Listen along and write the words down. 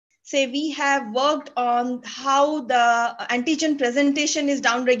say we have worked on how the antigen presentation is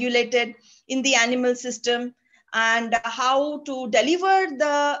downregulated in the animal system, and how to deliver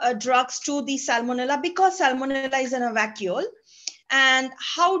the drugs to the salmonella, because salmonella is in a vacuole, and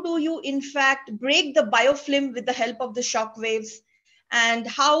how do you in fact break the biofilm with the help of the shock waves, and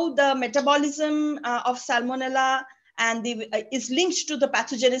how the metabolism of salmonella and is linked to the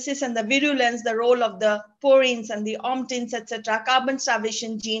pathogenesis and the virulence, the role of the porins and the omptins, etc., carbon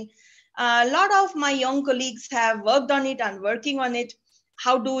starvation gene. A lot of my young colleagues have worked on it and working on it.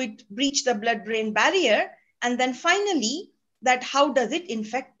 How do it breach the blood-brain barrier? And then finally, that how does it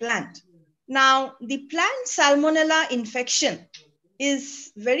infect plant? Now, the plant salmonella infection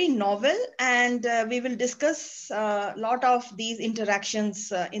is very novel, and we will discuss a lot of these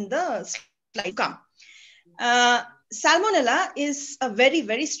interactions in the slide to come. Salmonella is a very,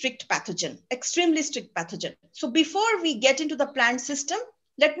 very strict pathogen, extremely strict pathogen. So before we get into the plant system,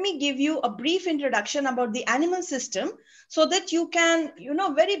 let me give you a brief introduction about the animal system, so that you can,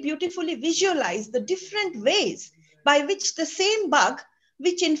 very beautifully visualize the different ways by which the same bug,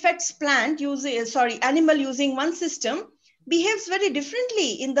 which infects animal using one system, behaves very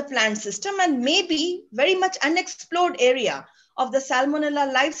differently in the plant system, and maybe very much unexplored area of the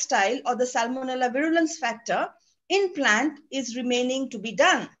salmonella lifestyle or the salmonella virulence factor in plant is remaining to be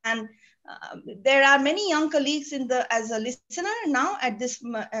done. And there are many young colleagues as a listener now at this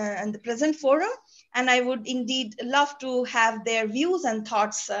and the present forum, and I would indeed love to have their views and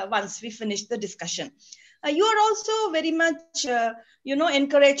thoughts once we finish the discussion. You are also very much,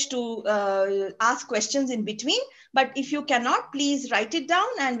 encouraged to ask questions in between. But if you cannot, please write it down,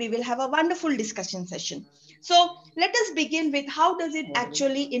 and we will have a wonderful discussion session. So let us begin with how does it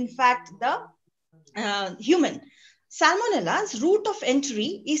actually infect the human. Salmonella's route of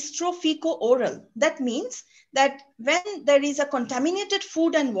entry is through fecal-oral. That means that when there is a contaminated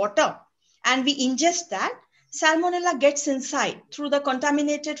food and water, and we ingest that, Salmonella gets inside through the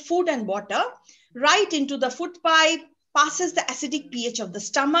contaminated food and water, right into the food pipe, passes the acidic pH of the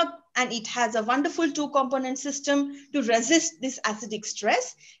stomach, and it has a wonderful two-component system to resist this acidic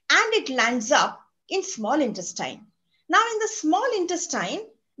stress, and it lands up in small intestine. Now in the small intestine,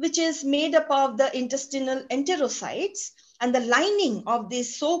 which is made up of the intestinal enterocytes and the lining of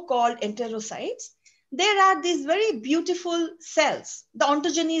these so-called enterocytes, there are these very beautiful cells. The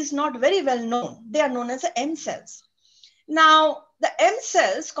ontogeny is not very well known. They are known as the M cells. Now, the M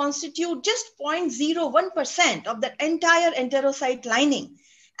cells constitute just 0.01% of the entire enterocyte lining.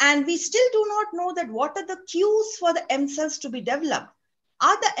 And we still do not know that what are the cues for the M cells to be developed.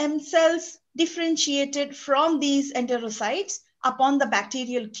 Are the M cells differentiated from these enterocytes upon the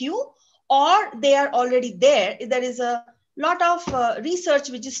bacterial cue, or they are already there? There is a lot of research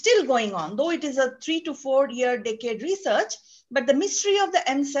which is still going on, though it is a 3 to 4 year decade research, but the mystery of the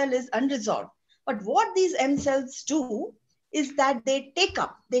M cell is unresolved. But what these M cells do is that they take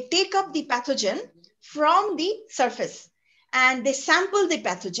up the pathogen from the surface, and they sample the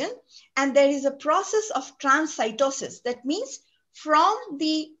pathogen, and there is a process of transcytosis. That means from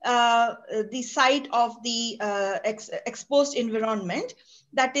the site of the exposed environment,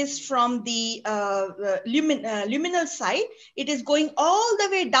 that is from the luminal side, it is going all the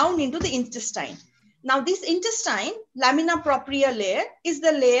way down into the intestine. Now this intestine, lamina propria layer, is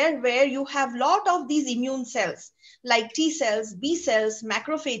the layer where you have lot of these immune cells like T cells, B cells,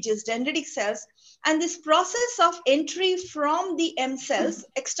 macrophages, dendritic cells. And this process of entry from the M cells,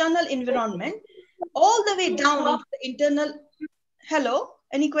 external environment, all the way down into the internal. Hello,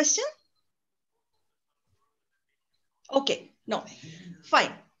 any question? Okay, no,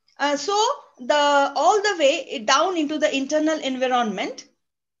 fine. So all the way down into the internal environment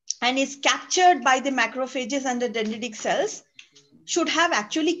and is captured by the macrophages and the dendritic cells should have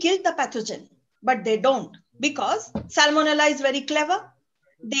actually killed the pathogen, but they don't, because Salmonella is very clever.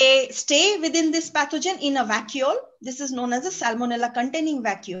 They stay within this pathogen in a vacuole. This is known as a Salmonella containing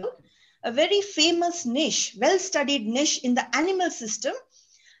vacuole, a very famous niche, well-studied niche in the animal system.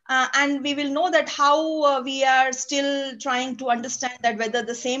 And we will know that how we are still trying to understand that whether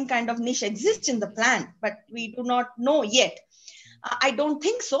the same kind of niche exists in the plant, but we do not know yet. I don't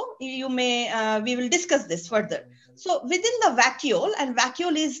think so. We will discuss this further. So within the vacuole, and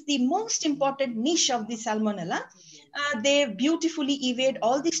vacuole is the most important niche of the Salmonella, they beautifully evade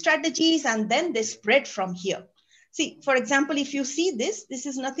all the strategies, and then they spread from here. See, for example, if you see this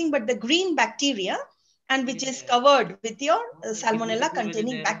is nothing but the green bacteria, and which is covered with your Salmonella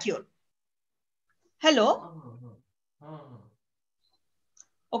containing vacuole. Hello?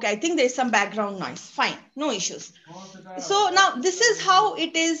 Okay, I think there's some background noise. Fine, no issues. So now this is how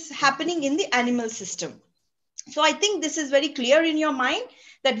it is happening in the animal system. So I think this is very clear in your mind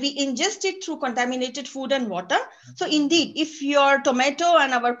that we ingest it through contaminated food and water. So indeed, if your tomato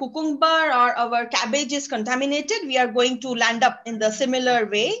and our cucumber or our cabbage is contaminated, we are going to land up in the similar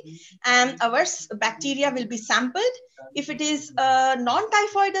way, and our bacteria will be sampled. If it is a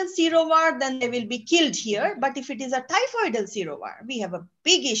non-typhoidal serovar, then they will be killed here. But if it is a typhoidal serovar, we have a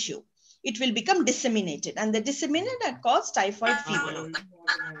big issue. It will become disseminated, and the disseminated and cause typhoid fever.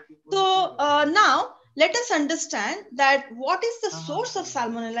 So now let us understand that what is the source of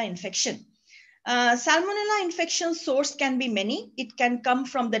salmonella infection. Salmonella infection source can be many. It can come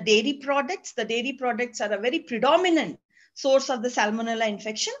from the dairy products. The dairy products are a very predominant source of the salmonella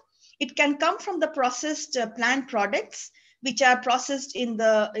infection. It can come from the processed plant products, which are processed in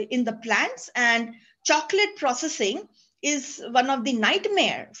the plants, and chocolate processing is one of the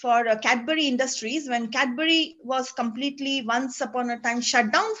nightmare for Cadbury Industries, when Cadbury was completely once upon a time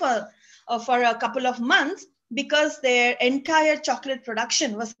shut down for a couple of months, because their entire chocolate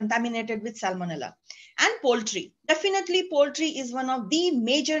production was contaminated with salmonella. And poultry. Definitely poultry is one of the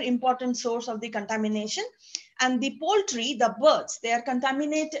major important source of the contamination. And the poultry, the birds, they are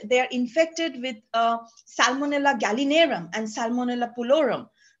contaminated, they are infected with Salmonella gallinarum and Salmonella pullorum,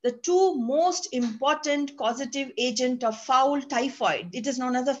 the two most important causative agent of fowl typhoid. It is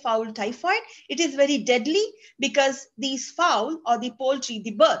known as a fowl typhoid. It is very deadly because these fowl or the poultry,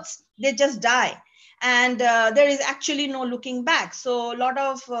 the birds, they just die. And there is actually no looking back. So a lot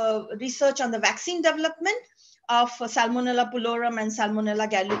of research on the vaccine development of Salmonella pullorum and Salmonella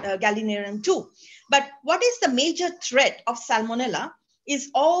gallinarum too. But what is the major threat of Salmonella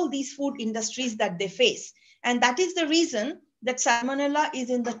is all these food industries that they face. And that is the reason that Salmonella is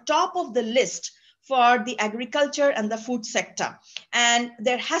in the top of the list for the agriculture and the food sector. And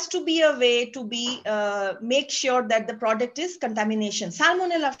there has to be a way to make sure that the product is contamination,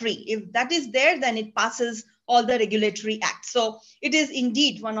 Salmonella free. If that is there, then it passes all the regulatory acts. So it is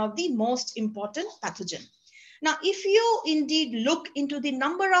indeed one of the most important pathogen. Now, if you indeed look into the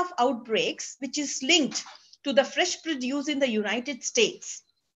number of outbreaks, which is linked to the fresh produce in the United States,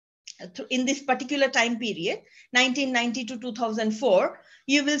 in this particular time period, 1990 to 2004,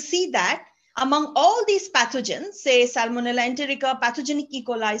 you will see that among all these pathogens, say Salmonella enterica, pathogenic E.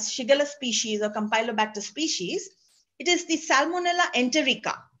 coli, Shigella species, or Campylobacter species, it is the Salmonella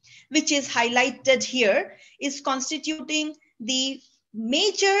enterica, which is highlighted here, is constituting the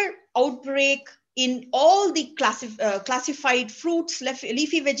major outbreak in all the classified fruits,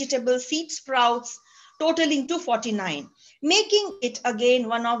 leafy vegetables, seed sprouts, totaling to 49, making it again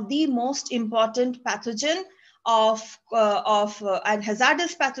one of the most important pathogen and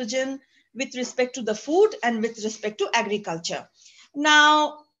hazardous pathogen with respect to the food and with respect to agriculture.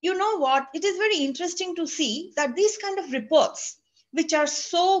 Now, you know what? It is very interesting to see that these kind of reports, which are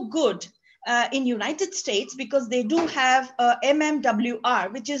so good in United States, because they do have a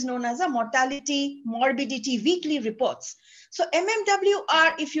MMWR, which is known as a mortality morbidity weekly reports. So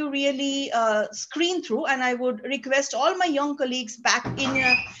MMWR, if you really screen through, and I would request all my young colleagues back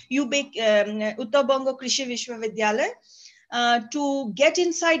in UBIC, Uttar Bongo Krishi Vishwavidyalaya, to get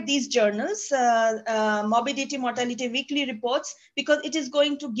inside these journals, morbidity mortality weekly reports, because it is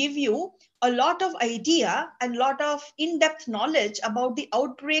going to give you a lot of idea and lot of in-depth knowledge about the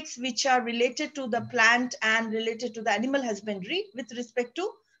outbreaks which are related to the plant and related to the animal husbandry with respect to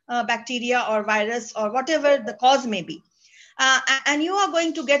bacteria or virus or whatever the cause may be. And you are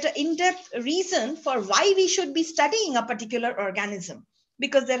going to get an in-depth reason for why we should be studying a particular organism,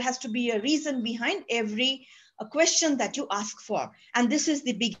 because there has to be a reason behind every question that you ask for. And this is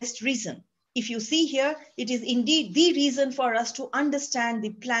the biggest reason. If you see here, it is indeed the reason for us to understand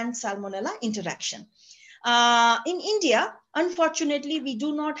the plant salmonella interaction. In India, unfortunately, we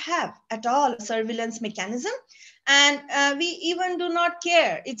do not have at all a surveillance mechanism, and we even do not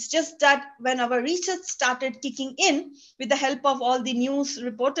care. It's just that when our research started kicking in with the help of all the news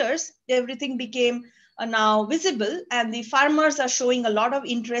reporters, everything became now visible, and the farmers are showing a lot of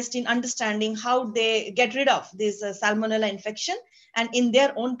interest in understanding how they get rid of this salmonella infection and in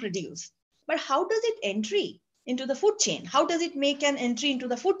their own produce. But how does it entry into the food chain? How does it make an entry into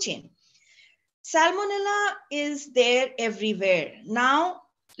the food chain? Salmonella is there everywhere. Now,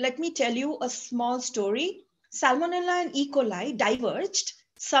 let me tell you a small story. Salmonella and E. coli diverged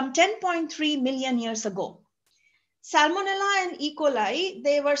some 10.3 million years ago. Salmonella and E. coli,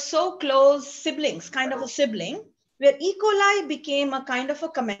 they were so close siblings, kind of a sibling, where E. coli became a kind of a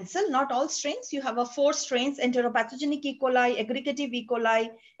commensal. Not all strains. You have 4 strains: enteropathogenic E. coli, aggregative E.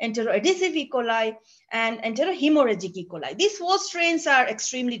 coli, enteroadhesive E. coli, and enterohemorrhagic E. coli. These 4 strains are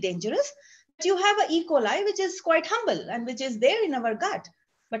extremely dangerous. But you have an E. coli, which is quite humble and which is there in our gut.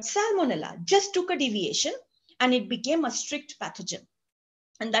 But Salmonella just took a deviation and it became a strict pathogen.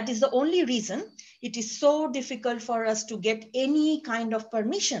 And that is the only reason it is so difficult for us to get any kind of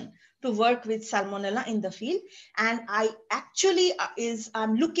permission to work with Salmonella in the field. And I actually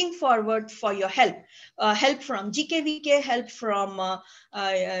I'm looking forward for your help, help from GKVK, help from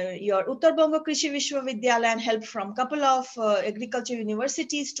your Uttar Bongo Krishi Vishwavidyalaya, and help from a couple of agriculture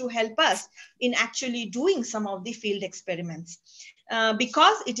universities to help us in actually doing some of the field experiments.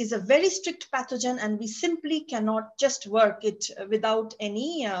 Because it is a very strict pathogen and we simply cannot just work it without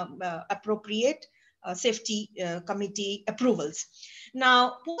any appropriate safety committee approvals.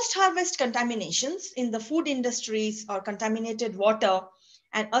 Now, post-harvest contaminations in the food industries or contaminated water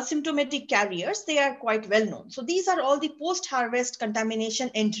and asymptomatic carriers, they are quite well known. So these are all the post-harvest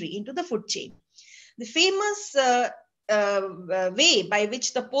contamination entry into the food chain. The famous way by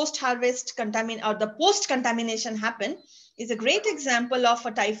which the post-harvest post-contamination happened is a great example of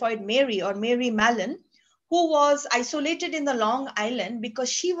a typhoid Mary or Mary Mallon, who was isolated in the Long Island because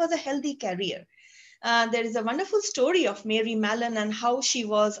she was a healthy carrier. There is a wonderful story of Mary Mallon and how she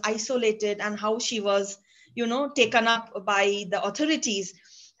was isolated and how she was, taken up by the authorities.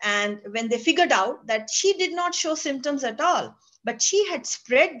 And when they figured out that she did not show symptoms at all, but she had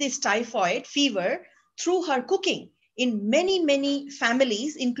spread this typhoid fever through her cooking in many, many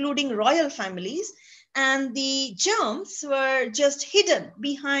families, including royal families. And the germs were just hidden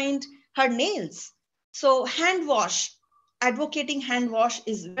behind her nails. So hand wash, advocating hand wash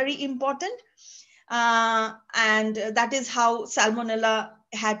is very important. And that is how Salmonella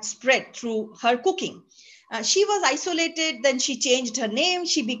had spread through her cooking. She was isolated, then she changed her name,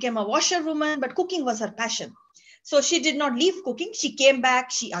 she became a washerwoman, but cooking was her passion. So she did not leave cooking, she came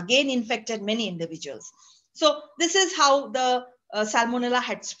back, she again infected many individuals. So this is how the Salmonella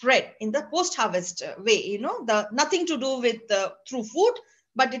had spread in the post-harvest way, nothing to do with through food,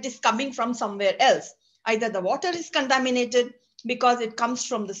 but it is coming from somewhere else. Either the water is contaminated because it comes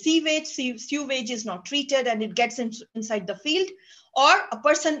from the sewage, sewage is not treated and it gets inside the field, or a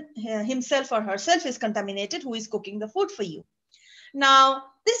person himself or herself is contaminated who is cooking the food for you. Now,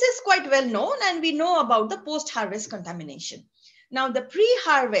 this is quite well known and we know about the post-harvest contamination. Now, the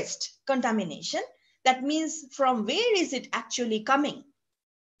pre-harvest contamination, that means from where is it actually coming?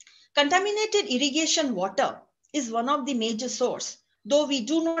 Contaminated irrigation water is one of the major sources, though we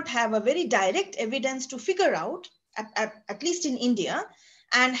do not have a very direct evidence to figure out, at least in India,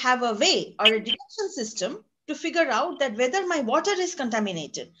 and have a way or a detection system to figure out that whether my water is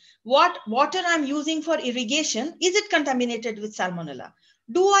contaminated, what water I'm using for irrigation, is it contaminated with Salmonella?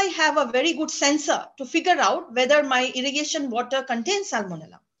 Do I have a very good sensor to figure out whether my irrigation water contains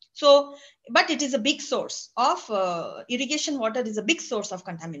Salmonella? So, but it is a big source of irrigation water is a big source of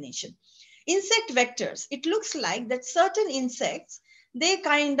contamination. Insect vectors, it looks like that certain insects, they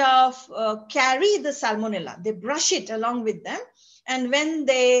kind of carry the Salmonella, they brush it along with them. And when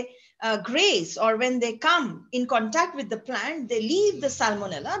they graze or when they come in contact with the plant, they leave the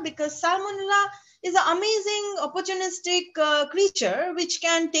Salmonella, because Salmonella is an amazing opportunistic creature which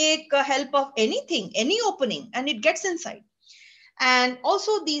can take help of anything, any opening, and it gets inside. And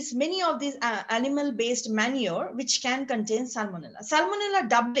also many of these animal-based manure, which can contain Salmonella. Salmonella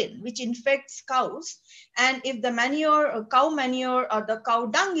Dublin, which infects cows. And if the manure, cow manure or the cow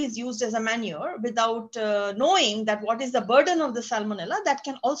dung is used as a manure without knowing that what is the burden of the Salmonella, that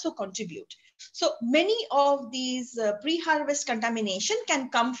can also contribute. So many of these pre-harvest contamination can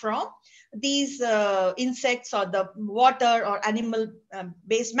come from these insects or the water or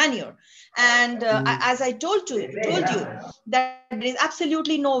animal-based manure. And as I told you, that there is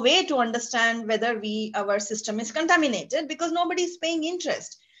absolutely no way to understand whether our system is contaminated, because nobody is paying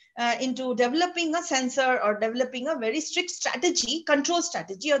interest into developing a sensor or developing a very strict strategy, control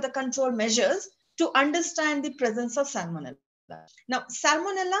strategy, or the control measures to understand the presence of Salmonella. Now,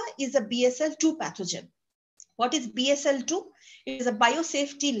 Salmonella is a BSL-2 pathogen. What is BSL-2? It is a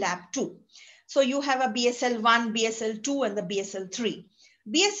biosafety lab 2. So you have a BSL-1, BSL-2, and the BSL-3.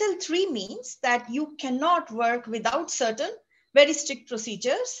 BSL-3 means that you cannot work without certain very strict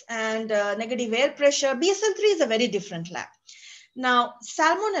procedures and negative air pressure. BSL-3 is a very different lab. Now,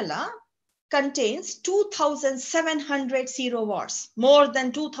 Salmonella contains 2,700 serovars, more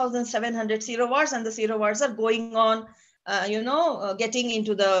than 2,700 serovars, and the serovars are going on, getting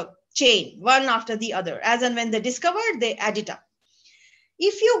into the chain, one after the other. As and when they discovered, they add it up.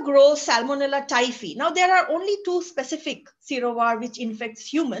 If you grow Salmonella typhi, now there are only two specific serovar which infects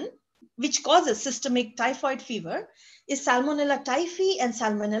human, which causes systemic typhoid fever, is Salmonella typhi and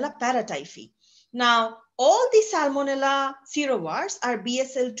Salmonella paratyphi. Now, all the Salmonella serovars are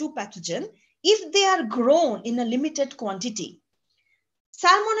BSL-2 pathogen if they are grown in a limited quantity.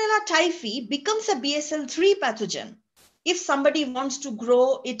 Salmonella typhi becomes a BSL-3 pathogen if somebody wants to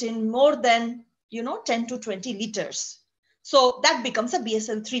grow it in more than 10 to 20 liters. So that becomes a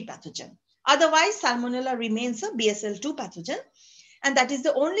BSL-3 pathogen. Otherwise, Salmonella remains a BSL-2 pathogen. And that is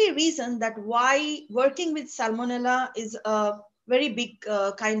the only reason that why working with Salmonella is a very big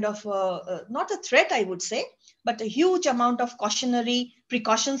kind of, not a threat, I would say, but a huge amount of cautionary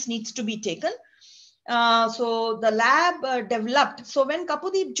precautions needs to be taken. So the lab developed. So when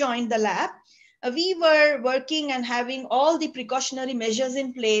Kapudeep joined the lab, we were working and having all the precautionary measures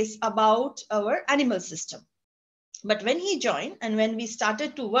in place about our animal system. But when he joined and when we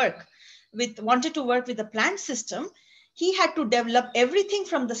started to wanted to work with the plant system, he had to develop everything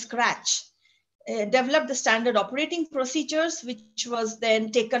from the scratch, develop the standard operating procedures, which was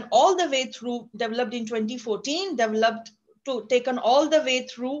then taken all the way through, developed in 2014, taken all the way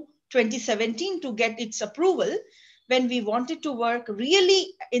through 2017 to get its approval when we wanted to work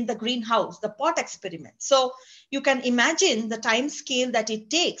really in the greenhouse, the pot experiment. So you can imagine the time scale that it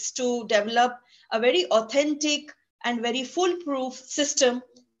takes to develop a very authentic and very foolproof system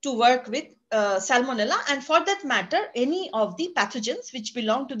to work with Salmonella, and for that matter, any of the pathogens which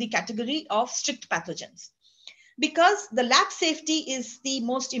belong to the category of strict pathogens. Because the lab safety is the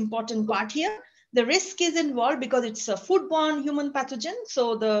most important part here. The risk is involved because it's a foodborne human pathogen.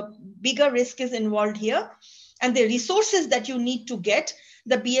 So the bigger risk is involved here. And the resources that you need to get,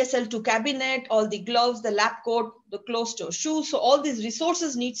 the BSL-2 cabinet, all the gloves, the lab coat, the closed-toe shoes. So all these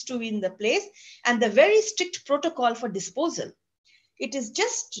resources needs to be in the place, and the very strict protocol for disposal. It is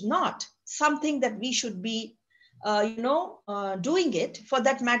just not something that we should be, doing it. For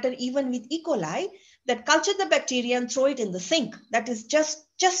that matter, even with E. coli, that culture the bacteria and throw it in the sink. That is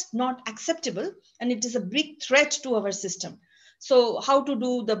just not acceptable, and it is a big threat to our system. So how to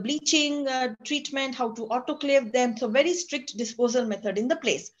do the bleaching treatment, how to autoclave them. So very strict disposal method in the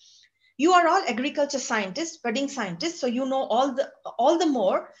place. You are all agriculture scientists, budding scientists, so you know all the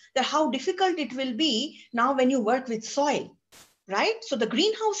more that how difficult it will be now when you work with soil, right? So the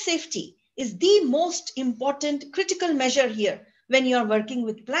greenhouse safety is the most important critical measure here when you are working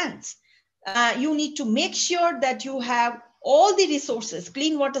with plants. You need to make sure that you have all the resources,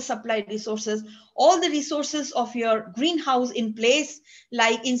 clean water supply resources, all the resources of your greenhouse in place,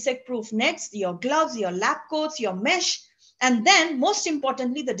 like insect-proof nets, your gloves, your lab coats, your mesh, and then most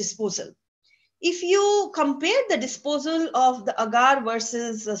importantly, the disposal. If you compare the disposal of the agar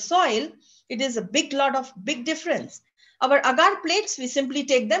versus the soil, it is a big difference. Our agar plates, we simply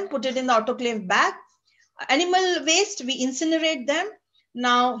take them, put it in the autoclave bag. Animal waste, we incinerate them.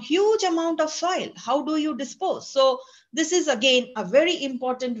 Now, huge amount of soil, how do you dispose? So this is again a very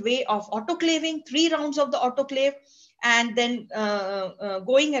important way of autoclaving, 3 rounds of the autoclave, and then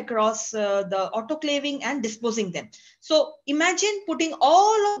going across the autoclaving and disposing them. So imagine putting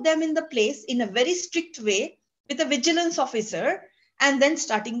all of them in the place in a very strict way with a vigilance officer and then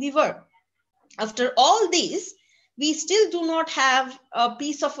starting the work. After all these, we still do not have a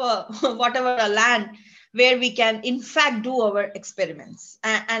piece of a land where we can in fact do our experiments.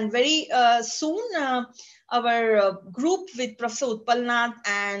 And very soon, our group with Professor Utpalnath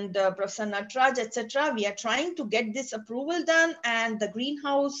and Professor Natraj, etc., we are trying to get this approval done, and the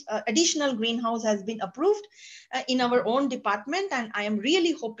greenhouse, additional greenhouse has been approved in our own department, and I am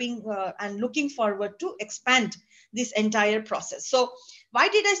really hoping and looking forward to expand this entire process. So why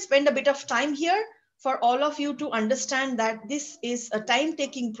did I spend a bit of time here? For all of you to understand that this is a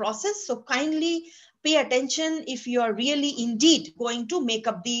time-taking process. So kindly pay attention if you are really indeed going to make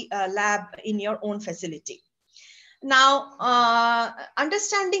up the lab in your own facility. Now,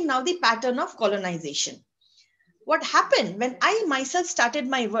 understanding now the pattern of colonization. What happened when I myself started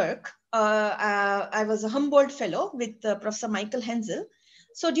my work, I was a Humboldt fellow with Professor Michael Hensel.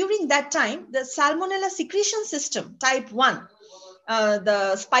 So during that time, the Salmonella secretion system type 1,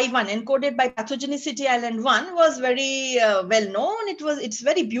 the SPY1 encoded by pathogenicity island 1 was very well known. It's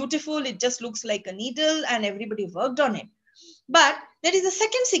very beautiful. It just looks like a needle and everybody worked on it. But there is a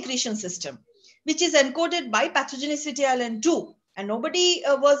second secretion system, which is encoded by pathogenicity island 2. And nobody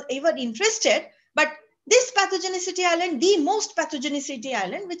was even interested. But this pathogenicity island, the most pathogenicity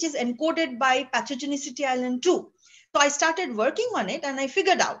island, which is encoded by pathogenicity island 2. So I started working on it and I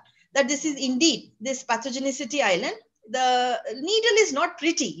figured out that this is indeed this pathogenicity island. The needle is not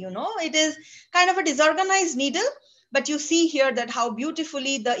pretty, it is kind of a disorganized needle, but you see here that how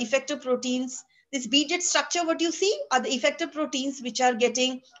beautifully the effector proteins, this beaded structure, what you see are the effector proteins which are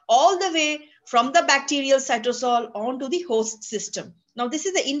getting all the way from the bacterial cytosol onto the host system. Now this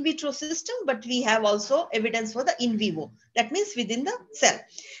is the in vitro system, but we have also evidence for the in vivo. That means within the cell.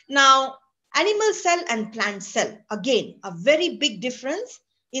 Now, animal cell and plant cell, again, a very big difference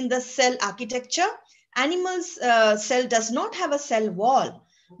in the cell architecture. Animal's cell does not have a cell wall,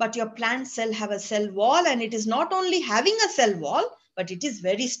 but your plant cell have a cell wall, and it is not only having a cell wall, but it is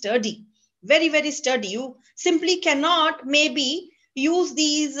very sturdy, very, very sturdy. You simply cannot maybe use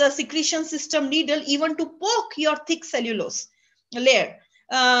these secretion system needle even to poke your thick cellulose layer.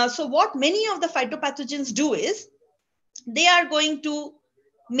 So what many of the phytopathogens do is they are going to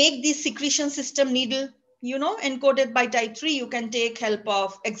make this secretion system needle, encoded by type 3. You can take help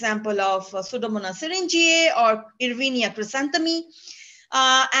of example of Pseudomonas syringae or Irvinia chrysanthemi.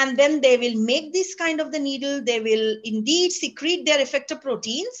 And then they will make this kind of the needle. They will indeed secrete their effector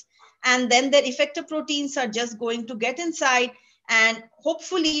proteins. And then their effector proteins are just going to get inside and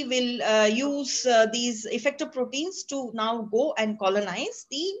hopefully will use these effector proteins to now go and colonize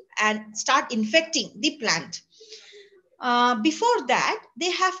and start infecting the plant. Before that,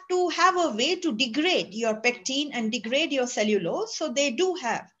 they have to have a way to degrade your pectin and degrade your cellulose. So they do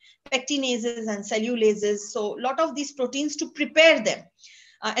have pectinases and cellulases. So a lot of these proteins to prepare them,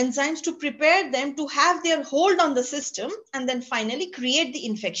 enzymes to prepare them to have their hold on the system and then finally create the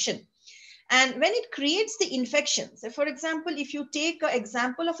infection. And when it creates the infection, so for example, if you take an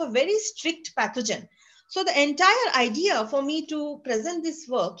example of a very strict pathogen. So the entire idea for me to present this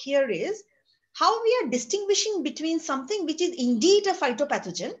work here is how we are distinguishing between something which is indeed a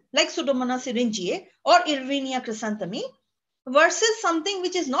phytopathogen like Pseudomonas syringae or Irvinia chrysanthemi versus something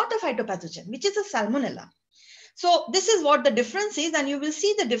which is not a phytopathogen, which is a Salmonella. So this is what the difference is, and you will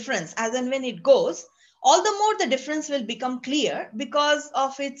see the difference as and when it goes. All the more the difference will become clear because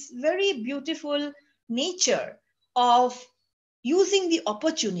of its very beautiful nature of using the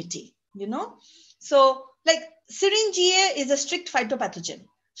opportunity, So like Syringae is a strict phytopathogen.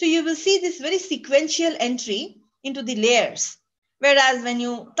 So you will see this very sequential entry into the layers. Whereas when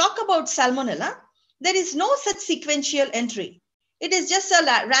you talk about Salmonella, there is no such sequential entry. It is just a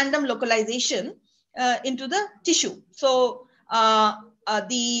random localization into the tissue. So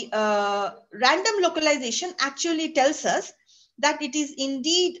the random localization actually tells us that it is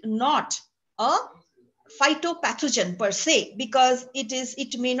indeed not a phytopathogen per se, because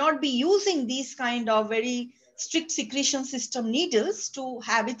it may not be using these kind of very strict secretion system needles to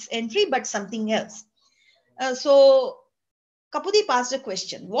have its entry, but something else. So Kapudeep asked a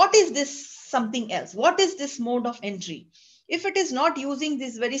question: what is this something else? What is this mode of entry? If it is not using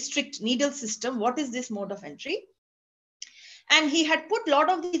this very strict needle system, what is this mode of entry? And he had put a lot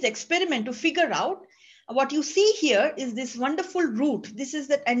of these experiments to figure out. What you see here is this wonderful root. This is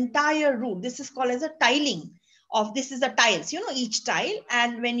the entire root. This is called as a tiling of, this is the tiles, each tile.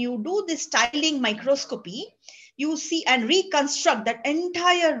 And when you do this tiling microscopy, you see and reconstruct that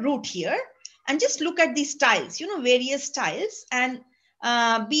entire root here. And just look at these tiles, various tiles, and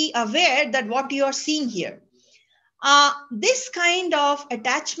be aware that what you are seeing here. This kind of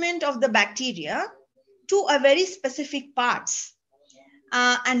attachment of the bacteria to a very specific parts,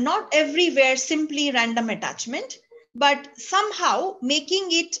 and not everywhere simply random attachment, but somehow making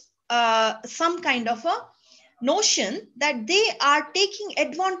it some kind of a notion that they are taking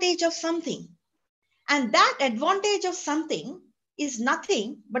advantage of something. And that advantage of something is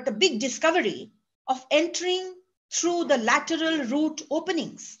nothing but a big discovery of entering through the lateral root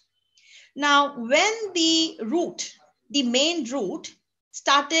openings. Now, when the root, the main root,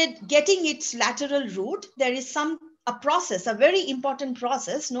 started getting its lateral root, there is a process, a very important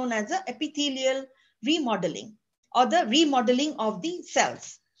process known as the epithelial remodeling or the remodeling of the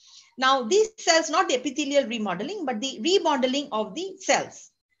cells. Now, these cells, not the epithelial remodeling, but the remodeling of the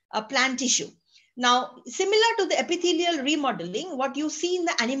cells, plant tissue. Now, similar to the epithelial remodeling, what you see in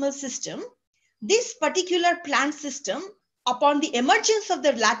the animal system, this particular plant system, upon the emergence of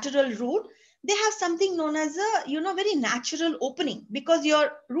the lateral root, they have something known as a, very natural opening, because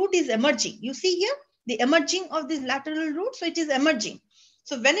your root is emerging. You see here, the emerging of this lateral root, so it is emerging.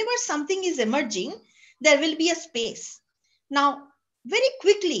 So whenever something is emerging, there will be a space. Now, very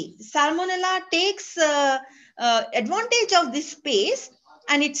quickly, Salmonella takes advantage of this space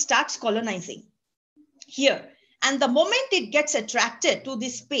and it starts colonizing here. And the moment it gets attracted to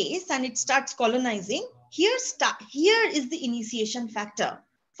this space and it starts colonizing, here is the initiation factor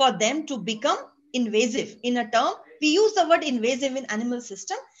for them to become invasive. In a term, we use the word invasive in animal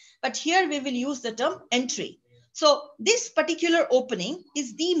system, but here we will use the term entry. So this particular opening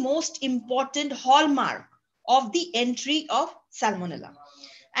is the most important hallmark of the entry of Salmonella.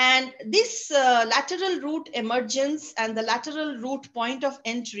 And this lateral root emergence and the lateral root point of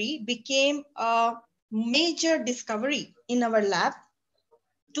entry became a major discovery in our lab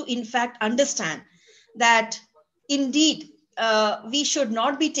to in fact understand that indeed we should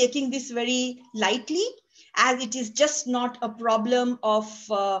not be taking this very lightly, as it is just not a problem of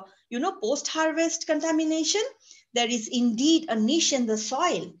post-harvest contamination, there is indeed a niche in the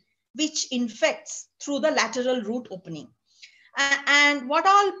soil which infects through the lateral root opening. And what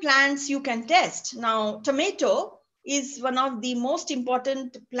all plants you can test? Now, tomato is one of the most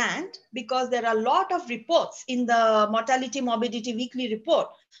important plant because there are a lot of reports in the mortality morbidity weekly report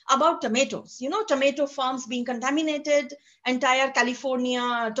about tomatoes. Tomato farms being contaminated, entire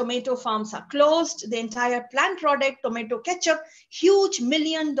California tomato farms are closed, the entire plant product, tomato ketchup, huge $1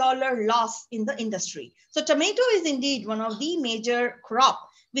 million loss in the industry. So tomato is indeed one of the major crop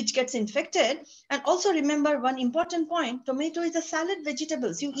which gets infected. And also remember one important point, tomato is a salad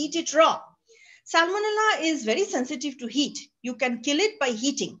vegetables, you eat it raw. Salmonella is very sensitive to heat. You can kill it by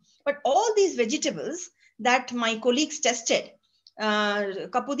heating. But all these vegetables that my colleagues tested,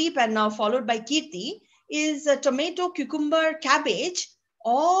 Kapudeep and now followed by Kirti, is tomato, cucumber, cabbage.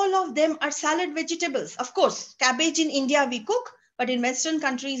 All of them are salad vegetables. Of course, cabbage in India we cook, but in Western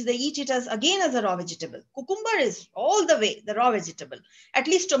countries, they eat it as a raw vegetable. Cucumber is all the way the raw vegetable. At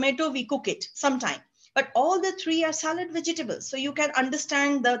least tomato, we cook it sometime. But all the three are salad vegetables. So you can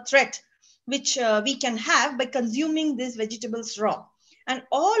understand the threat which we can have by consuming these vegetables raw. And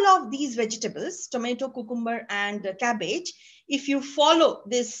all of these vegetables, tomato, cucumber, and cabbage, if you follow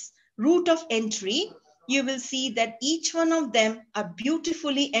this route of entry, you will see that each one of them are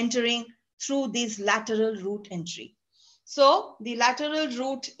beautifully entering through this lateral root entry. So the lateral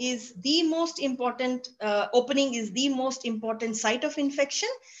root is the most important, opening is the most important site of infection,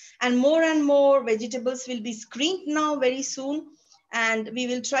 and more vegetables will be screened now very soon. And we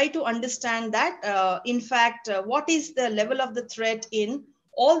will try to understand that, in fact, what is the level of the threat in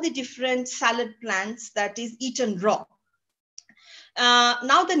all the different salad plants that is eaten raw.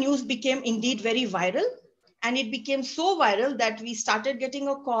 Now the news became indeed very viral. And it became so viral that we started getting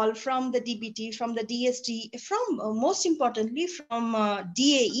a call from the DBT, from the DST, from most importantly from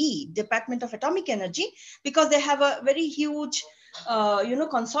DAE, Department of Atomic Energy, because they have a very huge,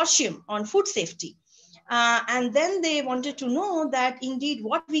 consortium on food safety. And then they wanted to know that indeed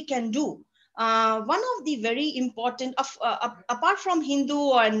what we can do. One of the very important, apart from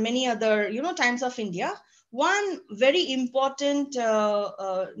Hindu and many other, Times of India, one very important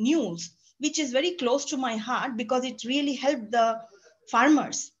news which is very close to my heart because it really helped the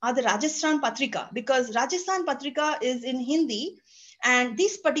farmers, are the Rajasthan Patrika, because Rajasthan Patrika is in Hindi, and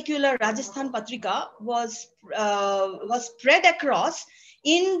this particular Rajasthan Patrika was spread across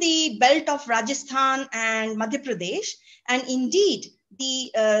in the belt of Rajasthan and Madhya Pradesh, and indeed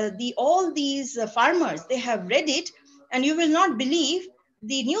all these farmers, they have read it, and you will not believe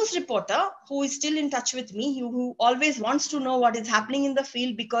the news reporter who is still in touch with me, who always wants to know what is happening in the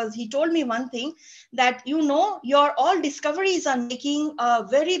field, because he told me one thing, that your all discoveries are making a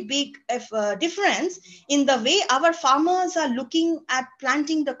very big difference in the way our farmers are looking at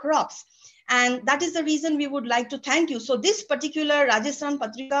planting the crops. And that is the reason we would like to thank you. So this particular Rajasthan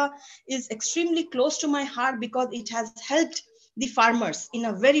Patrika is extremely close to my heart because it has helped the farmers in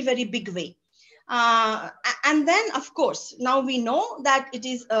a very, very big way. And then, of course, now we know that it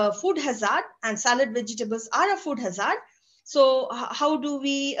is a food hazard and salad vegetables are a food hazard. So how do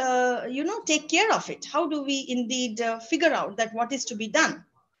we, take care of it? How do we indeed figure out that what is to be done?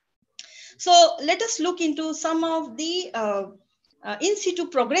 So let us look into some of the in situ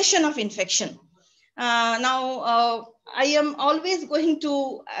progression of infection. Now, I am always going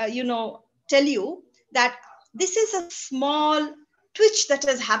to, tell you that this is a small twitch that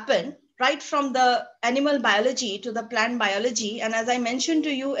has happened right from the animal biology to the plant biology. And as I mentioned to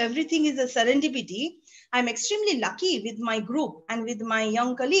you, everything is a serendipity. I'm extremely lucky with my group and with my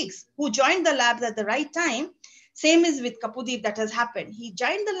young colleagues who joined the labs at the right time. Same is with Kapudeep that has happened. He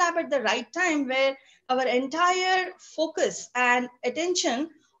joined the lab at the right time where our entire focus and attention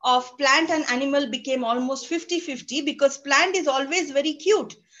of plant and animal became almost 50-50 because plant is always very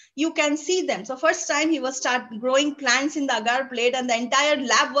cute. You can see them. So first time he was start growing plants in the agar plate, and the entire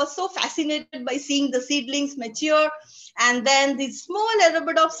lab was so fascinated by seeing the seedlings mature. And then the small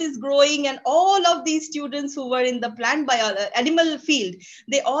Arabidopsis growing, and all of these students who were in the plant biology, animal field,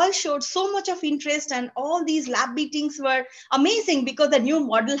 they all showed so much of interest, and all these lab meetings were amazing because the new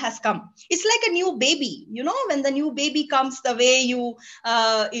model has come. It's like a new baby, when the new baby comes, the way you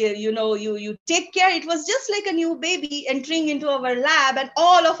take care, it was just like a new baby entering into our lab, and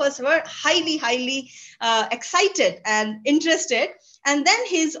all of us were highly excited and interested. And then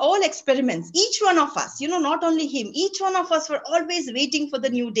his all experiments, each one of us, not only him, each one of us were always waiting for the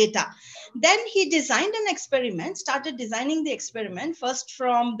new data. Then he designed an experiment, started designing the experiment first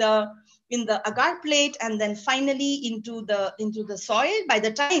in the agar plate, and then finally into the soil by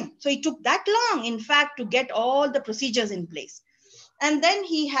the time. So it took that long, in fact, to get all the procedures in place. And then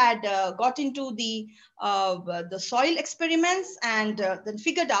he had got into the soil experiments and then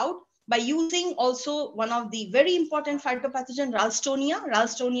figured out by using also one of the very important phytopathogen, Ralstonia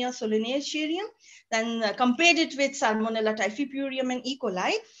solanacearum, then compared it with Salmonella typhimurium and E.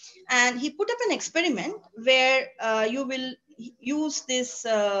 coli. And he put up an experiment where you will use this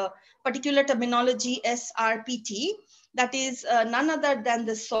particular terminology SRPT, that is none other than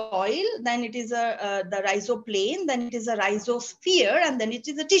the soil, then it is the rhizoplane, then it is a rhizosphere, and then it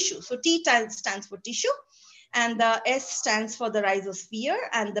is a tissue. So T stands for tissue, and the S stands for the rhizosphere,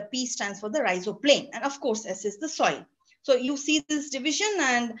 and the P stands for the rhizoplane. And of course, S is the soil. So you see this division,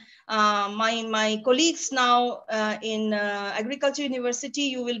 and my colleagues now in Agriculture University,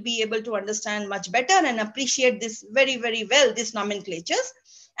 you will be able to understand much better and appreciate this very, very well, these nomenclatures.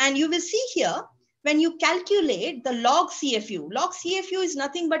 And you will see here, when you calculate the log CFU is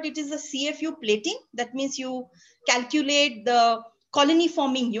nothing but it is a CFU plating. That means you calculate the colony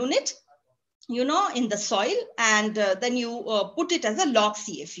forming unit, you know, in the soil, and then you put it as a log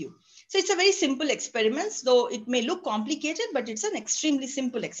CFU. So it's a very simple experiment, though it may look complicated, but it's an extremely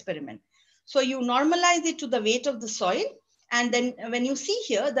simple experiment. So you normalize it to the weight of the soil. And then when you see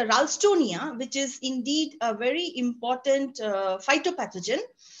here, the Ralstonia, which is indeed a very important phytopathogen,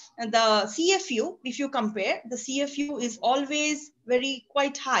 and the CFU, if you compare, the CFU is always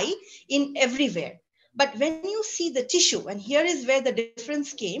quite high in everywhere. But when you see the tissue, and here is where the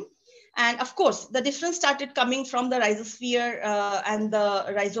difference came, and of course, the difference started coming from the rhizosphere and the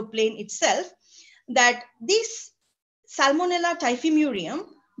rhizoplane itself, that this Salmonella typhimurium,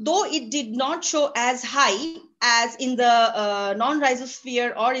 though it did not show as high as in the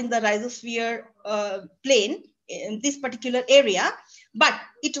non-rhizosphere or in the rhizosphere plane in this particular area, but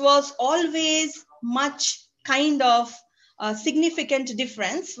it was always much kind of significant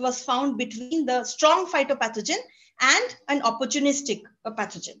difference was found between the strong phytopathogen and an opportunistic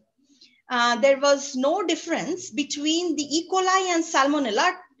pathogen. There was no difference between the E. coli and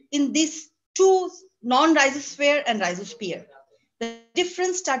Salmonella in these two non-rhizosphere and rhizosphere. The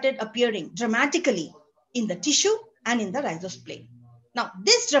difference started appearing dramatically in the tissue and in the rhizosphere. Now,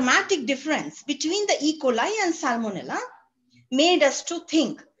 this dramatic difference between the E. coli and Salmonella made us to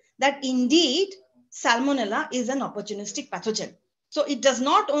think that indeed Salmonella is an opportunistic pathogen. So it does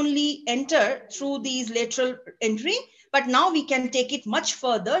not only enter through these lateral entry, but now we can take it much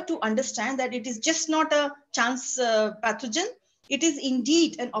further to understand that it is just not a chance pathogen. It is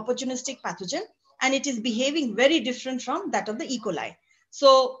indeed an opportunistic pathogen, and it is behaving very different from that of the E. coli.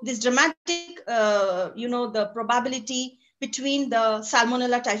 So this dramatic, the probability between the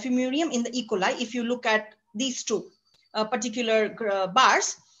Salmonella typhimurium in the E. coli, if you look at these two particular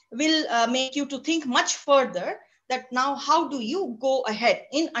bars, will make you to think much further that now how do you go ahead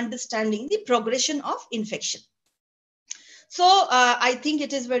in understanding the progression of infection. So I think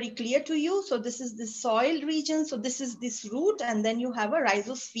it is very clear to you. So this is the soil region. So this is this root, and then you have a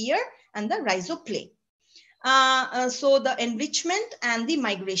rhizosphere and the rhizoplane. So the enrichment and the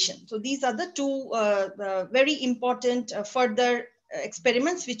migration. So these are the two very important further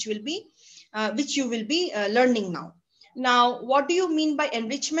experiments which you will be learning now. Now, what do you mean by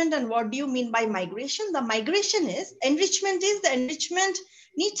enrichment and what do you mean by migration? The enrichment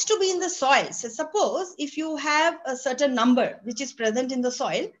needs to be in the soil. So suppose if you have a certain number which is present in the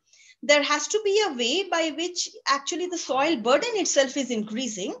soil, there has to be a way by which actually the soil burden itself is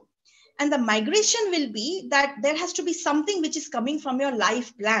increasing. And the migration will be that there has to be something which is coming from your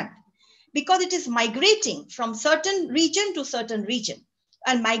live plant, because it is migrating from certain region to certain region.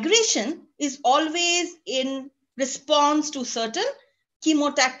 And migration is always in response to certain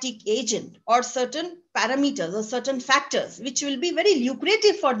chemotactic agent or certain parameters or certain factors, which will be very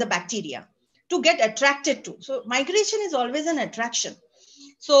lucrative for the bacteria to get attracted to. So migration is always an attraction.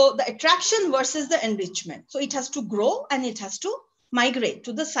 So the attraction versus the enrichment. So it has to grow and it has to migrate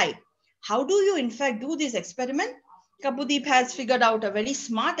to the side. How do you in fact do this experiment? Kabudeep has figured out a very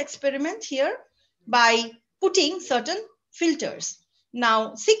smart experiment here by putting certain filters.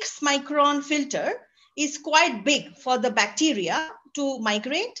 Now 6 micron filter is quite big for the bacteria to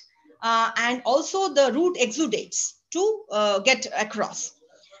migrate and also the root exudates to get across.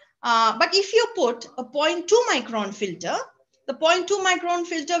 But if you put a 0.2 micron filter, the 0.2 micron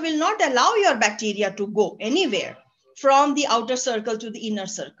filter will not allow your bacteria to go anywhere from the outer circle to the inner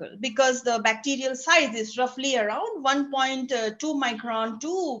circle, because the bacterial size is roughly around 1.2 micron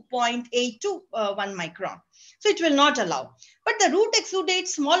to 0.821 micron. So it will not allow. But the root exudates,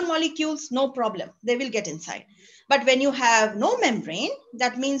 small molecules, no problem. They will get inside. But when you have no membrane,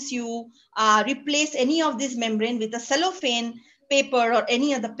 that means you replace any of this membrane with a cellophane paper or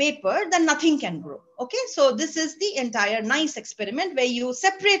any other paper, then nothing can grow. Okay, so this is the entire nice experiment where you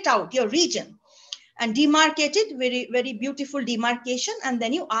separate out your region and demarcate it, very, very beautiful demarcation. And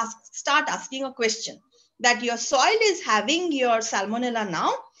then you start asking a question that your soil is having your salmonella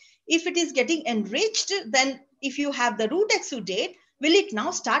now. If it is getting enriched, then if you have the root exudate, will it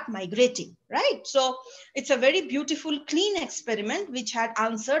now start migrating, right? So it's a very beautiful, clean experiment which had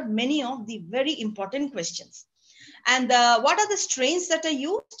answered many of the very important questions. And what are the strains that are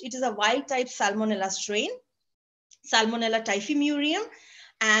used? It is a wild type Salmonella strain, Salmonella typhimurium.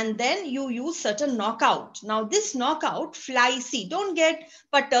 And then you use certain knockout. Now this knockout, fly-C, don't get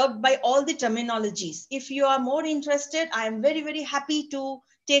perturbed by all the terminologies. If you are more interested, I am very, very happy to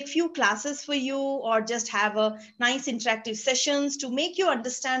take few classes for you, or just have a nice interactive sessions to make you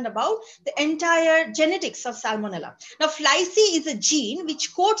understand about the entire genetics of Salmonella. Now fly-C is a gene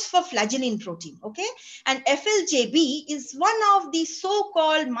which codes for flagellin protein, okay? And FLJB is one of the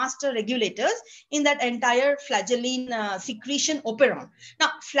so-called master regulators in that entire flagellin secretion operon.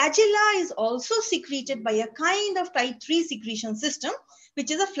 Now, flagella is also secreted by a kind of type 3 secretion system, which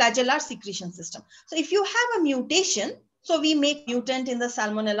is a flagellar secretion system. So if you have a mutation, so we make mutant in the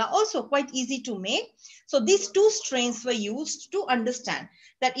Salmonella, also quite easy to make. So these two strains were used to understand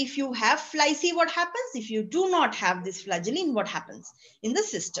that if you have fly-C, what happens? If you do not have this flagellin, what happens in the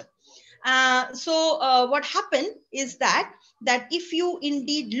system? What happened is that if you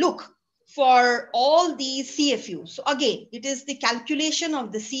indeed look for all these CFU. So again, it is the calculation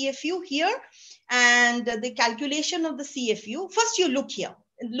of the CFU here, and the calculation of the CFU. First you look here,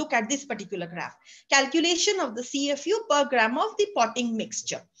 look at this particular graph. Calculation of the CFU per gram of the potting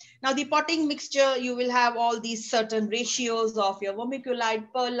mixture. Now the potting mixture, you will have all these certain ratios of your vermiculite,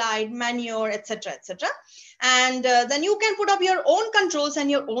 perlite, manure, etc., etc. And then you can put up your own controls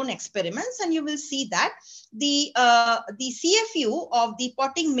and your own experiments, and you will see that the CFU of the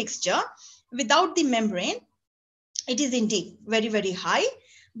potting mixture without the membrane, it is indeed very, very high.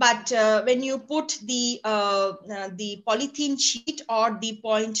 But when you put the polythene sheet or the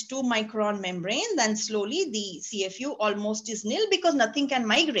 0.2 micron membrane, then slowly the CFU almost is nil, because nothing can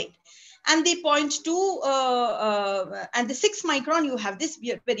migrate. And the 0.2 and the 6 micron, you have this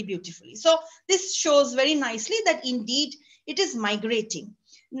very beautifully. So this shows very nicely that indeed it is migrating.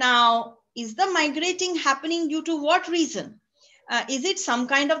 Now, is the migrating happening due to what reason? Is it some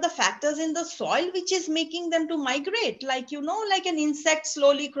kind of the factors in the soil which is making them to migrate? Like, you know, like an insect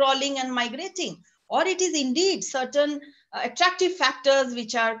slowly crawling and migrating? Or it is indeed certain attractive factors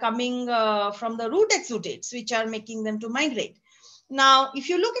which are coming from the root exudates, which are making them to migrate? Now, if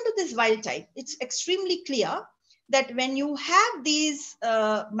you look into this wild type, it's extremely clear that when you have these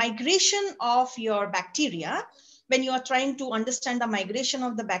migration of your bacteria, when you are trying to understand the migration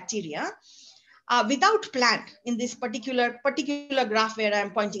of the bacteria, without plant, in this particular graph where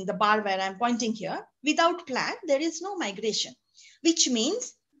I'm pointing, the bar where I'm pointing here, without plant, there is no migration, which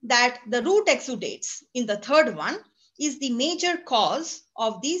means that the root exudates in the third one is the major cause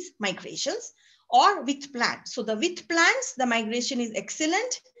of these migrations, or with plant. So with plants, the migration is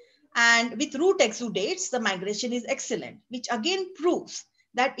excellent, and with root exudates, the migration is excellent, which again proves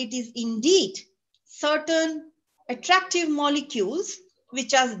that it is indeed certain attractive molecules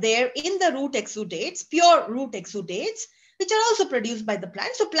which are there in the root exudates, pure root exudates, which are also produced by the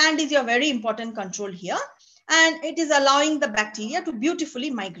plant. So plant is your very important control here, and it is allowing the bacteria to beautifully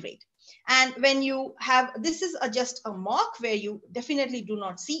migrate. And when you have, this is just a mock where you definitely do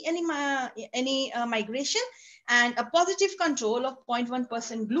not see any migration, and a positive control of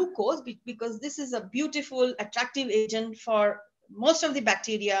 0.1% glucose, because this is a beautiful attractive agent for most of the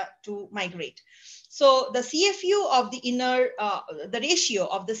bacteria to migrate. So the CFU of the inner, the ratio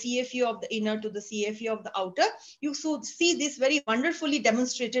of the CFU of the inner to the CFU of the outer, you should see this very wonderfully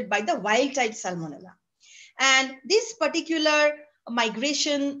demonstrated by the wild type Salmonella. And this particular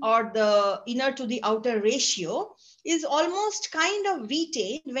migration, or the inner to the outer ratio, is almost kind of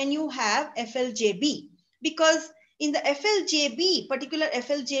retained when you have FLJB, because in the FLJB, particular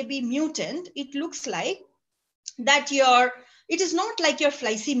FLJB mutant, it looks like that it is not like your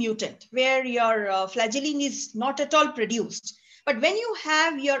fly-C mutant, where your flagellin is not at all produced. But when you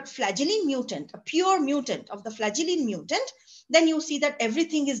have your flagellin mutant, a pure mutant of the flagellin mutant, then you see that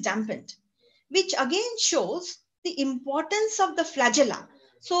everything is dampened, which again shows the importance of the flagella.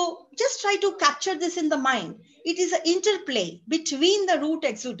 So just try to capture this in the mind. It is an interplay between the root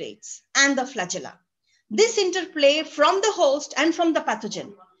exudates and the flagella. This interplay from the host and from the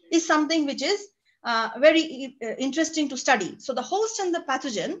pathogen is something which is very interesting to study. So the host and the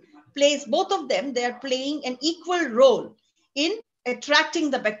pathogen plays, both of them, they are playing an equal role in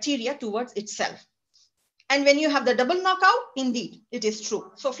attracting the bacteria towards itself. And when you have the double knockout, indeed, it is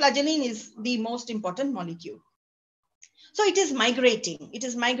true. So flagellin is the most important molecule. So it is migrating. It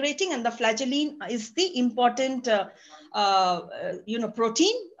is migrating, and the flagellin is the important,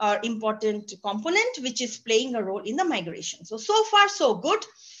 protein or important component which is playing a role in the migration. So far, so good.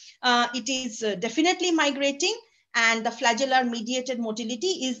 It is definitely migrating, and the flagellar mediated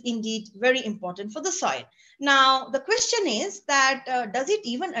motility is indeed very important for the soil. Now, the question is that does it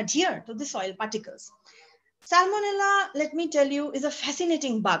even adhere to the soil particles? Salmonella, let me tell you, is a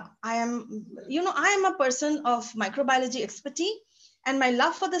fascinating bug. I am a person of microbiology expertise, and my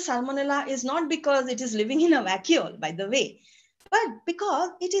love for the Salmonella is not because it is living in a vacuole, by the way, but because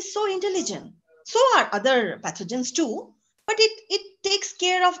it is so intelligent. So are other pathogens too, but it takes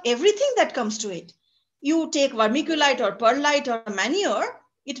care of everything that comes to it. You take vermiculite or perlite or manure,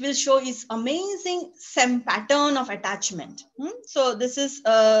 it will show its amazing SEM pattern of attachment. So this is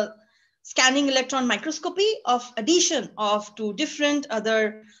a scanning electron microscopy of addition of to different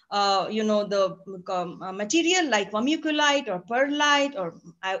other material like vermiculite or perlite or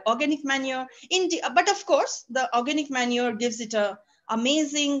organic manure. But of course the organic manure gives it a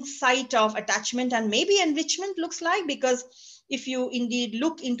amazing site of attachment and maybe enrichment looks like, because if you indeed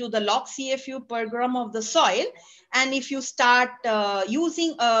look into the log CFU per gram of the soil, and if you start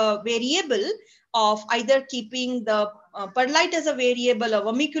using a variable of either keeping the perlite as a variable or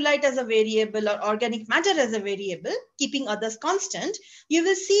vermiculite as a variable or organic matter as a variable, keeping others constant, you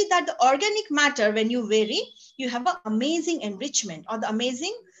will see that the organic matter, when you vary, you have an amazing enrichment or the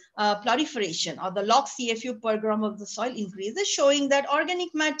amazing proliferation, or the log CFU per gram of the soil increases, showing that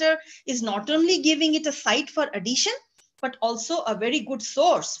organic matter is not only giving it a site for addition, but also a very good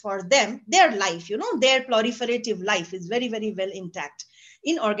source for them. Their life, their proliferative life is very, very well intact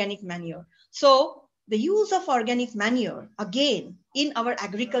in organic manure. So the use of organic manure, again, in our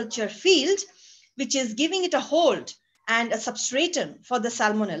agriculture field, which is giving it a hold and a substratum for the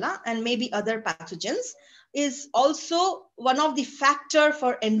Salmonella and maybe other pathogens, is also one of the factor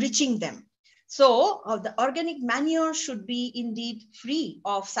for enriching them. So the organic manure should be indeed free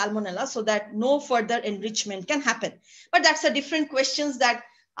of Salmonella so that no further enrichment can happen. But that's a different questions that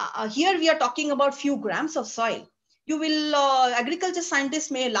here we are talking about few grams of soil. You will, agriculture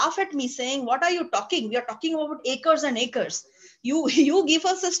scientists may laugh at me saying, what are you talking? We are talking about acres and acres. You give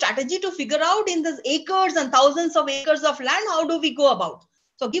us a strategy to figure out in these acres and thousands of acres of land, how do we go about?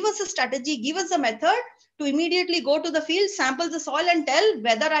 So give us a strategy, give us a method to immediately go to the field, sample the soil and tell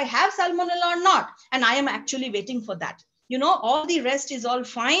whether I have Salmonella or not. And I am actually waiting for that. All the rest is all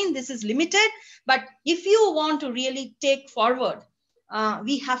fine. This is limited. But if you want to really take forward,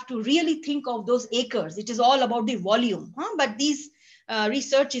 we have to really think of those acres. It is all about the volume. But these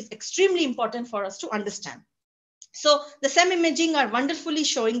research is extremely important for us to understand. So the SEM imaging are wonderfully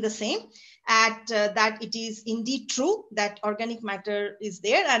showing the same, that it is indeed true that organic matter is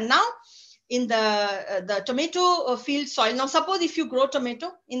there. And now in the tomato field soil, now suppose if you grow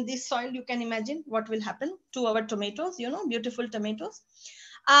tomato in this soil, you can imagine what will happen to our tomatoes, beautiful tomatoes.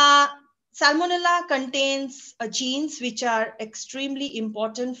 Salmonella contains genes which are extremely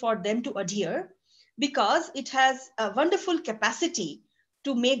important for them to adhere, because it has a wonderful capacity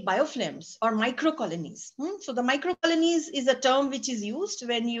to make biofilms or microcolonies. So the microcolonies is a term which is used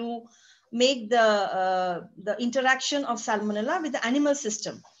when you make the interaction of Salmonella with the animal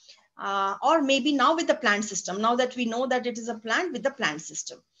system, or maybe now with the plant system, now that we know that it is a plant, with the plant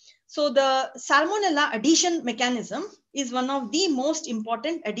system. So the Salmonella adhesion mechanism is one of the most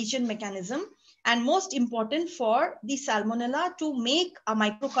important adhesion mechanism, and most important for the Salmonella to make a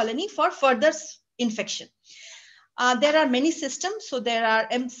microcolony for further infection. There are many systems. So there are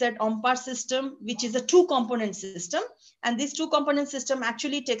MZ-OMPAR system, which is a 2-component system. And this 2-component system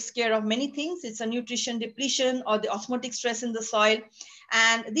actually takes care of many things. It's a nutrition depletion or the osmotic stress in the soil.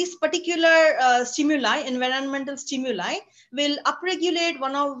 And this particular stimuli, environmental stimuli, will upregulate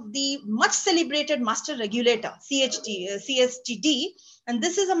one of the much celebrated master regulator, CSTD. And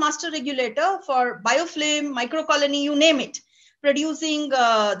this is a master regulator for biofilm, microcolony, you name it, producing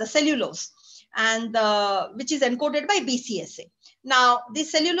the cellulose, and which is encoded by BCSA. Now, the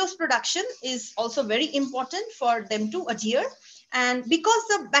cellulose production is also very important for them to adhere. And because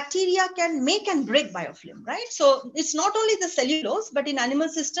the bacteria can make and break biofilm, right? So it's not only the cellulose, but in animal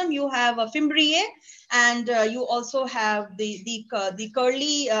system, you have a fimbriae, and you also have the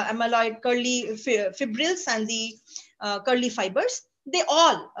curly amyloid, curly fibrils, and the curly fibers. They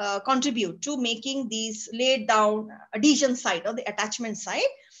all contribute to making these laid down adhesion site or the attachment site.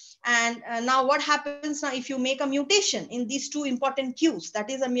 And now what happens now if you make a mutation in these two important cues, that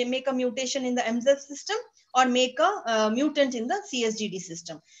is make a mutation in the MZ system or make a mutant in the CSGD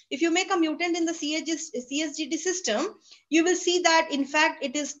system. If you make a mutant in the CSGD system, you will see that in fact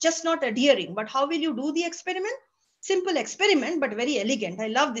it is just not adhering. But how will you do the experiment? Simple experiment, but very elegant. I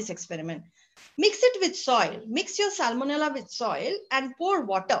love this experiment. Mix it with soil, mix your salmonella with soil and pour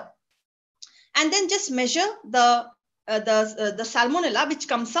water. And then just measure the salmonella which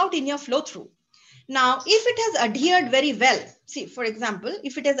comes out in your flow through. Now, if it has adhered very well, see, for example,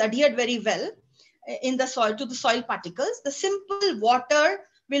 if it has adhered very well in the soil to the soil particles, the simple water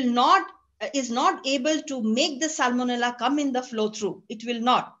will not is not able to make the salmonella come in the flow through. It will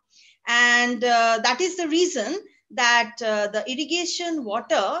not. And that is the reason that the irrigation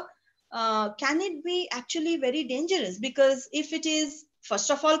water, can it be actually very dangerous? Because if it is,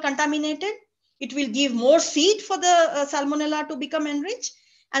 first of all, contaminated, it will give more seed for the salmonella to become enriched.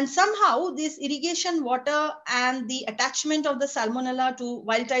 And somehow this irrigation water and the attachment of the salmonella to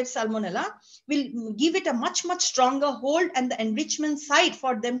wild type salmonella will give it a much, much stronger hold and the enrichment side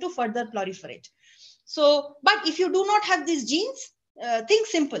for them to further proliferate. So, but if you do not have these genes, think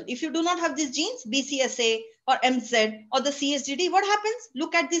simple. If you do not have these genes, BCSA or MZ or the CSGD, what happens?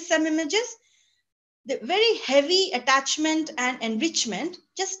 Look at these same images. The very heavy attachment and enrichment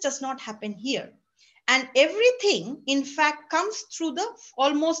just does not happen here. And everything, in fact, comes through the,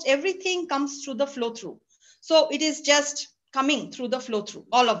 almost everything comes through the flow through. So it is just coming through the flow through,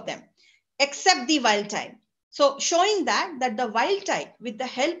 all of them, except the wild type. So showing that the wild type, with the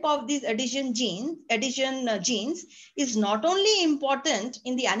help of these adhesion genes is not only important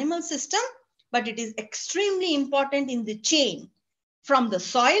in the animal system, but it is extremely important in the chain from the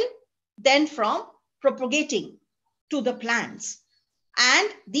soil, then from propagating to the plants. And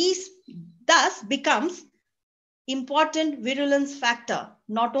these thus becomes important virulence factor,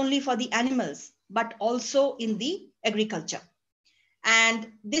 not only for the animals, but also in the agriculture.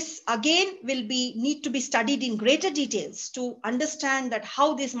 And this again will need to be studied in greater details to understand that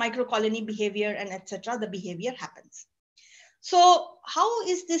how this microcolony behavior and etc. the behavior happens. So how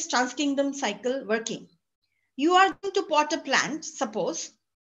is this transkingdom cycle working? You are going to pot a plant, suppose,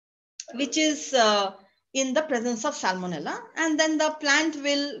 which is in the presence of salmonella, and then the plant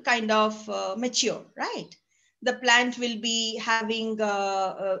will kind of mature, right? The plant will be having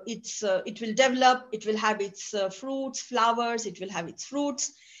it will develop, it will have its fruits, flowers, it will have its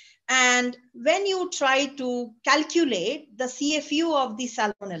fruits. And when you try to calculate the CFU of the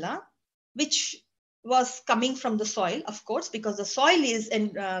salmonella, which was coming from the soil, of course, because the soil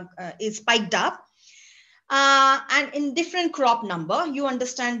is spiked up, and in different crop number, you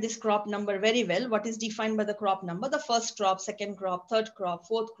understand this crop number very well. What is defined by the crop number? The first crop, second crop, third crop,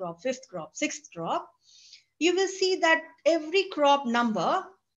 fourth crop, fifth crop, sixth crop. You will see that every crop number,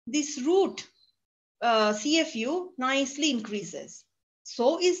 this root CFU nicely increases.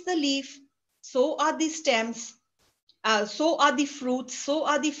 So is the leaf, so are the stems, so are the fruits, so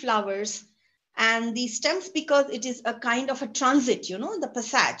are the flowers. And the stems, because it is a kind of a transit, you know, the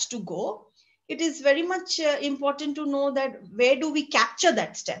passage to go. It is very much important to know that where do we capture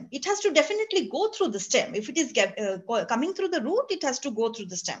that stem? It has to definitely go through the stem. If it is coming through the root, it has to go through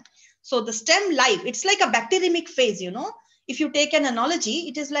the stem. So the stem life, it's like a bacteremic phase, you know. If you take an analogy,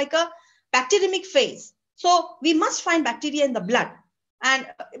 it is like a bacteremic phase. So we must find bacteria in the blood.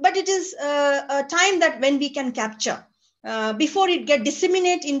 But it is a time that when we can capture. Before it get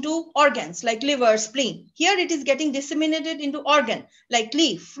disseminated into organs like liver, spleen. Here it is getting disseminated into organ like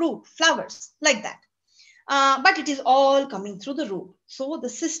leaf, fruit, flowers, like that. But it is all coming through the root. So the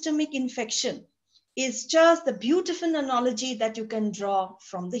systemic infection is just the beautiful analogy that you can draw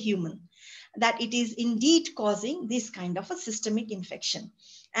from the human, that it is indeed causing this kind of a systemic infection.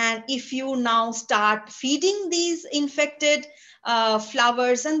 And if you now start feeding these infected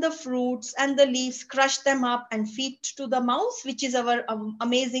flowers and the fruits and the leaves, crush them up and feed to the mouse, which is our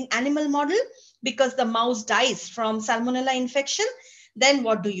amazing animal model, because the mouse dies from salmonella infection, then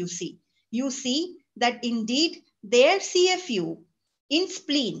what do you see? You see that indeed their CFU in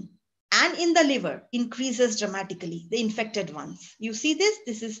spleen and in the liver increases dramatically, the infected ones. You see this?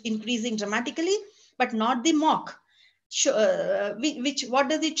 This is increasing dramatically, but not the mock. What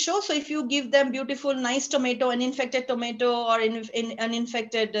does it show? So if you give them beautiful, nice tomato, an infected tomato, or an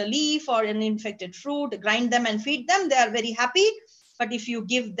infected leaf or an infected fruit, grind them and feed them, they are very happy. But if you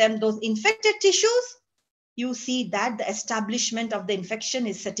give them those infected tissues, you see that the establishment of the infection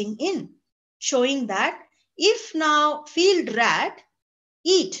is setting in, showing that if now field rat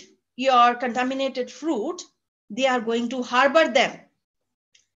eat your contaminated fruit, they are going to harbor them.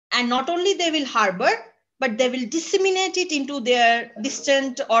 And not only they will harbor, but they will disseminate it into their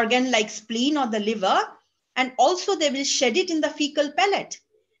distant organ like spleen or the liver. And also they will shed it in the fecal pellet.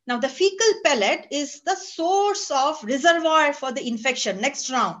 Now, the fecal pellet is the source of reservoir for the infection next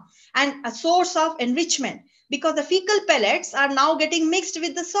round and a source of enrichment, because the fecal pellets are now getting mixed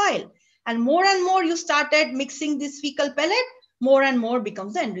with the soil. And more you started mixing this fecal pellet, more and more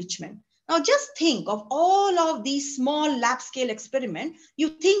becomes the enrichment. Now, just think of all of these small lab scale experiments. You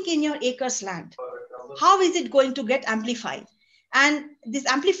think in your acres land. How is it going to get amplified? And this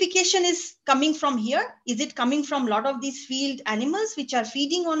amplification is coming from here. Is it coming from a lot of these field animals which are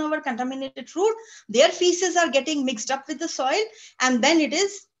feeding on our contaminated fruit? Their feces are getting mixed up with the soil, and then it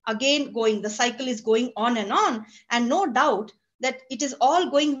is again going, the cycle is going on. And no doubt that it is all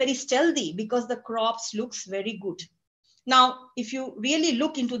going very stealthy because the crops looks very good. Now, if you really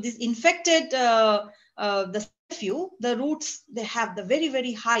look into this infected, the CFU, the roots, they have the very,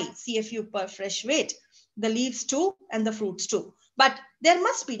 very high CFU per fresh weight, the leaves too, and the fruits too. But there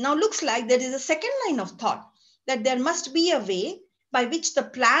must be, now looks like there is a second line of thought, that there must be a way by which the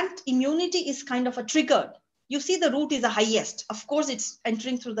plant immunity is kind of a triggered. You see the root is the highest. Of course, it's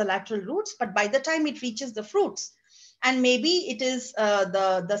entering through the lateral roots, but by the time it reaches the fruits, and maybe it is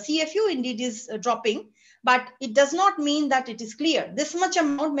the CFU indeed is dropping, but it does not mean that it is clear. This much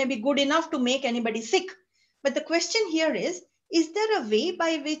amount may be good enough to make anybody sick. But the question here is there a way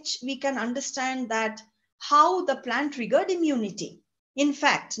by which we can understand that how the plant triggered immunity? In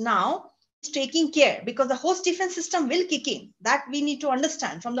fact, now it's taking care, because the host defense system will kick in. That we need to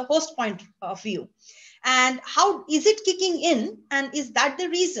understand from the host point of view. And how is it kicking in? And is that the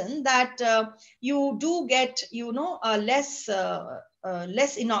reason that you do get, less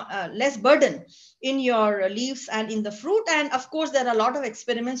burden in your leaves and in the fruit? And of course, there are a lot of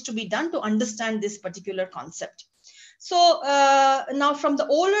experiments to be done to understand this particular concept. So now from the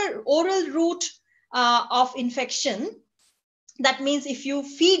oral route of infection, that means if you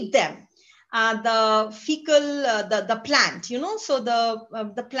feed them the fecal, the plant, so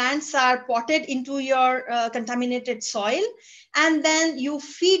the plants are potted into your contaminated soil, and then you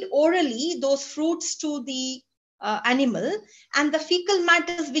feed orally those fruits to the animal, and the fecal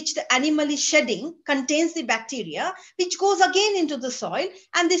matters which the animal is shedding contains the bacteria, which goes again into the soil,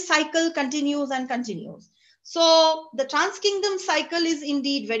 and this cycle continues and continues. So the transkingdom cycle is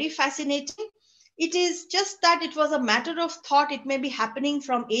indeed very fascinating. It is just that it was a matter of thought. It may be happening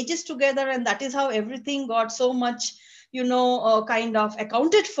from ages together, and that is how everything got so much, kind of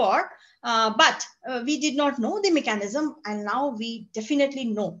accounted for. But we did not know the mechanism, and now we definitely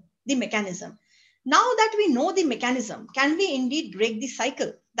know the mechanism. Now that we know the mechanism, can we indeed break the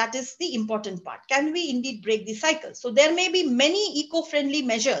cycle? That is the important part. Can we indeed break the cycle? So there may be many eco-friendly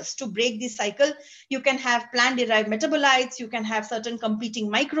measures to break the cycle. You can have plant-derived metabolites, you can have certain competing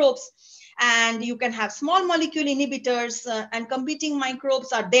microbes, and you can have small molecule inhibitors, and competing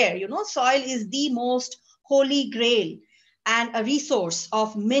microbes are there. Soil is the most holy grail and a resource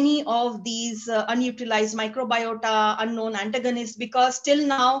of many of these unutilized microbiota, unknown antagonists, because till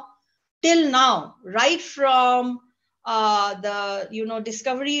now, right from the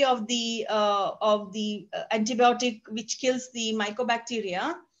discovery of the antibiotic which kills the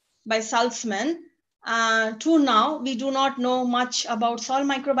mycobacteria by Salzman, to now, we do not know much about soil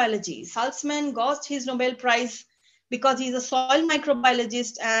microbiology. Salzman got his Nobel Prize because he's a soil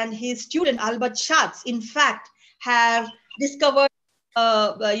microbiologist, and his student Albert Schatz, in fact, have discovered,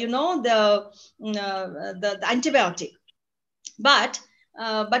 the antibiotic. But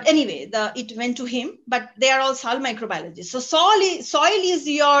anyway, it went to him. But they are all soil microbiologists. So soil is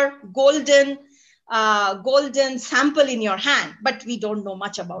your golden sample in your hand, but we don't know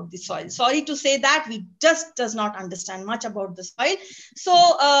much about the soil. Sorry to say that, we just does not understand much about the soil. So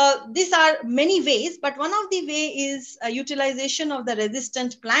these are many ways, but one of the way is utilization of the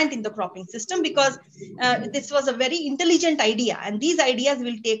resistant plant in the cropping system, because this was a very intelligent idea, and these ideas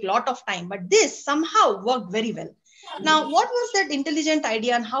will take a lot of time, but this somehow worked very well. Now, what was that intelligent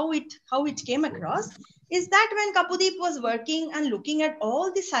idea and how it came across is that when Kapudeep was working and looking at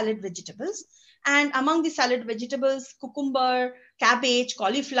all the salad vegetables, and among the salad vegetables, cucumber, cabbage,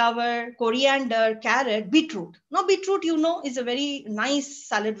 cauliflower, coriander, carrot, beetroot. Now, beetroot, is a very nice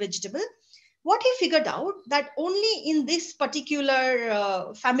salad vegetable. What he figured out that only in this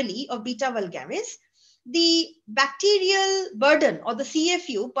particular family of Beta vulgaris, the bacterial burden or the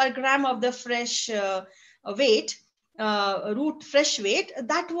CFU per gram of the fresh weight, root fresh weight,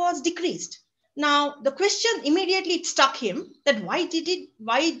 that was decreased. Now, the question immediately struck him that why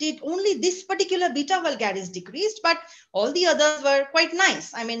did only this particular Beta vulgaris decreased, but all the others were quite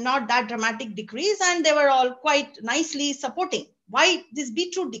nice. I mean, not that dramatic decrease, and they were all quite nicely supporting. Why this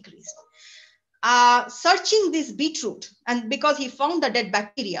beetroot decreased? Searching this beetroot, and because he found the dead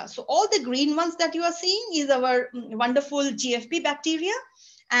bacteria. So all the green ones that you are seeing is our wonderful GFP bacteria.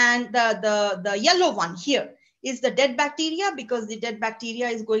 And the yellow one here is the dead bacteria, because the dead bacteria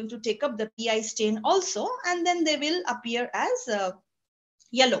is going to take up the PI stain also, and then they will appear as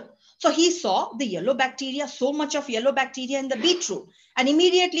yellow. So he saw the yellow bacteria, so much of yellow bacteria in the beetroot, and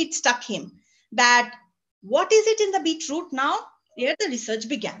immediately it struck him that what is it in the beetroot now? Here the research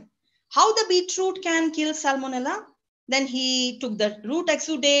began. How the beetroot can kill salmonella? Then he took the root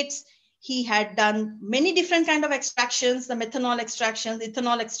exudates. He had done many different kind of extractions, the methanol extractions,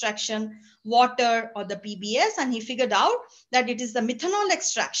 ethanol extraction, water, or the PBS, and he figured out that it is the methanol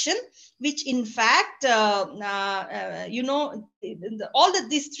extraction which in fact,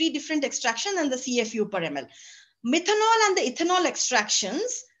 these three different extraction and the CFU per ml. Methanol and the ethanol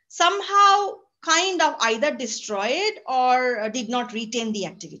extractions somehow kind of either destroyed or did not retain the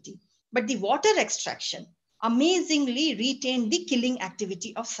activity. But the water extraction amazingly retained the killing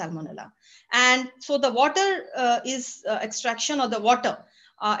activity of salmonella. And so the water extraction, or the water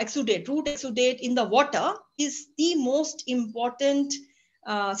exudate, root exudate in the water is the most important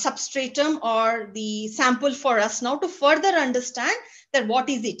substratum or the sample for us now to further understand that what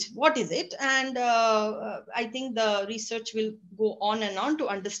is it. And I think the research will go on and on to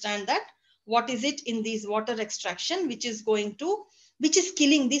understand that what is it in these water extraction which is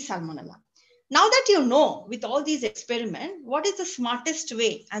killing the salmonella. Now that you know, with all these experiments, what is the smartest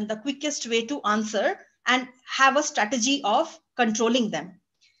way and the quickest way to answer and have a strategy of controlling them?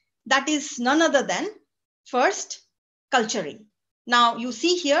 That is none other than first culturing. Now you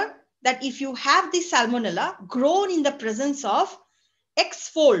see here that if you have the salmonella grown in the presence of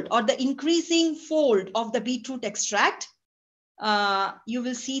X-fold or the increasing fold of the beetroot extract, you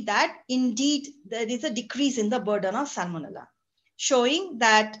will see that indeed there is a decrease in the burden of salmonella, showing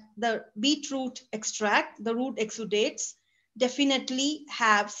that the beetroot extract, the root exudates, definitely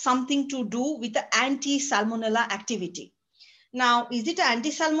have something to do with the anti-salmonella activity. Now, is it an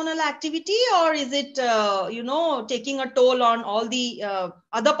anti-salmonella activity, or is it, taking a toll on all the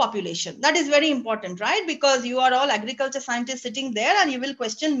other population? That is very important, right? Because you are all agriculture scientists sitting there and you will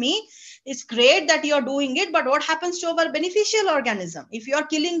question me. It's great that you're doing it, but what happens to our beneficial organism? If you're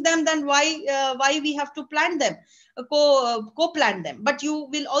killing them, then why we have to plant them, co-plant them? But you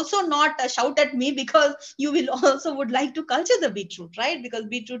will also not shout at me, because you will also would like to culture the beetroot, right? Because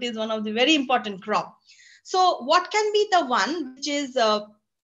beetroot is one of the very important crop. So what can be the one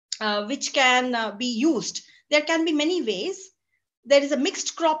which can be used? There can be many ways. There is a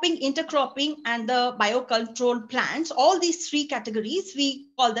mixed cropping, intercropping, and the biocontrol plants. All these three categories, we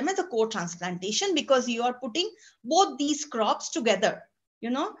call them as a co-transplantation, because you are putting both these crops together,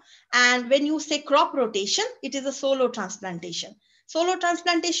 And when you say crop rotation, it is a solo transplantation. Solo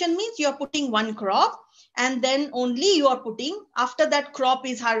transplantation means you are putting one crop, and then only you are putting, after that crop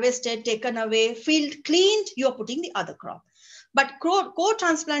is harvested, taken away, field cleaned, you are putting the other crop. But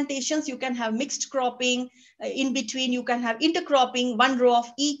co-transplantations, you can have mixed cropping. In between, you can have intercropping, one row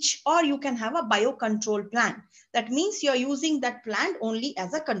of each, or you can have a biocontrol plant. That means you are using that plant only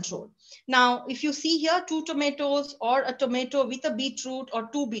as a control. Now, if you see here, 2 tomatoes or a tomato with a beetroot, or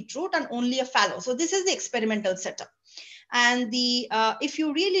 2 beetroot and only a fallow. So this is the experimental setup. And if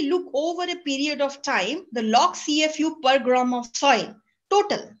you really look over a period of time, the log CFU per gram of soil,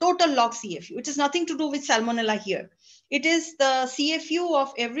 total log CFU, it is nothing to do with salmonella here. It is the CFU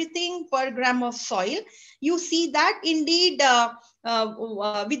of everything per gram of soil. You see that indeed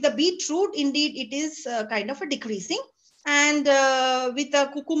with the beetroot, indeed it is kind of a decreasing. And with the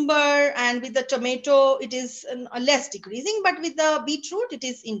cucumber and with the tomato, it is less decreasing. But with the beetroot, it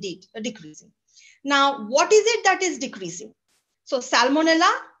is indeed decreasing. Now, what is it that is decreasing? So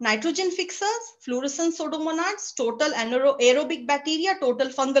salmonella, nitrogen fixers, fluorescent pseudomonads, total aerobic bacteria, total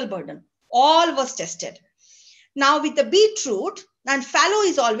fungal burden, all was tested. Now with the beetroot, and fallow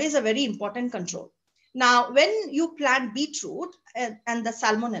is always a very important control. Now, when you plant beetroot and the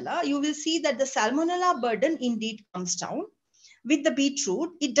salmonella, you will see that the salmonella burden indeed comes down. With the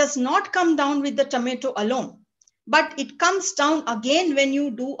beetroot, it does not come down with the tomato alone, but it comes down again when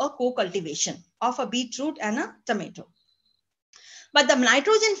you do a co-cultivation of a beetroot and a tomato. But the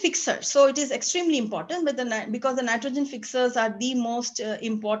nitrogen fixers, so it is extremely important, because the nitrogen fixers are the most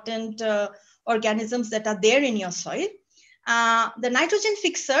important organisms that are there in your soil. The nitrogen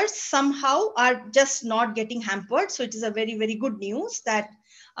fixers somehow are just not getting hampered. So it is a very, very good news that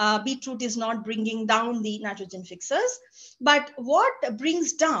beetroot is not bringing down the nitrogen fixers. But what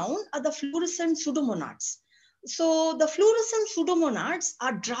brings down are the fluorescent pseudomonads. So the fluorescent pseudomonads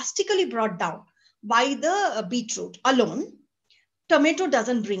are drastically brought down by the beetroot alone. Tomato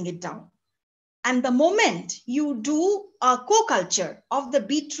doesn't bring it down. And the moment you do a co-culture of the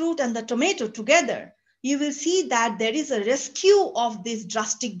beetroot and the tomato together, you will see that there is a rescue of this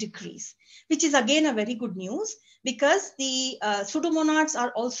drastic decrease, which is again a very good news, because the pseudomonads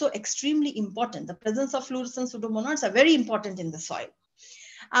are also extremely important. The presence of fluorescent pseudomonads are very important in the soil.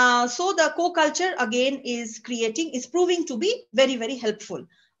 So the co-culture again is proving to be very, very helpful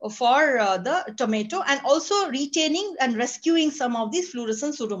for the tomato, and also retaining and rescuing some of these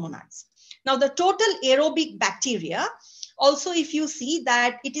fluorescent pseudomonads. Now the total aerobic bacteria, also if you see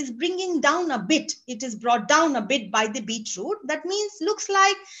that it is bringing down a bit, it is brought down a bit by the beetroot. That means looks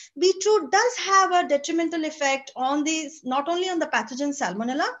like beetroot does have a detrimental effect on this, not only on the pathogen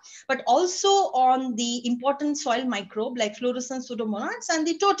Salmonella, but also on the important soil microbe like fluorescent pseudomonads, and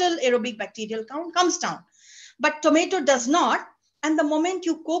the total aerobic bacterial count comes down. But tomato does not. And the moment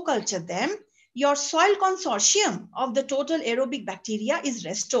you co-culture them, your soil consortium of the total aerobic bacteria is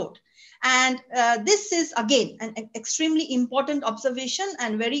restored. And this is again an extremely important observation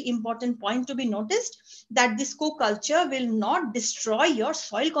and very important point to be noticed, that this co-culture will not destroy your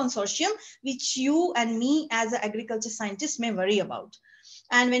soil consortium, which you and me as an agriculture scientist may worry about.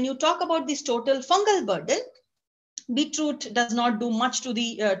 And when you talk about this total fungal burden, beetroot does not do much to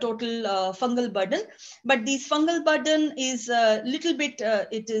the total fungal burden, but this fungal burden is a little bit,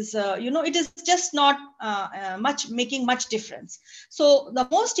 it is just not making much difference. So the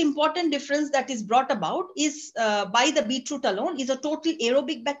most important difference that is brought about is by the beetroot alone is a total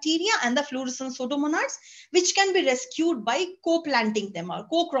aerobic bacteria and the fluorescent pseudomonads, which can be rescued by co-planting them or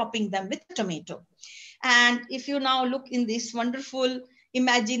co-cropping them with tomato. And if you now look in this wonderful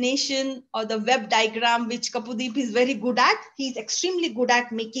imagination or the web diagram, which Kapudeep is very good at. He's extremely good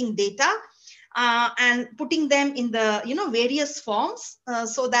at making data and putting them in the various forms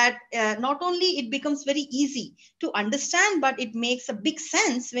so that not only it becomes very easy to understand, but it makes a big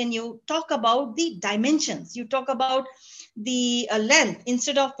sense when you talk about the dimensions. You talk about the length.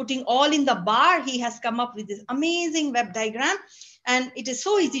 Instead of putting all in the bar, he has come up with this amazing web diagram, and it is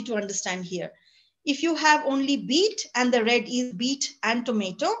so easy to understand here. If you have only beet, and the red is beet and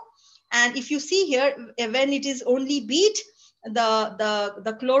tomato, and if you see here, when it is only beet,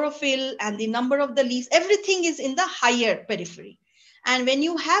 the chlorophyll and the number of the leaves, everything is in the higher periphery. And when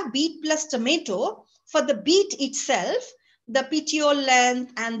you have beet plus tomato, for the beet itself, the petiole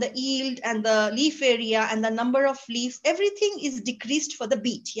length and the yield and the leaf area and the number of leaves, everything is decreased for the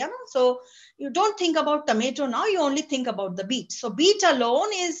beet. Yeah. So you don't think about tomato now, you only think about the beet. So beet alone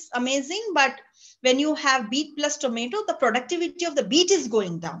is amazing, but when you have beet plus tomato, the productivity of the beet is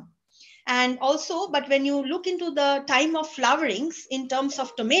going down. And also, but when you look into the time of flowerings in terms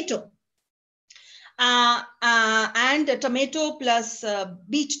of tomato, and tomato plus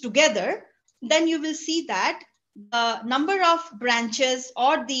beet together, then you will see that the number of branches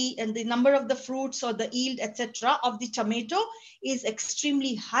or the number of the fruits or the yield, etc., of the tomato is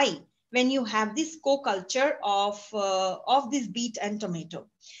extremely high when you have this co-culture of this beet and tomato.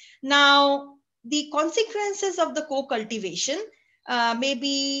 Now, the consequences of the co-cultivation may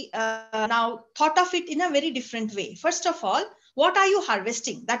be now thought of it in a very different way. First of all, what are you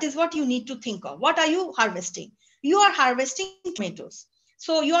harvesting? That is what you need to think of. What are you harvesting? You are harvesting tomatoes.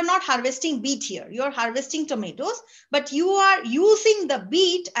 So you are not harvesting beet here. You are harvesting tomatoes, but you are using the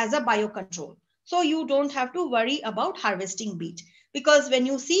beet as a biocontrol. So you don't have to worry about harvesting beet, because when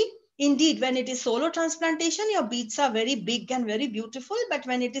you see, indeed, when it is solo transplantation, your beets are very big and very beautiful. But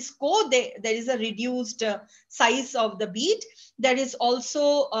when it is there is a reduced size of the beet. There is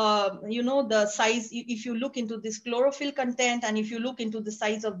also, the size, if you look into this chlorophyll content and if you look into the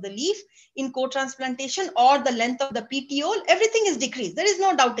size of the leaf in co-transplantation or the length of the petiole, everything is decreased. There is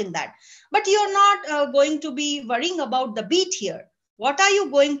no doubt in that. But you're not going to be worrying about the beet here. What are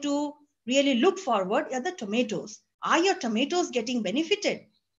you going to really look forward are the tomatoes. Are your tomatoes getting benefited?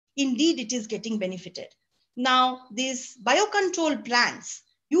 Indeed, it is getting benefited. Now, these biocontrol plants,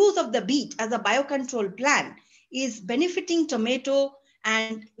 use of the beet as a biocontrol plant is benefiting tomato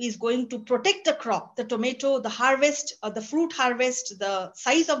and is going to protect the crop, the tomato, the harvest, or the fruit harvest, the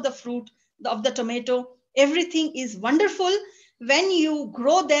size of the fruit of the tomato. Everything is wonderful when you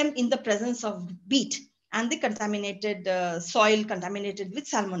grow them in the presence of beet and the contaminated soil contaminated with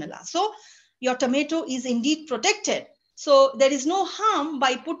Salmonella. So your tomato is indeed protected. So there is no harm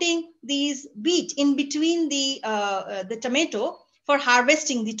by putting these beet in between the tomato for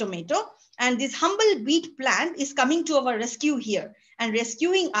harvesting the tomato. And this humble beet plant is coming to our rescue here and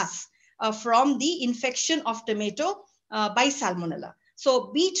rescuing us from the infection of tomato by Salmonella.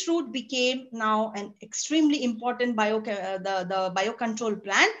 So beetroot became now an extremely important the biocontrol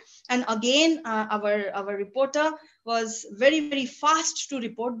plant. And again, our reporter was very, very fast to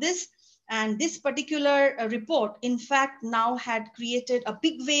report this. And this particular report, in fact, now had created a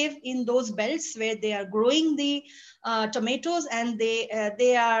big wave in those belts where they are growing the tomatoes, and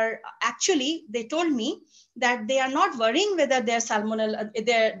they are actually, they told me that they are not worrying whether their salmonella,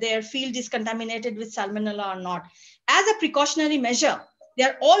 their field is contaminated with salmonella or not. As a precautionary measure, they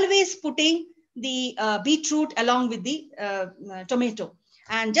are always putting the beetroot along with the tomato.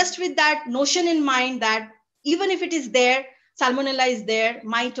 And just with that notion in mind that even if it is there, salmonella is there,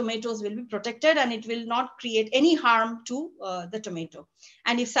 my tomatoes will be protected and it will not create any harm to the tomato.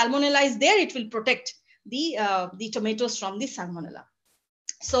 And if salmonella is there, it will protect the tomatoes from the salmonella.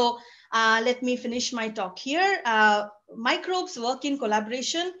 So let me finish my talk here. Microbes work in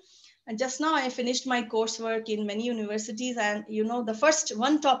collaboration. And just now I finished my coursework in many universities, and you know, the first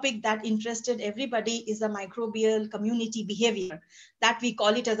one topic that interested everybody is the microbial community behavior, that we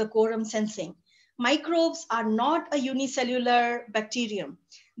call it as a quorum sensing. Microbes are not a unicellular bacterium.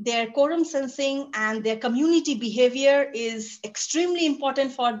 Their quorum sensing and their community behavior is extremely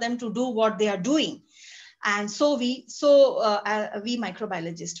important for them to do what they are doing. And so we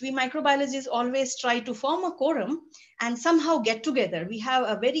microbiologists always try to form a quorum and somehow get together. We have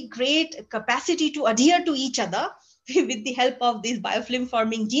a very great capacity to adhere to each other with the help of these biofilm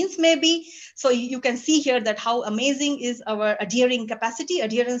forming genes, maybe. So you can see here that how amazing is our adherence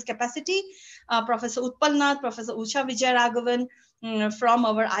capacity. Professor Utpalnath, Professor Usha Vijayaraghavan, from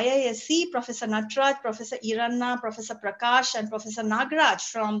our IISC, Professor Natraj, Professor Iranna, Professor Prakash, and Professor Nagraj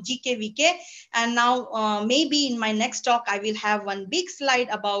from GKVK. And now maybe in my next talk, I will have one big slide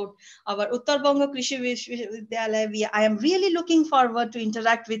about our Uttar Banga Krishi Vishwavidyalaya. I am really looking forward to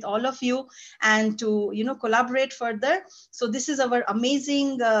interact with all of you and to, you know, collaborate further. So this is our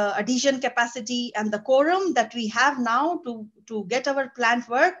amazing adhesion capacity and the quorum that we have now to get our plant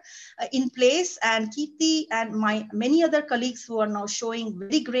work in place. And Kirti and my many other colleagues who are now showing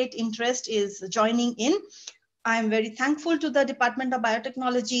very great interest is joining in. I am very thankful to the Department of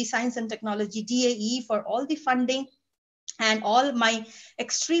Biotechnology, Science and Technology, DAE, for all the funding and all my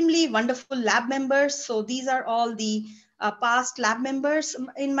extremely wonderful lab members. So these are all the past lab members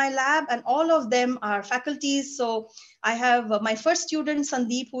in my lab, and all of them are faculties. So I have my first student,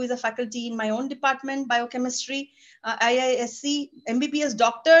 Sandeep, who is a faculty in my own department, biochemistry, IISC, MBBS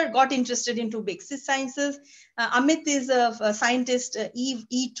doctor, got interested into basic sciences. Amit is a scientist,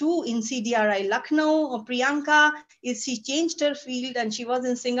 E2 in CDRI Lucknow. Priyanka she changed her field and she was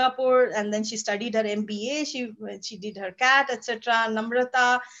in Singapore, and then she studied her MBA. She did her CAT, etc.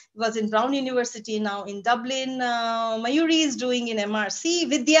 Namrata was in Brown University, now in Dublin. Mayuri is doing in MRC.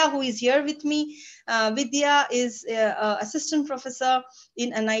 Vidya, who is here with me, Vidya is assistant professor in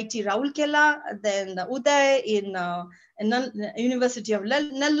NIT Raulkela. Then Uday in University of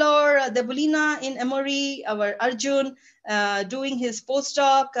Nellore, Debulina in Emory, our Arjun doing his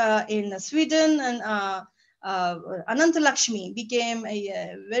postdoc in Sweden, and Ananta Lakshmi became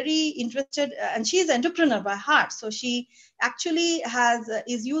a very interested, and she is an entrepreneur by heart. So she actually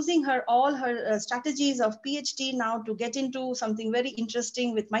is using all her strategies of PhD now to get into something very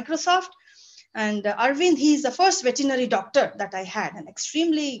interesting with Microsoft. And Arvind, he is the first veterinary doctor that I had, an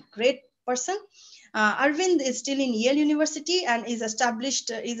extremely great person. Arvind is still in Yale University and is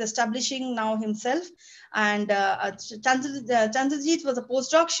establishing now himself. And Chandrajit was a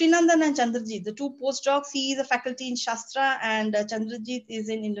postdoc. Srinandan and Chandrajit, the two postdocs, he is a faculty in Shastra, and Chandrajit is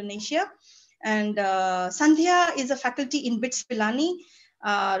in Indonesia. And Sandhya is a faculty in BITS Pilani.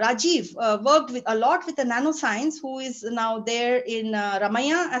 Rajiv worked a lot with the nanoscience, who is now there in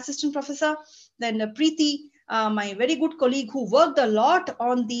Ramaya, assistant professor. Then Preeti, my very good colleague, who worked a lot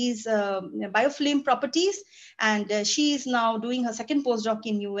on these biofilm properties, and she is now doing her second postdoc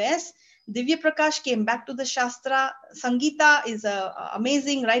in US. Divya Prakash came back to the Shastra. Sangeeta is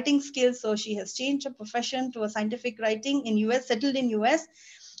amazing writing skills, so she has changed her profession to a scientific writing in US, settled in US.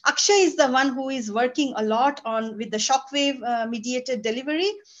 Akshay is the one who is working a lot with the shockwave mediated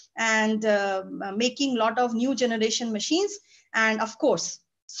delivery and making a lot of new generation machines. And of course,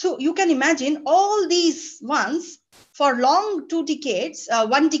 so you can imagine all these ones for long 2 decades,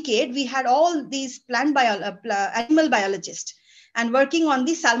 1 decade, we had all these animal biologists and working on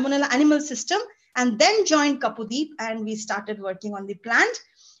the salmonella animal system, and then joined Kapudeep and we started working on the plant.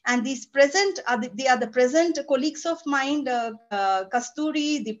 And these they are the present colleagues of mine,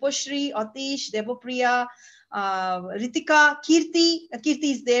 Kasturi, Diposhri, Atish, Devopriya, Ritika, Kirti.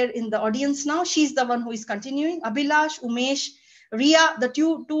 Kirti is there in the audience now. She's the one who is continuing. Abhilash, Umesh, Ria, the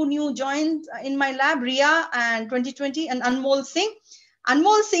two new joined in my lab, Ria and 2020, and Anmol Singh.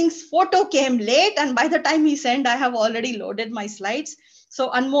 Anmol Singh's photo came late, and by the time he sent, I have already loaded my slides. So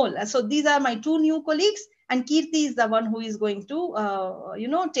Anmol, so these are my 2 new colleagues. and Kirti is the one who is going to,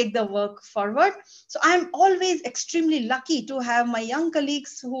 take the work forward. So I'm always extremely lucky to have my young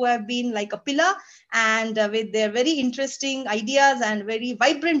colleagues who have been like a pillar, and with their very interesting ideas and very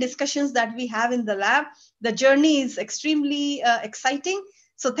vibrant discussions that we have in the lab. The journey is extremely exciting.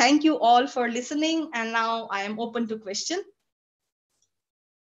 So thank you all for listening. And now I am open to question.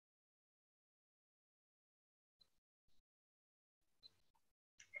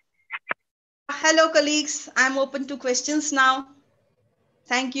 Hello, colleagues. I'm open to questions now.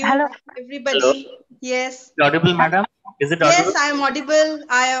 Thank you, Hello. everybody. Hello. Yes. Audible, madam? Is it audible? Yes, I am audible.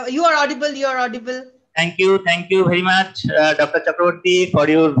 You are audible. You are audible. Thank you very much, Dr. Chakraborty, for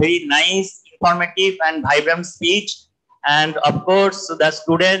your very nice, informative, and vibrant speech. And of course, the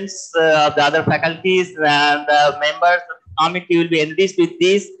students of the other faculties and members of the committee will be enriched with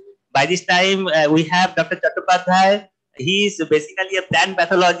this. By this time, we have Dr. Chattopadhyay. He is basically a plant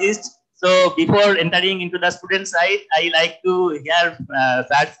pathologist. So before entering into the student side, I like to hear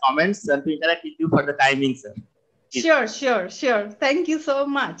sir's comments and to interact with you for the timing, sir. Sure. Thank you so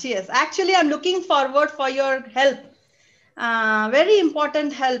much. Yes, actually, I'm looking forward for your help. Very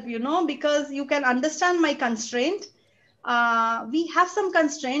important help, because you can understand my constraint. We have some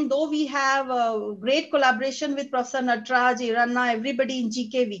constraint, though we have a great collaboration with Professor Natraj, Iranna, everybody in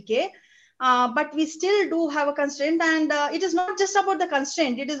GKVK. But we still do have a constraint, and it is not just about the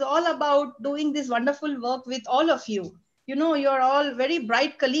constraint. It is all about doing this wonderful work with all of you. You're all very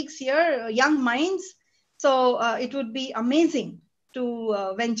bright colleagues here, young minds. So it would be amazing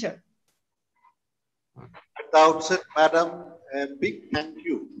to venture. At the outset, madam, a big thank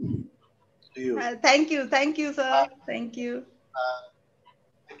you to you. Thank you, sir. Thank you.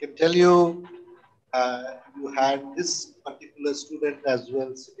 I can tell you, you had this particular student as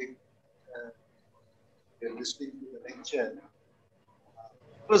well sitting, listening to the lecture.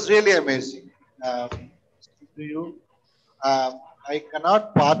 It was really amazing. Listening to you. I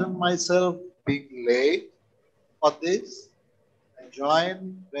cannot pardon myself being late for this. I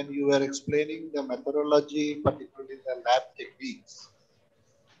joined when you were explaining the methodology, particularly the lab techniques.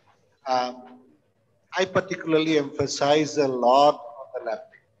 I particularly emphasize a lot on the lab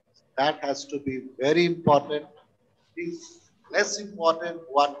techniques. That has to be very important. It's less important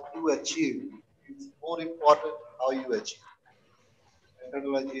what you achieve. It's more important how you achieve.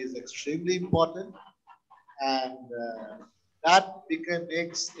 Methodology is extremely important, and that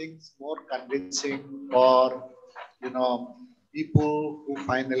makes things more convincing for people who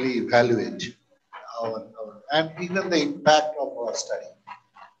finally evaluate our and even the impact of our study.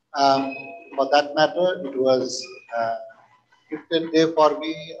 For that matter, it was gifted day for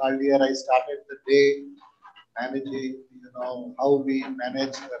me. Earlier, I started the day managing, how we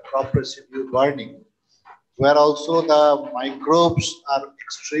manage the crop residue burning, where also the microbes are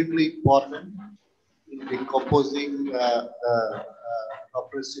extremely important in decomposing the crop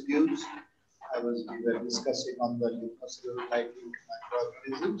residues. We were discussing on the lignocellulite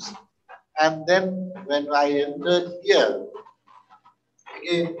microorganisms. And then when I entered here,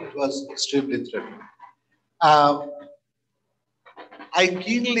 again, it was extremely thrilling. I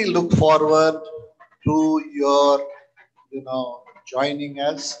keenly look forward to your, joining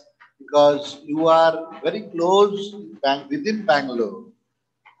us, because you are very close within Bangalore.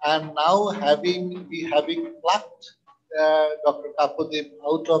 And now having plucked Dr. Kapodeep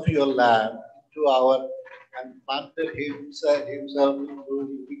out of your lab into and planted himself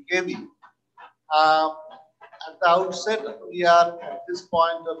into UKV. At the outset, we are at this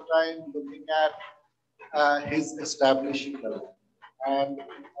point of time looking at his establishing the lab and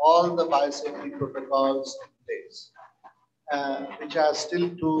all the biosafety protocols in place, which are still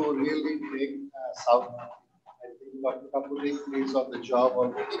to really take sound. I think Dr. Kapodeep is on the job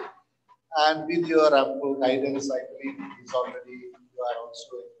already. And with your ample guidance, I believe you are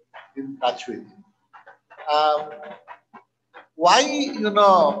also in touch with him. Why,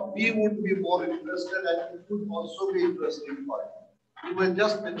 we would be more interested, and it would also be interesting for you. You were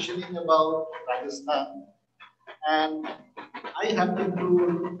just mentioning about Rajasthan, and I happen to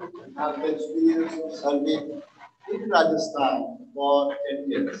have the experience of serving in Rajasthan for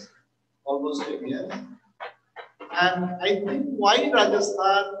 10 years, almost 10 years. And I think why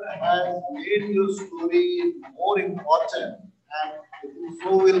Rajasthan has made your story more important, and so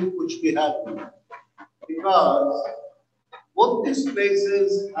will Kuch Bihar be, because both these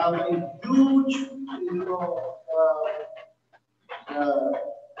places have a huge,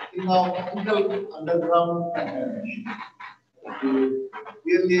 underground contamination. You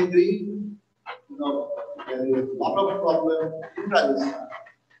really agree? There is a lot of problems in Rajasthan.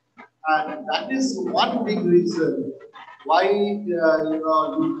 And that is one big reason why you have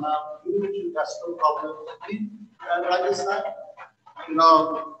huge gastro problems in Rajasthan.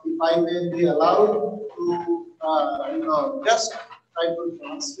 If I may be allowed to, just try to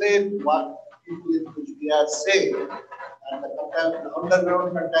translate what people in Kuchbihar say, and the underground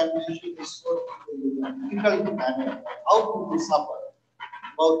contamination is so difficult to manage. How people suffer.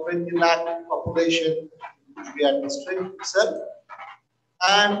 About 20 lakh population in Kuchbihar district itself.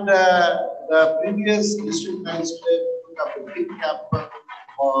 And the previous district magistrate took up a big campaign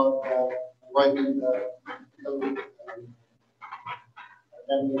for avoiding the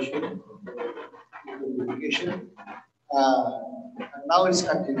contamination, purification, and now it's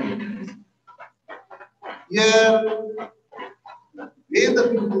continuing. Here, where the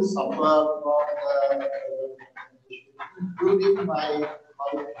people suffer from the including my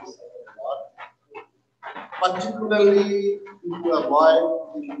wife is a lot. Particularly, people avoid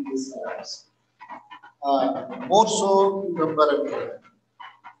eating these salads. More so cucumber and carrot.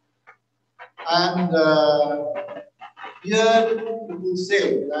 And here people say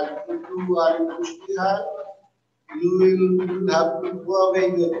that if you are in Kuchbihar, you will have to throw away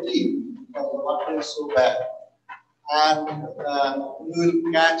your teeth because the water is so bad. And you will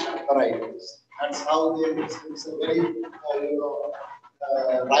catch arthritis. That's how it's a very,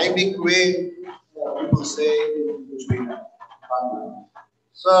 rhyming way people say in Kuchbihar.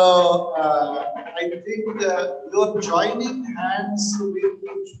 So I think you're joining hands with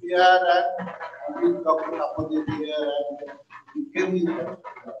Kuchbihar and with Dr. Kapoor here and Kevin.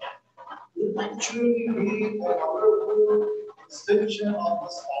 It actually be a wonderful extension of the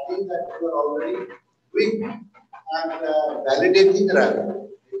study that you are already doing and validating rather.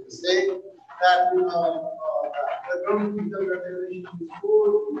 Say that the ground regeneration is so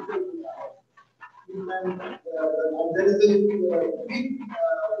difficult to manage. There is a big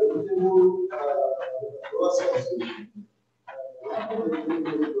vegetable process.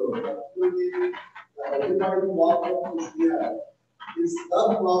 Everybody block of Kuchbihar is the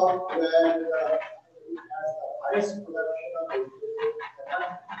block where it has the highest production of vegetable.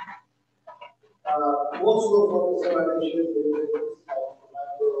 Most of the fermentation vegetables like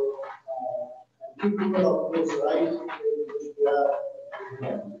tomato and cucumber, of course, rice, which we are.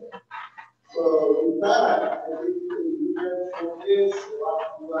 So with that, I think you can showcase what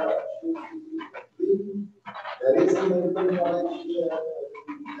you are actually doing. There is a medical knowledge here.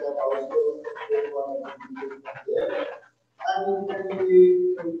 We can also take one there. And it can be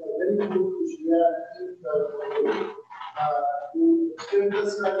very good to share to extend the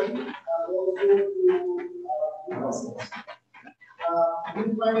study and also to process.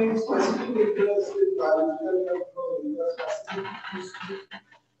 With my specific interest in biological control,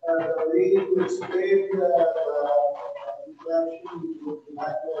 the way you explain the interaction with the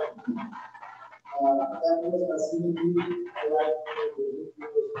microbiome, that was fascinating. I like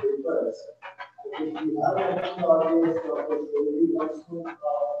those papers. I think we have an audience of the story also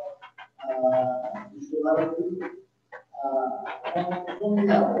visuality and so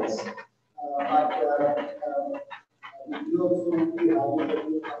many others. We also be having a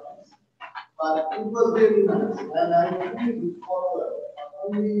few comments. But it was very nice, and I really look forward not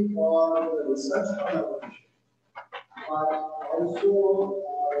only for the research collaboration, but also,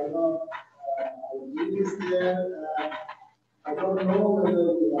 it is there. I don't know whether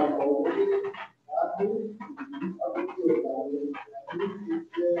we have already done it, or if we have done it. I think it's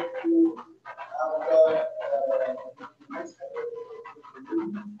there to have the next session,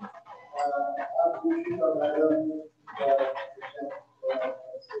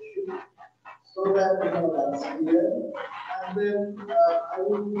 so that that's clear. And then I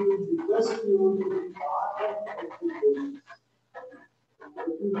would request you to be part of the courses.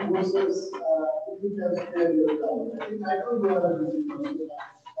 The courses, if you can spare your time. I think I don't know whether this is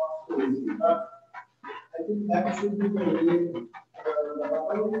possible, but I think that should be the way,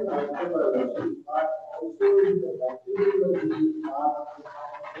 not only the microbiology, but also in the bacteriology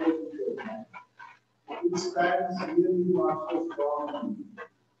it stands really master strong.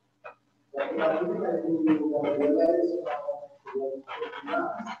 I think you will realize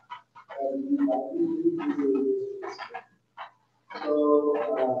so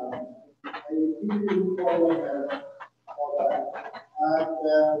I think we look forward for that. And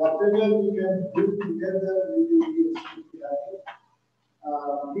whatever we can do together, we will be extremely happy.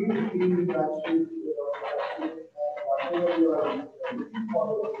 Please be in touch with whatever you are looking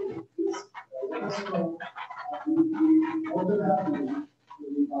forward to. Please let us know. We will be more than happy to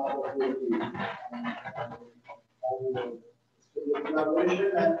be part of your team. And collaboration,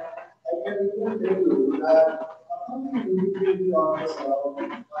 and I can even tell you that not only do we take the honors around,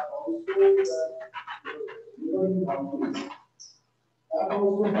 but also the boundaries. that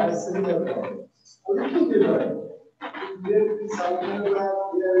also has similar problems. A little different. Here it is salmonella,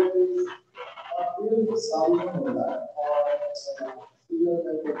 here it is really salmonella or similar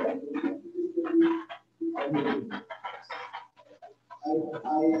type of bacteria.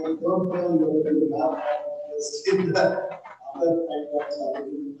 I don't know whether you have seen the other type of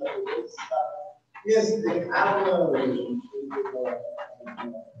salmonella. Yes, they have a relationship with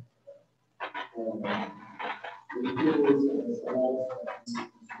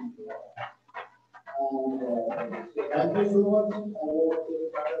thank you so much about the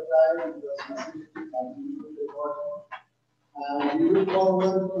time and the specific contribution report. And we look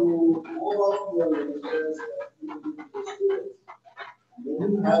forward to more of your lectures that you will do to the students. And when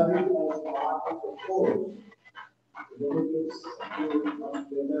you have it as part of the course, the benefits will come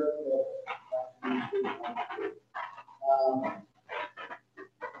together that we should have.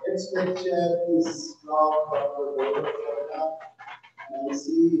 Next lecture is from Dr. Devakarna, and I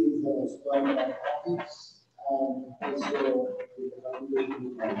see he's an expert on topics and also with the communication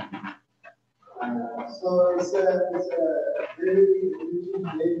plan. So it's a very enriching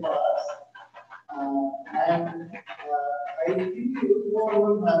day for us. And I think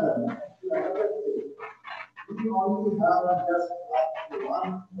for madam, another thing, we only have just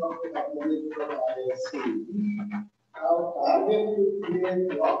one topic uploaded from ISC. Our target to create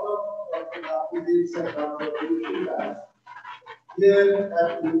a lot of activities and contributions here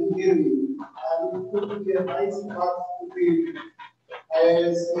at Unigiri, and it could be a nice path to be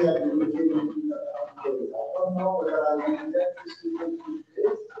ISC and Unigiri. I don't know whether I will get this to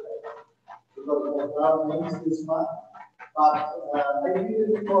this because the crowd names this month, but I really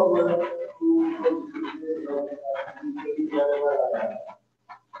look forward to wherever I am.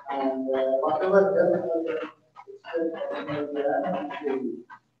 And whatever help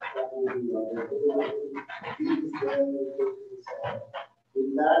with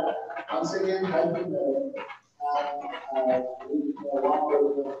that, once again, thank you,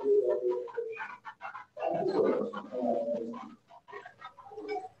 thank you so much.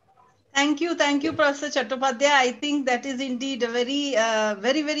 Thank you, Professor Chattopadhyay. I think that is indeed a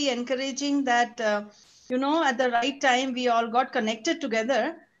very encouraging that, at the right time we all got connected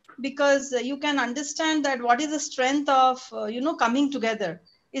together, because you can understand that what is the strength of, coming together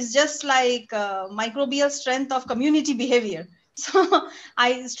is just like microbial strength of community behavior. So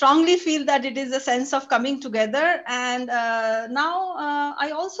I strongly feel that it is a sense of coming together. And now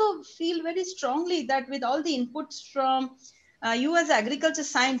I also feel very strongly that with all the inputs from you as agriculture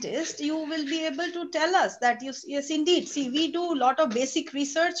scientist, you will be able to tell us that yes, indeed. See, we do a lot of basic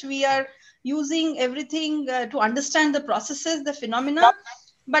research. We are using everything to understand the processes, the phenomena.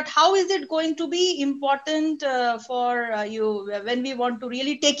 But how is it going to be important for you when we want to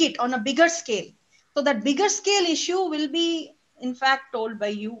really take it on a bigger scale? So that bigger scale issue will be, in fact, told by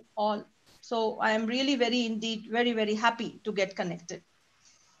you all. So I am really very happy to get connected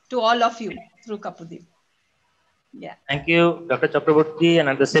to all of you through Kapudip. Yeah. Thank you, Dr. Chakraborty. And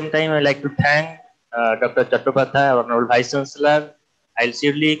at the same time, I'd like to thank Dr. Chattopadhyay, our Honorable Vice Chancellor. I'll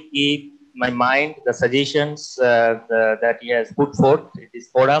surely keep my mind the suggestions that he has put forth in this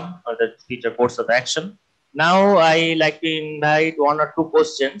forum or the future course of action. Now, I like to invite one or two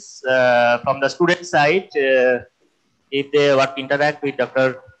questions from the student side, if they want to interact with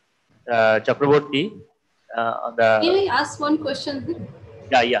Dr. Chakraborty. May I ask one question?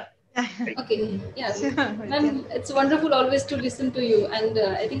 Yeah. Okay, yeah. Sure. Ma'am, it's wonderful always to listen to you, and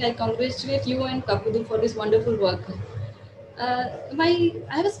I think I congratulate you and Kapudu for this wonderful work. I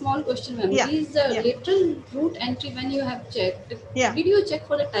have a small question, ma'am. Yeah. Is lateral root entry when you have checked? Yeah. Did you check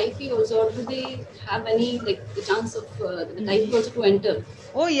for the typhi also, or do they have any the chance of the typhi also to enter?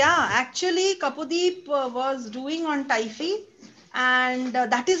 Oh yeah, actually Kapudeep was doing on typhi, and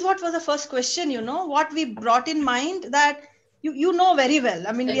that is what was the first question. What we brought in mind, that you know very well.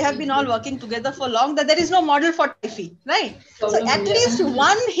 I mean, we have been all working together for long, that there is no model for typhi, right? So at least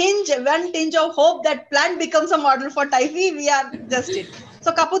one tinge of hope that plant becomes a model for typhi, we are just it.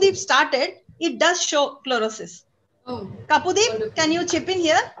 So Kapudeep started. It does show chlorosis. Oh, Kapudeep, can you chip in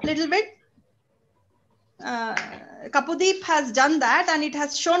here a little bit? Kapudeep has done that, and it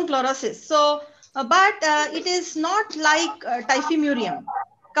has shown chlorosis. So, but it is not like typhimurium.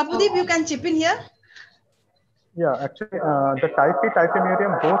 Kapudeep, you can chip in here. Yeah, actually, the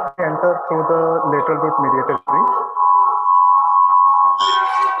typhimurium both enter through the lateral root mediated entry.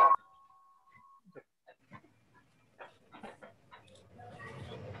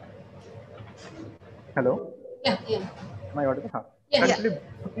 Hello? Yeah. Am I audible? Yeah. Actually,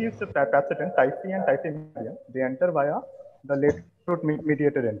 both these pathogen, typhi and typhimurium, they enter via the lateral root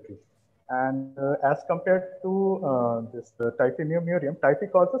mediated entry. And as compared to this Typhimurium,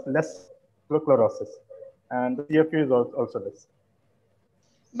 Typhi causes less chlorosis, and the CFU is also less.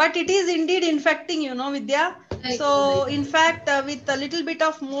 But it is indeed infecting, you know, Vidya. Right, So, right. in fact, with a little bit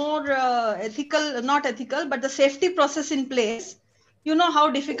of more ethical, not ethical, but the safety process in place, you know how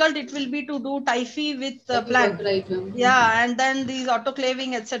difficult it will be to do Typhi with Typhi work, plant. right, ma'am. Yeah, and then these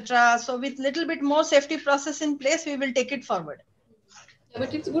autoclaving, etc. So, with little bit more safety process in place, we will take it forward. Yeah,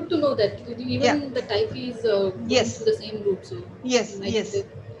 but it's good to know that Yeah. even the Typhi is going through Yes. the same route. So Yes. I think Yes. that.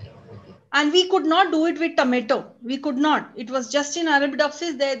 Okay. And we could not do it with tomato. We could not. It was just in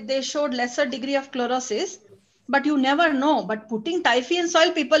Arabidopsis that they showed lesser degree of chlorosis. But you never know. But putting Typhi in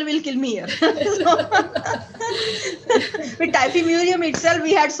soil, people will kill me here. So, with Typhimurium itself,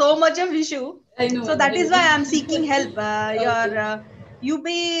 we had so much of issue. I know, So ma'am. that I is know. why I'm seeking help. Okay. Your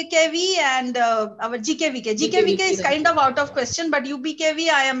UBKV and our GKVK. GKVK GKVK, is right. kind of out of question, but UBKV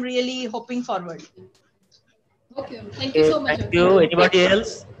I am really hoping forward. Okay, ma'am. Thank you so much, Thank ma'am. you. Anybody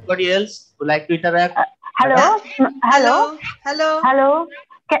else? Anybody else would like to interact? Yeah. Hello, hello, Hello. Hello. hello.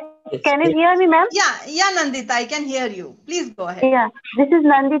 Yes. Can you hear me, ma'am? Yeah, yeah, Nandita, I can hear you. Please go ahead. Yeah, this is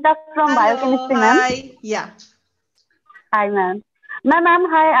Nandita from Hello, biochemistry, ma'am. hi. Yeah. Hi, ma'am. Ma'am,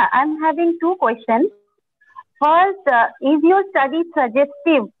 hi. I'm having two questions. First, is your study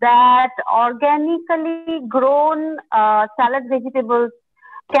suggestive that organically grown salad vegetables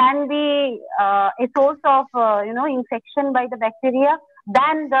can be a source of infection by the bacteria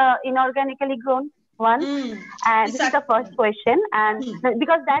than the inorganically grown one? And This this is the first question, and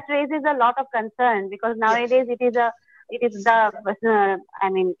because that raises a lot of concern, because yes. nowadays it is the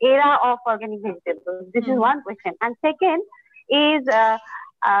era of organic vegetables. This is one question, and second is uh,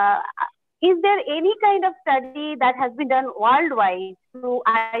 is there any kind of study that has been done worldwide to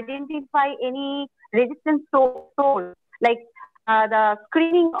identify any resistant source, like the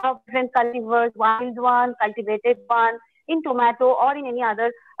screening of different cultivars, wild one, cultivated one, in tomato or in any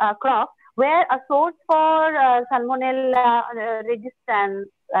other crop, where a source for salmonella resistance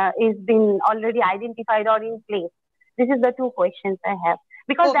is been already identified or in place? This is the two questions I have.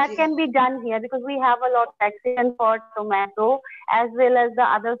 Because that can be done here, because we have a lot of vaccine for tomato as well as the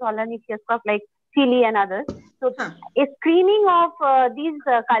other solanaceous crop like chili and others. So a screening of these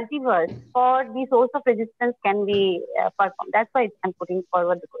cultivars for the source of resistance can be performed. That's why I'm putting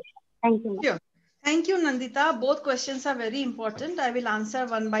forward the question. Thank you. Sure. Thank you, Nandita. Both questions are very important. I will answer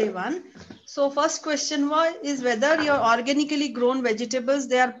one by one. So first question is whether your organically grown vegetables,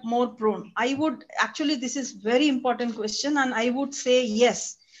 they are more prone. I would actually, this is very important question, and I would say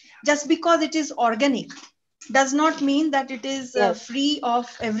yes. Just because it is organic does not mean that it is free of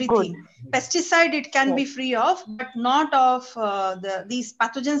everything. Good. Pesticide it can be free of, but not of these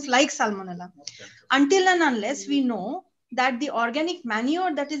pathogens like Salmonella. Until and unless we know that the organic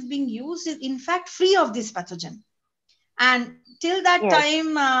manure that is being used is in fact free of this pathogen. And till that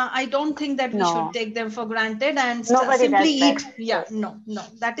time, I don't think that we should take them for granted and simply eat. Yeah, no.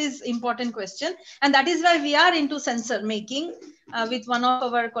 That is important question. And that is why we are into sensor making with one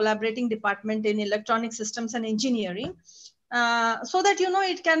of our collaborating department in electronic systems and engineering. So that,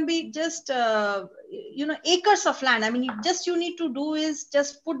 it can be just, acres of land. I mean, you need to do is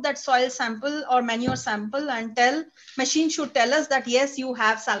just put that soil sample or manure sample and machine should tell us that, yes, you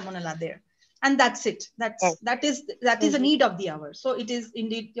have Salmonella there. And that's it. That is a need of the hour. So it is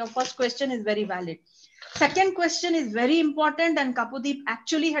indeed, your first question is very valid. Second question is very important, and Kapudeep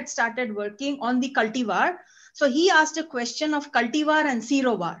actually had started working on the cultivar. So he asked a question of cultivar and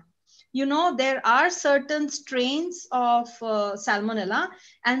serovar. There are certain strains of Salmonella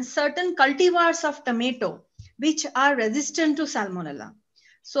and certain cultivars of tomato which are resistant to Salmonella.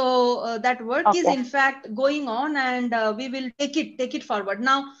 So that work is in fact going on, and we will take it forward.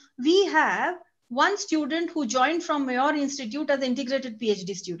 Now, we have one student who joined from your institute as an integrated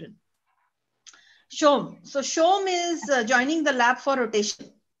PhD student, Shom. So Shom is joining the lab for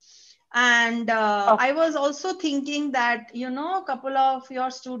rotation. And I was also thinking that, a couple of your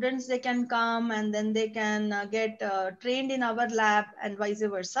students, they can come and then they can get trained in our lab and vice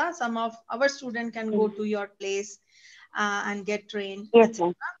versa. Some of our students can go to your place and get trained. Yes,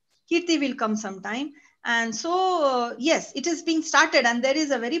 Kirti will come sometime. And so, yes, it is being started, and there is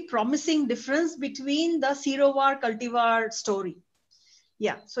a very promising difference between the serovar cultivar story.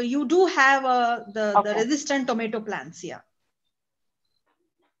 Yeah, so you do have the resistant tomato plants. Yeah.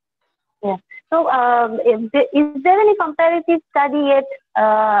 Yeah. So, is there any comparative study yet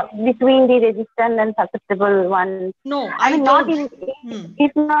between the resistant and susceptible ones? No, I mean, not in,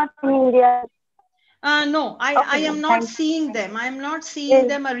 if not in India. No, I am not seeing them. I am not seeing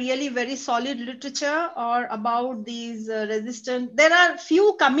them a really very solid literature or about these resistant. There are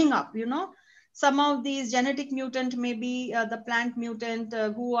few coming up, you know. Some of these genetic mutant, maybe the plant mutant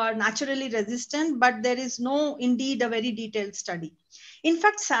who are naturally resistant, but there is no indeed a very detailed study. In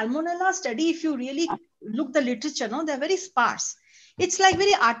fact, Salmonella study, if you really look the literature, no, they're very sparse. It's like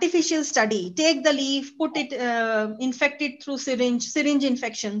very artificial study. Take the leaf, put it, infect it through syringe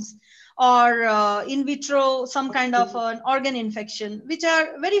infections, or in vitro, some kind of an organ infection, which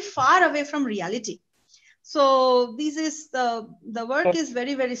are very far away from reality. So this is the work is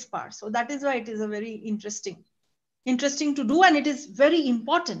very, very sparse. So that is why it is a very interesting to do. And it is very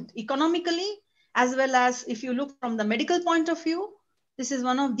important economically, as well as if you look from the medical point of view, this is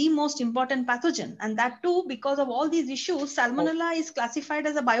one of the most important pathogen. And that too, because of all these issues, Salmonella is classified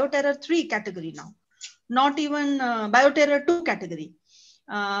as a bioterror 3 category now, not even bioterror 2 category.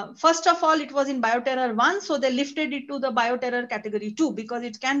 First of all, it was in bioterror 1, so they lifted it to the bioterror category 2 because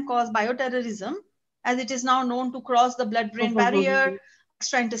it can cause bioterrorism, as it is now known to cross the blood-brain barrier,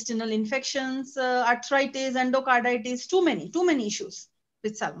 extraintestinal infections, arthritis, endocarditis, too many issues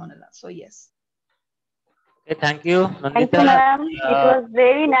with Salmonella. So yes. Okay, thank you, Nandita. Thank you, ma'am. It was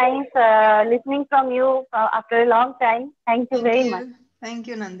very nice listening from you after a long time. Thank you very much. Thank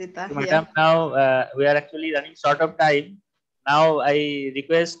you, Nandita. Madam, now we are actually running short of time. Now I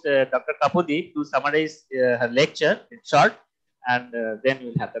request Dr. Kapudi to summarize her lecture in short, and then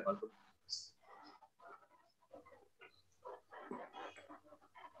we'll have the conclusion.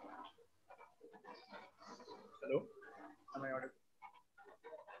 Hello, am I audible?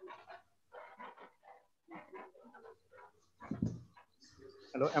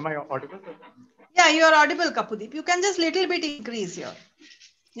 Hello, am I audible? Yeah, you are audible, Kapudeep. You can just little bit increase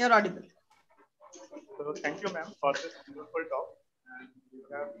you're audible. So thank you, ma'am, for this wonderful talk. And you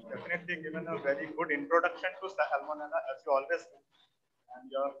have definitely given a very good introduction to Salmonella, as you always do. And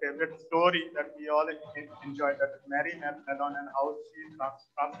your favorite story that we all enjoyed, that Mary Mellon, and how she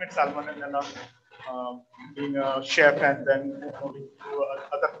transmits Salmonella, being a chef and then moving to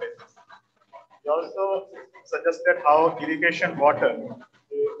other places. You also suggested how irrigation water,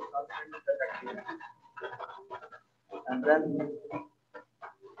 and then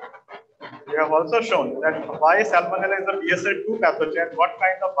we have also shown that why Salmonella is a BSL-2 pathogen, what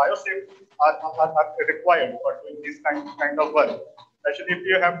kind of biosafety are required for doing this kind of work. Especially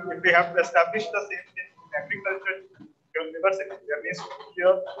if we have to establish the same thing in agriculture university, there needs to be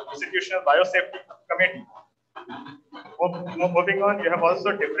a institutional biosafety committee. Moving on, you have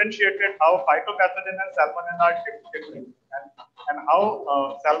also differentiated how phytopathogen and Salmonella are different, and how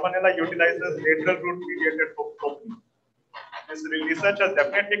Salmonella utilizes lateral root mediated opening. This research has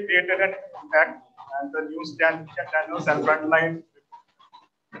definitely created an impact, and the news channels and frontline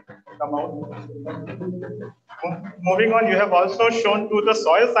come out. Moving on, you have also shown to the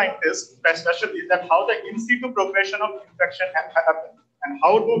soil scientists, especially, that how the in situ progression of infection happens, and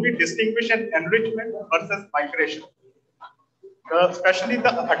how do we distinguish an enrichment versus migration. Especially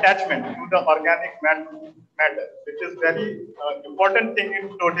the attachment to the organic matter, which is very important thing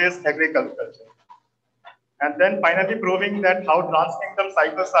in today's agriculture. And then finally proving that how trans-kingdom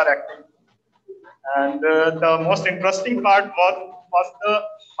cycles are acting. And the most interesting part was the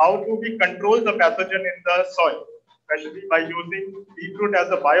how do we control the pathogen in the soil, especially by using beetroot as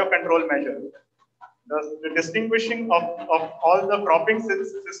a biocontrol measure. The distinguishing of all the cropping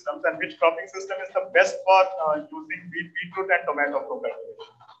systems, and which cropping system is the best for using beetroot and tomato crop cultivation,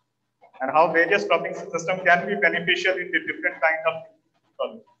 and how various cropping systems can be beneficial in the different kind of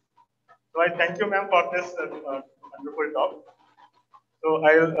soil. So I thank you, ma'am, for this wonderful talk. So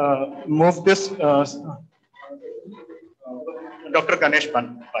I'll move this Dr. Ganesh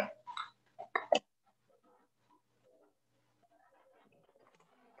Pan.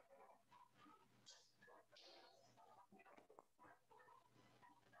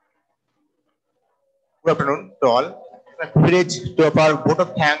 Good afternoon to all. It's a privilege to offer vote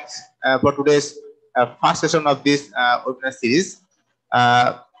of thanks for today's first session of this webinar series.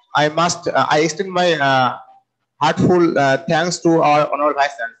 I extend my heartful thanks to our honorable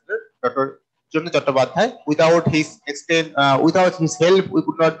Vice Chancellor, Dr. Chandra Chattopadhyay. Without his help, we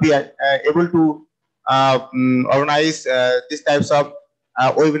could not be able to organize these types of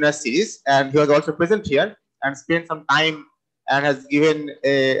webinar series. And he was also present here and spent some time and has given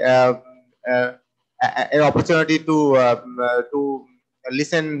an opportunity to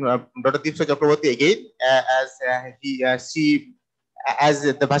listen Dr. Deepsa Chakraborty again, as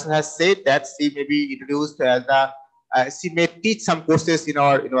the person has said that she may be introduced she may teach some courses in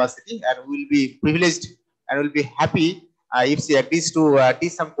our university, and we will be privileged and will be happy if she agrees to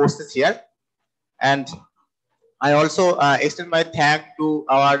teach some courses here. And I also extend my thank to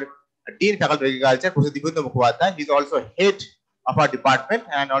our Dean Faculty of Agriculture, Professor Divendra Mukhopadhyay. He is also head of our department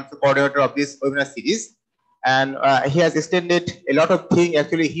and also coordinator of this webinar series. And he has extended a lot of things.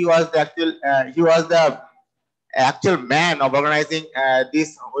 Actually, he was the actual man of organizing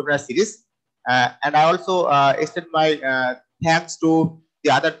this webinar series. And I also extend my thanks to the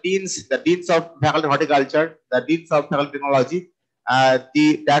other deans, the deans of Faculty of Horticulture, the deans of Faculty of Technology,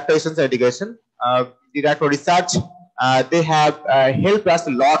 the director of Science and Education, the director of Research. They have helped us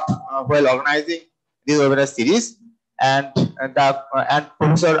a lot while organizing this webinar series. And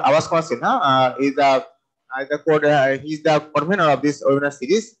Professor Abbas Kumar Sinha he's the convener of this webinar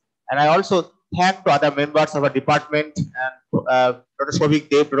series. And I also thank to other members of our department and Dr. Shobik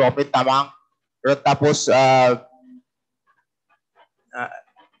Dev, Dr. Amit Tamang, Dr.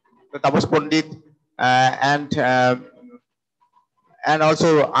 Tapos Pandit, and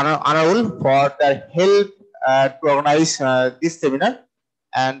also Anarul for their help to organize this seminar.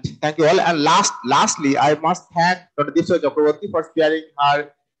 And thank you all. And lastly, I must thank Dr. Dipsa Chakraborty for sparing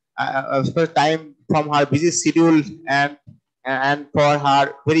her time from her busy schedule and for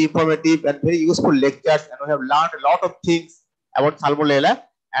her very informative and very useful lectures. And we have learned a lot of things about Salmonella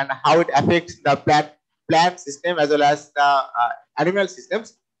and how it affects the plant system as well as the animal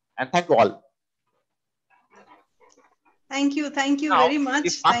systems. And thank you all. Thank you Now, very much.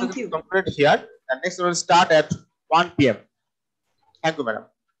 This Thank you. Concluded here. And next we will start at 1 p.m. Thank you, madam.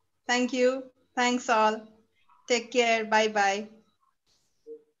 Thank you. Thanks all. Take care. Bye-bye.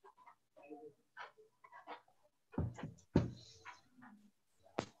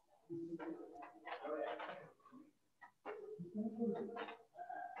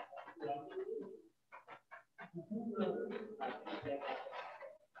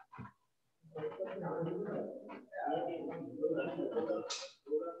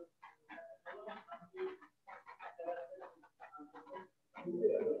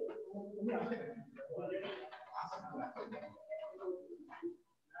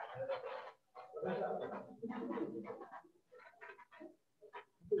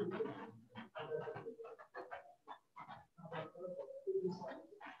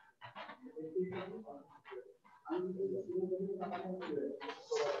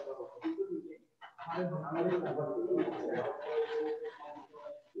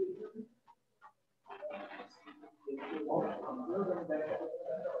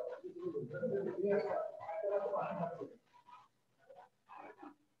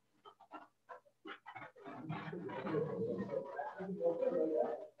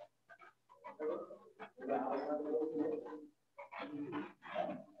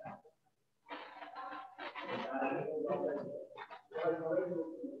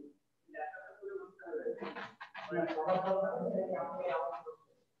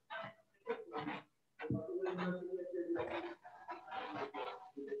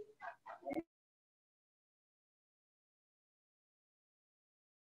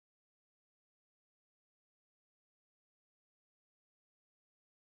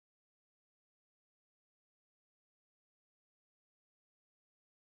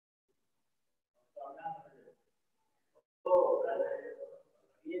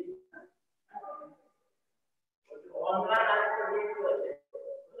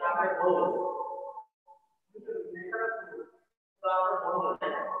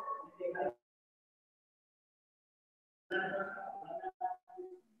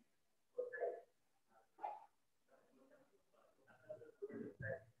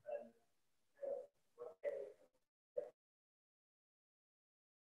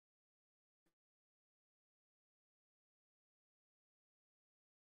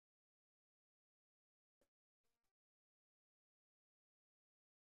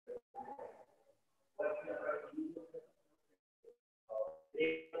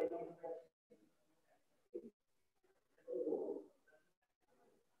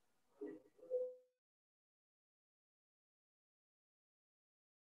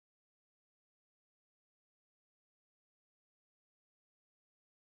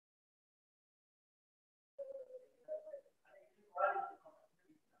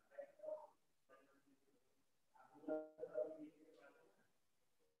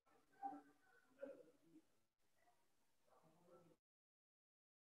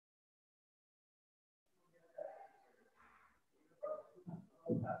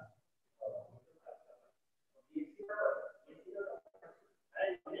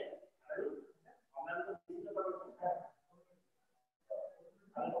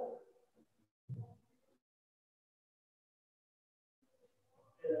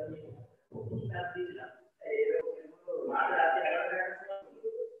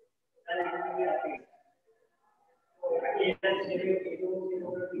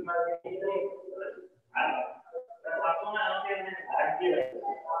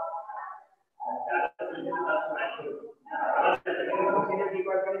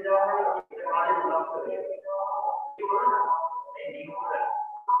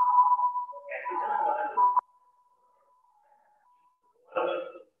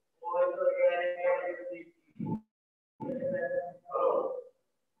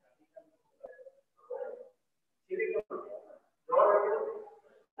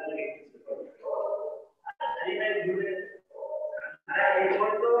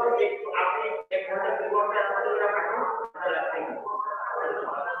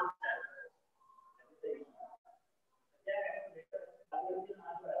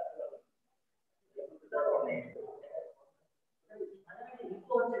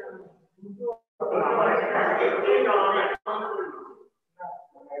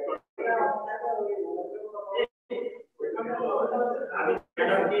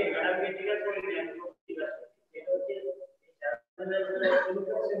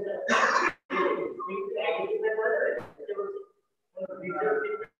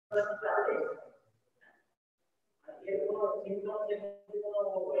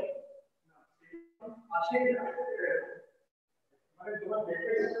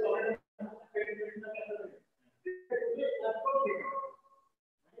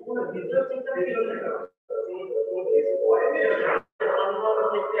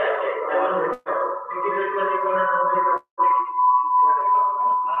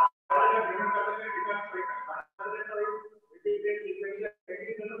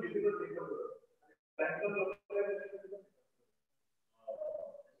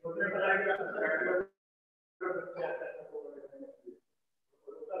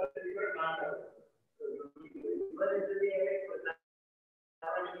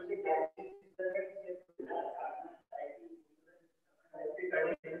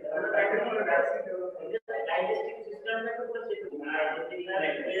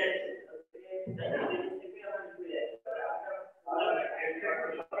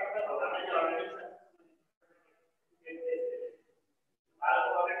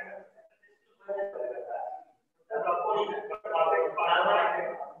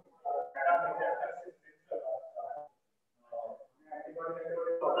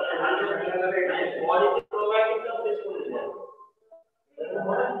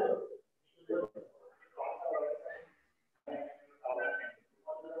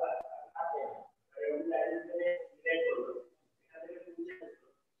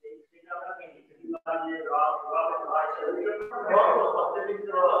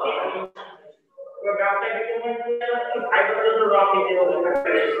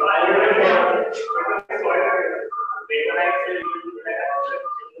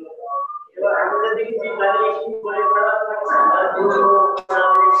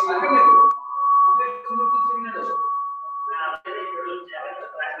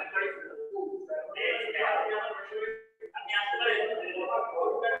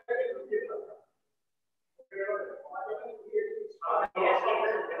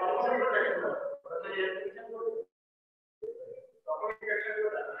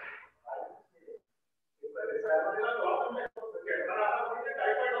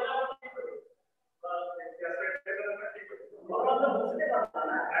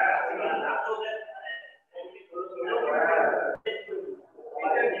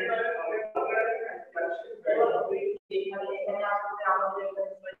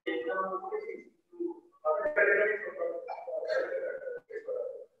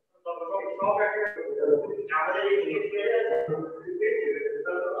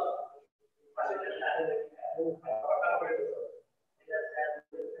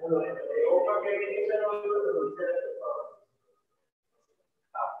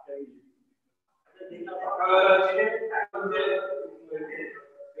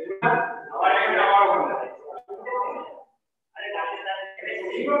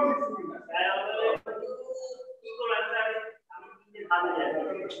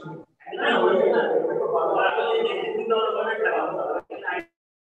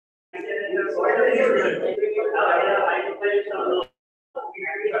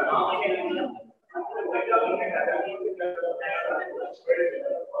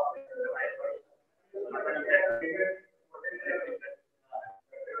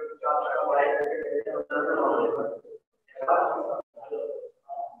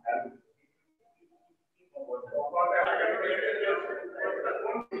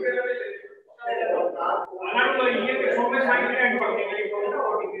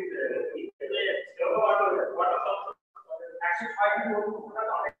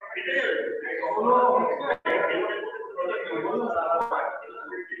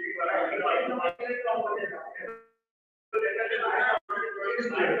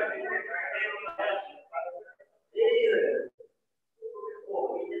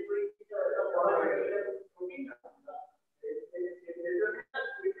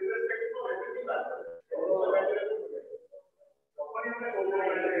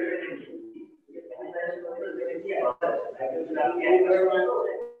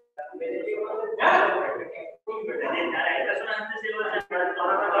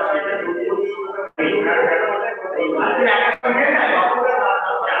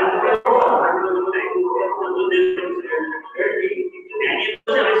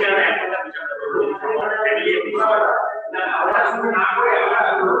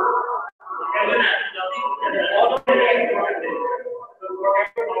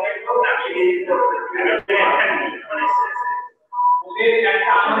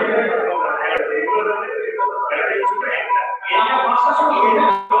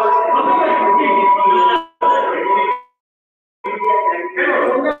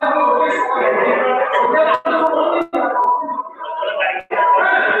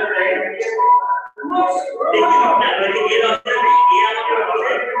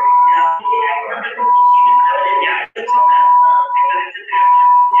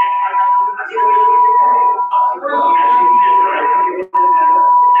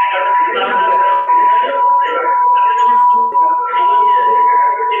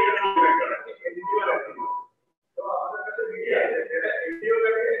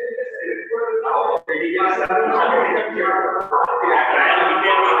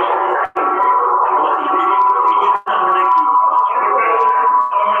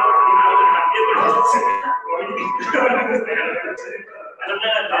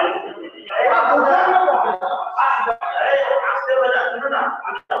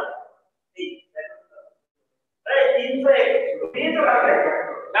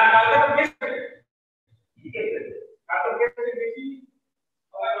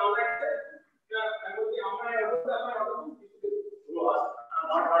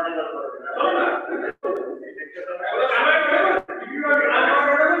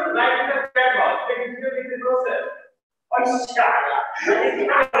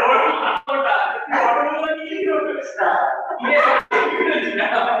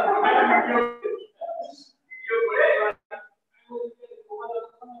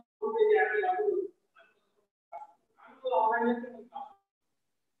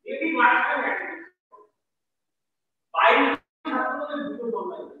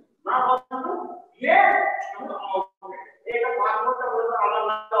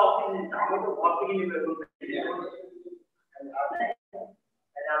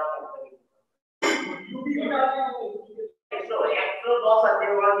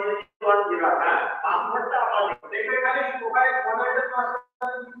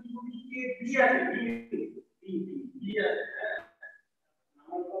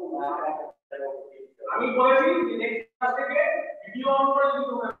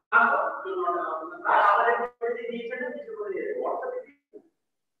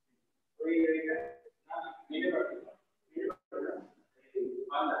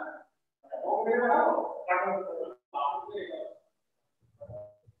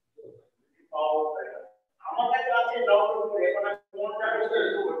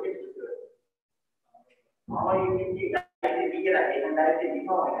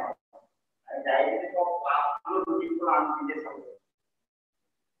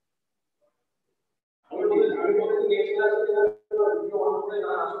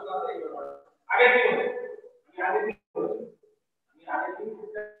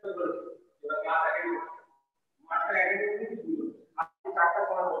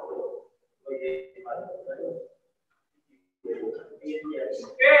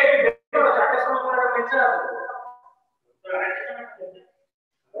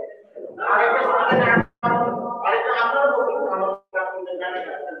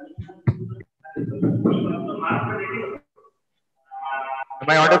 Am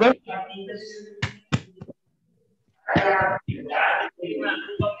I audible?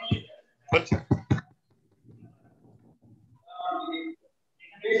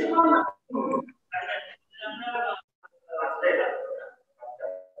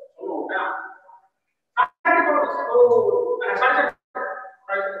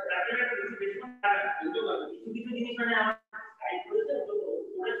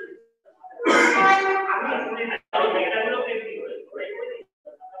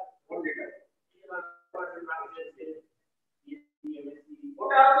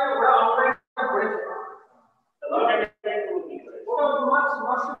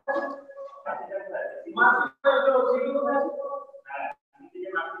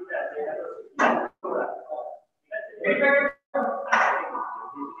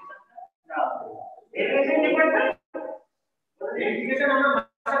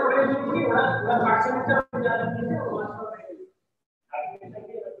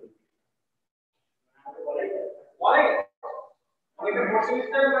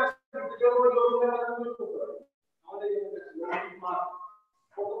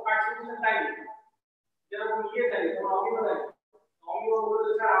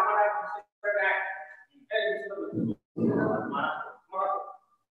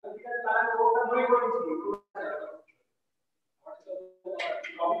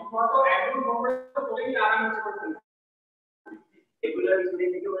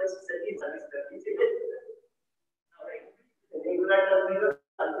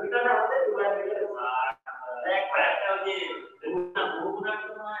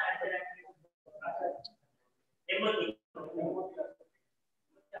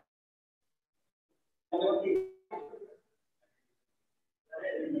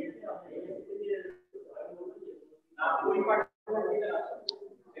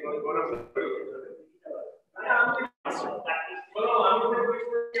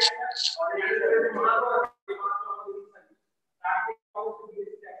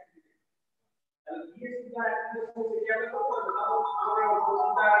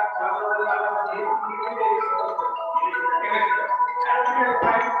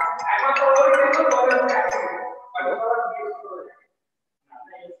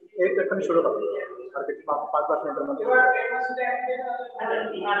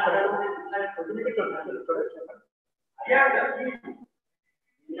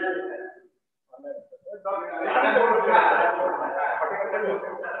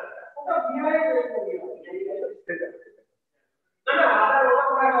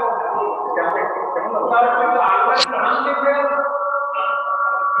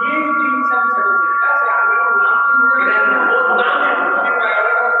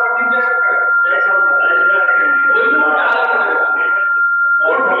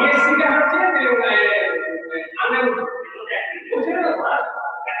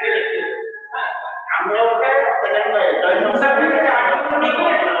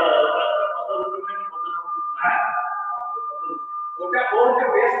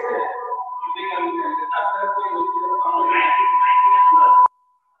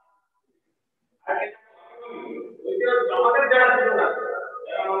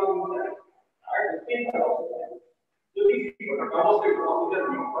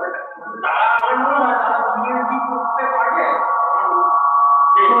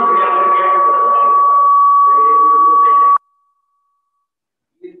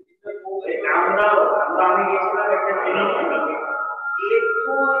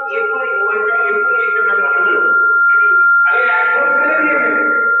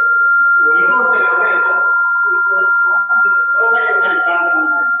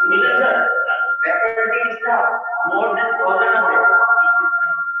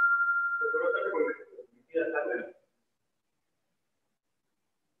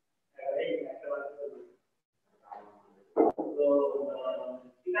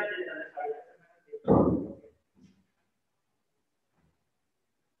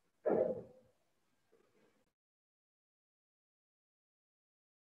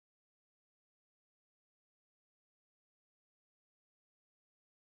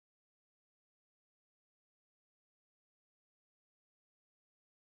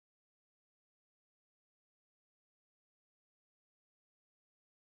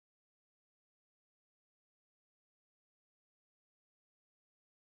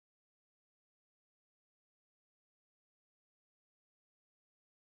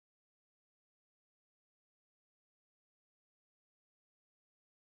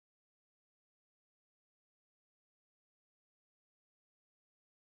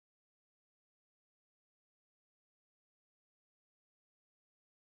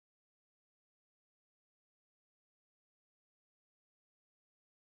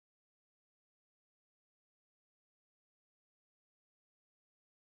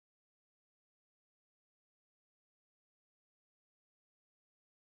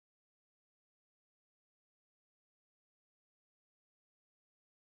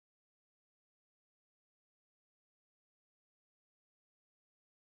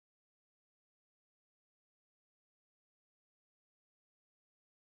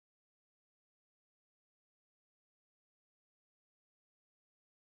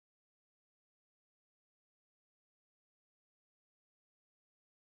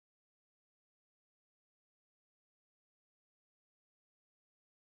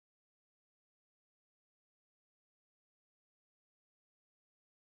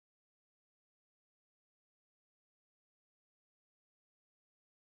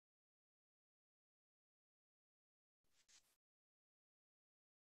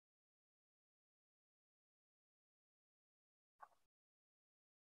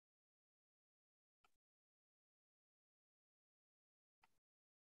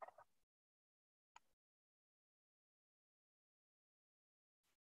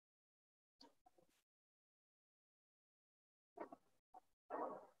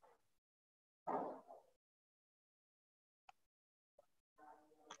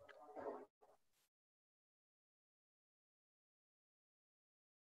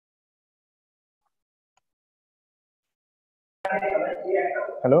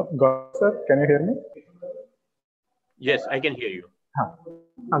 Hello, Gaurav sir, can you hear me? Yes, I can hear you.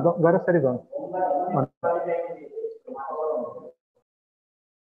 Gaurav sir is on.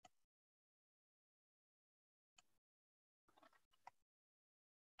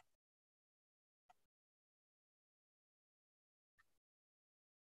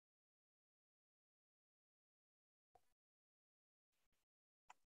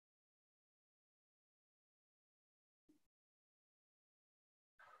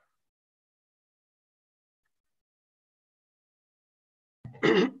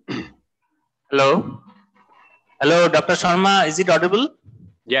 Hello. Hello, Dr. Sharma. Is it audible?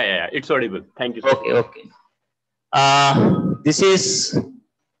 Yeah, it's audible. Thank you, sir. Okay. This is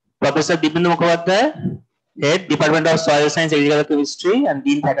Professor Dibyendu Mukhopadhyay, Head, Department of Soil Science, Agricultural Chemistry, and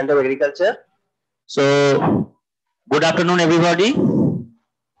Dean Faculty of Agriculture. So, good afternoon, everybody.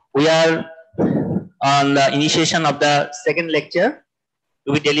 We are on the initiation of the second lecture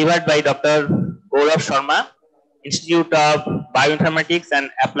to be delivered by Dr. Gaurav Sharma, Institute of Bioinformatics and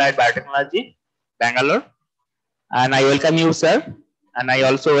Applied Biotechnology, Bangalore. And I welcome you, sir. And I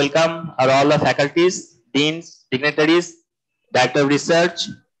also welcome all the faculties, deans, dignitaries, director of research,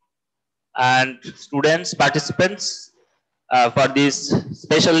 and students, participants for this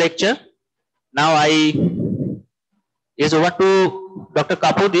special lecture. Now I is over to Dr.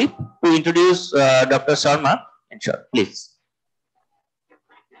 Kapudi to introduce Dr. Sharma. Sure, please.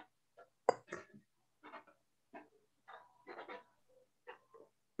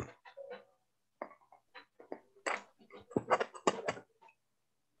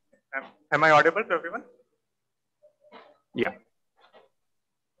 Am I audible to everyone? Yeah.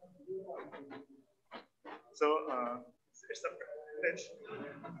 So it's a privilege.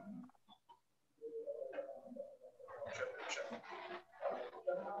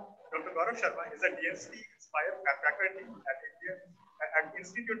 Dr. Gaurav Sharma is a DST-inspired faculty at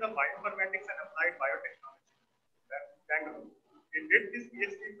Institute of Bioinformatics and Applied Biotechnology, Bangalore. He did his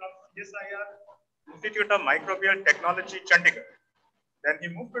PhD from CSIR Institute of Microbial Technology, Chandigarh. Then he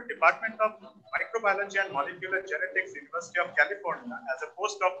moved to Department of Microbiology and Molecular Genetics, University of California, as a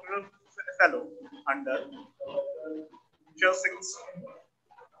postdoctoral fellow under Chelsing's.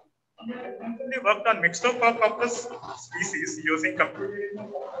 He worked on Mixtococcus species using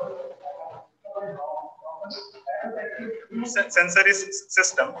sensory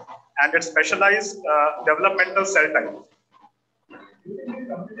system and its specialized developmental cell type.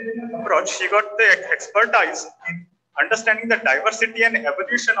 Approach, he got the expertise in understanding the diversity and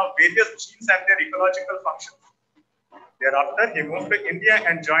evolution of various genes and their ecological functions. Thereafter, he moved to India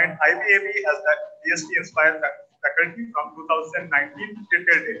and joined IBAB as the DST-inspired faculty from 2019 till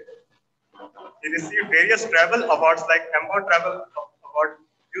date. He received various travel awards like EMBO Travel Award,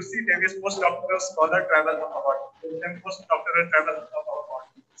 UC Davis Postdoctoral Scholar Travel Award, and Postdoctoral Travel Award,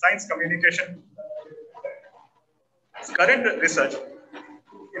 Science Communication. His current research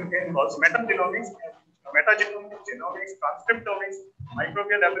involves metagenomics, transcriptomics,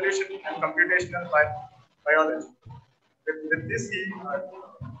 microbial evolution, and computational biology. With this, he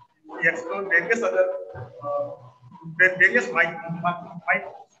explored various other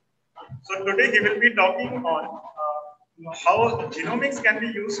microbes. So today he will be talking on how genomics can be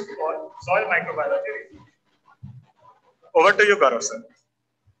used for soil microbiology. Over to you, Gaurav sir.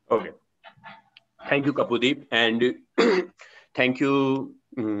 Okay. Thank you, Kapudeep, and thank you,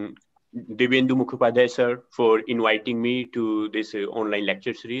 Dibyendu Mukhopadhyay sir, for inviting me to this online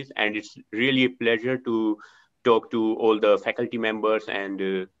lecture series. And it's really a pleasure to talk to all the faculty members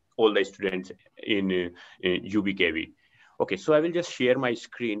and all the students in UBKV. Okay, so I will just share my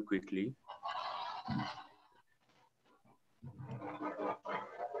screen quickly.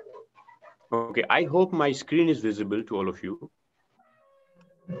 Okay, I hope my screen is visible to all of you.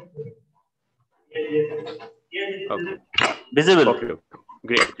 Okay. Visible. Okay,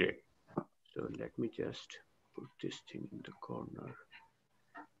 great. So let me just put this thing in the corner.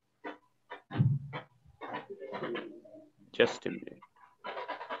 Just a minute.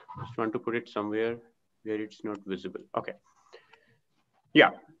 Just want to put it somewhere where it's not visible. Okay.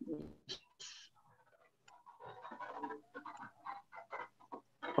 Yeah.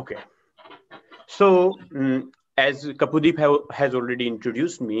 Okay. So as Kapudeep has already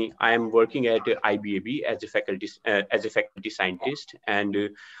introduced me, I am working at IBAB as a faculty scientist, and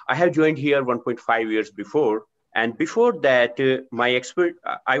I have joined here 1.5 years before. And before that, my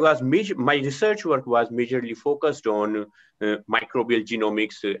research work was majorly focused on microbial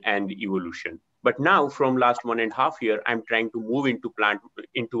genomics and evolution. But now, from last 1.5 years, I'm trying to move into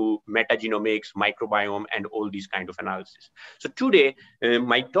metagenomics, microbiome, and all these kind of analysis. So today,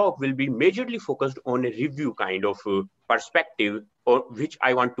 my talk will be majorly focused on a review kind of perspective or which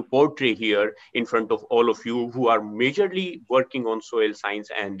I want to portray here in front of all of you who are majorly working on soil science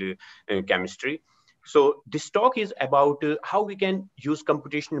and chemistry. So this talk is about how we can use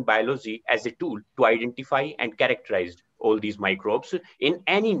computational biology as a tool to identify and characterize all these microbes in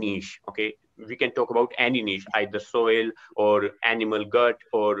any niche. Okay, we can talk about any niche, either soil or animal gut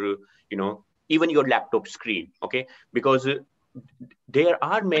or even your laptop screen. Okay, because there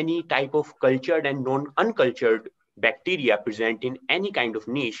are many type of cultured and non-uncultured bacteria present in any kind of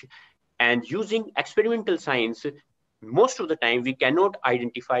niche, and using experimental science, most of the time we cannot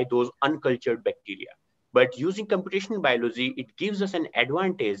identify those uncultured bacteria. But using computational biology, it gives us an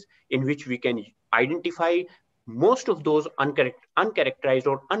advantage in which we can identify most of those uncharacterized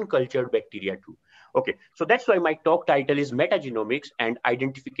or uncultured bacteria too. Okay, so that's why my talk title is Metagenomics and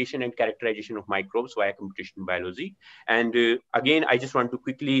Identification and Characterization of Microbes via Computational Biology. And again, I just want to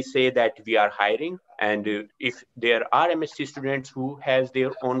quickly say that we are hiring, and if there are MSc students who has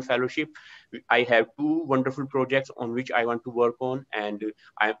their own fellowship, I have two wonderful projects on which I want to work on, and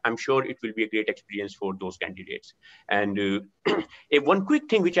I'm sure it will be a great experience for those candidates. And one quick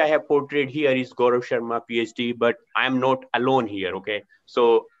thing which I have portrayed here is Gaurav Sharma, PhD, but I'm not alone here, okay?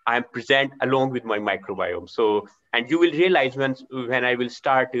 So I'm present along with my microbiome. So, and you will realize when I will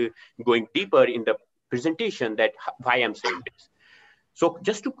start going deeper in the presentation that why I'm saying this. So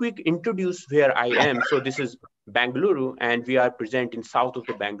just to quick introduce where I am. So this is Bangalore, and we are present in south of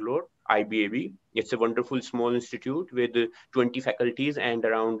the Bangalore, IBAB. It's a wonderful small institute with 20 faculties and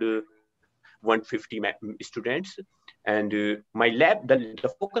around 150 students. And my lab,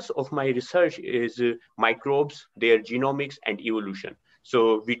 the focus of my research is microbes, their genomics and evolution.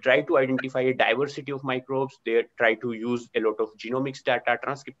 So we try to identify a diversity of microbes. They try to use a lot of genomics data,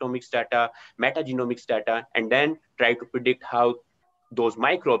 transcriptomics data, metagenomics data, and then try to predict how those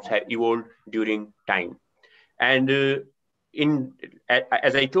microbes have evolved during time. And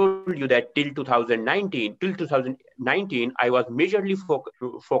as I told you that till 2019, I was majorly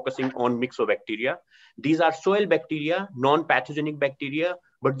focusing on myxobacteria. These are soil bacteria, non-pathogenic bacteria,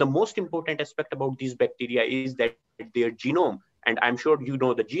 but the most important aspect about these bacteria is that their genome, and I'm sure you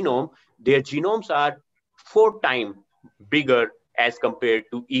know the genome, their genomes are 4 times bigger as compared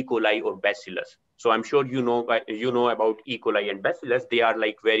to E. coli or Bacillus. So I'm sure you know about E. coli and Bacillus. They are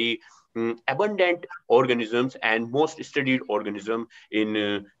like very abundant organisms and most studied organism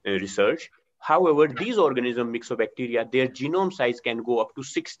in research. However, these organisms, myxobacteria, their genome size can go up to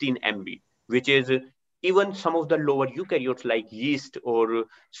 16 MB, which is even some of the lower eukaryotes like yeast or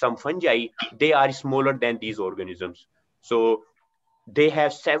some fungi, they are smaller than these organisms. So they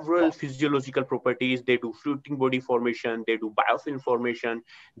have several physiological properties. They do fruiting body formation, they do biofilm formation,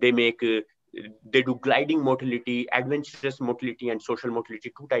 they do gliding motility, adventurous motility and social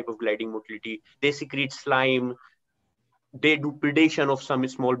motility, 2 types of gliding motility. They secrete slime, they do predation of some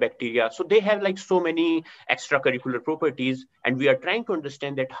small bacteria. So they have like so many extracurricular properties, and we are trying to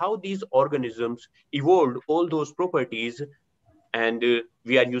understand that how these organisms evolved all those properties, and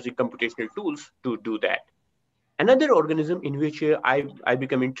we are using computational tools to do that. Another organism in which I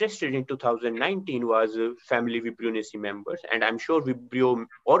became interested in 2019 was family Vibrionaceae members. And I'm sure Vibrio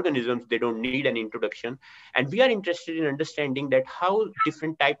organisms, they don't need an introduction. And we are interested in understanding that how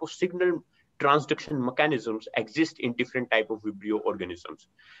different type of signal transduction mechanisms exist in different type of Vibrio organisms.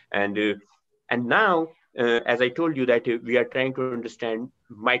 And now, as I told you that we are trying to understand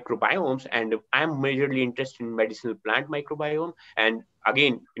microbiomes, and I'm majorly interested in medicinal plant microbiome. And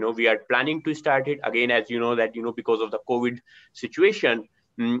again, we are planning to start it again, as you know that, because of the COVID situation,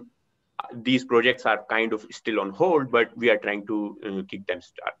 these projects are kind of still on hold, but we are trying to keep them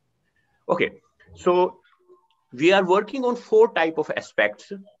start. Okay, so we are working on 4 types of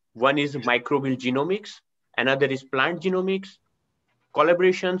aspects. One is microbial genomics, another is plant genomics,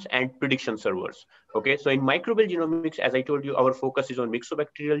 collaborations, and prediction servers. Okay, so in microbial genomics, as I told you, our focus is on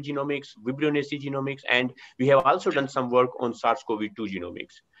myxobacterial genomics, Vibrionaceae genomics, and we have also done some work on SARS-CoV-2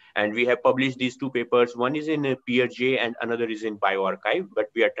 genomics. And we have published these 2 papers. One is in PeerJ and another is in bioRxiv, but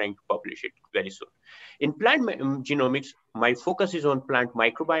we are trying to publish it very soon. In plant genomics, my focus is on plant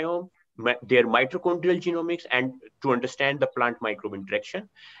microbiome, their mitochondrial genomics, and to understand the plant microbe interaction.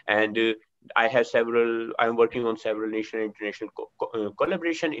 And I'm working on several national and international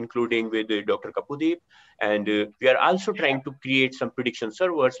collaboration, including with Dr. Kapudeep. And we are also trying to create some prediction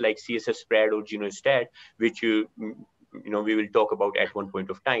servers like CSS Spread or GenoStat, which we will talk about at one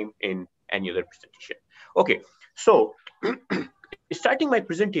point of time in any other presentation. Okay, so starting my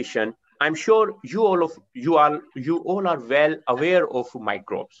presentation, I'm sure you all are well aware of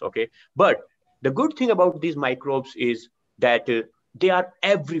microbes, okay? But the good thing about these microbes is that they are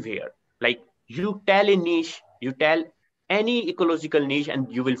everywhere. Like you tell a niche, you tell any ecological niche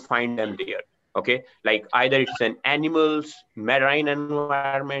and you will find them there. Okay, like either it's an animals, marine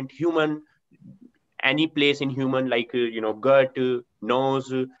environment, human, any place in human, like gut,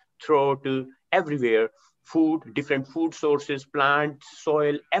 nose, throat, everywhere, food, different food sources, plants,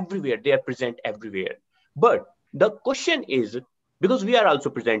 soil, everywhere, they are present everywhere. But the question is, because we are also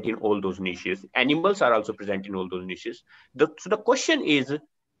present in all those niches, animals are also present in all those niches, so the question is,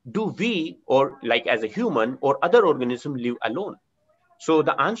 do we, or like as a human or other organism, live alone? So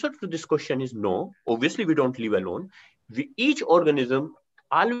the answer to this question is no. Obviously, we don't live alone. Each organism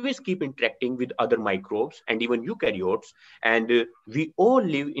always keep interacting with other microbes and even eukaryotes, and we all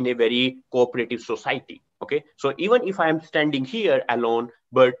live in a very cooperative society. Okay, so even if I am standing here alone,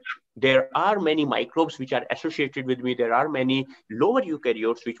 but there are many microbes which are associated with me. There are many lower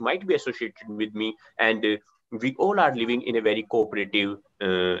eukaryotes which might be associated with me, and we all are living in a very cooperative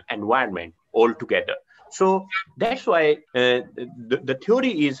environment all together. So that's why the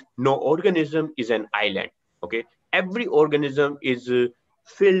theory is no organism is an island. Okay, every organism is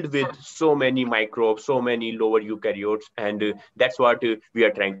filled with so many microbes, so many lower eukaryotes, and that's what we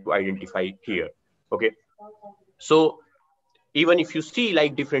are trying to identify here. Okay, so even if you see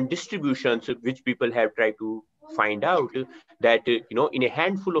like different distributions which people have tried to find out, that in a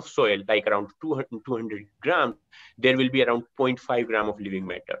handful of soil, like around 200 grams, there will be around 0.5 gram of living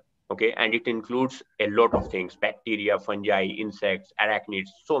matter. Okay, and it includes a lot of things: bacteria, fungi, insects, arachnids,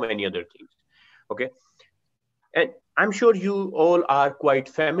 so many other things. Okay, and I'm sure you all are quite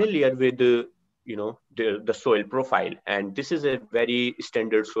familiar with the soil profile, and this is a very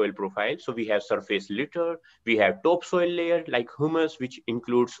standard soil profile. So we have surface litter, we have topsoil layer like humus, which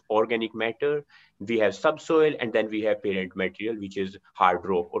includes organic matter, we have subsoil, and then we have parent material, which is hard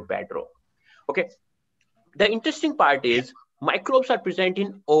rock or bedrock. Okay, the interesting part is microbes are present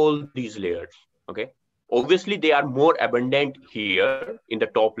in all these layers. Okay, obviously they are more abundant here in the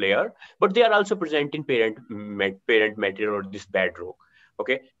top layer, but they are also present in parent material or this bedrock.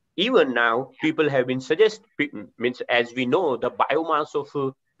 Okay, even now people have been means, as we know, the biomass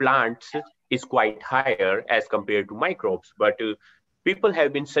of plants is quite higher as compared to microbes, but people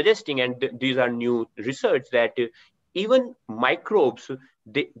have been suggesting, and these are new research, that even microbes,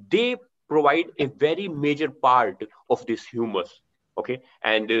 they provide a very major part of this humus. Okay,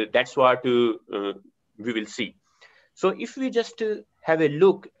 and that's what we will see. So if we just have a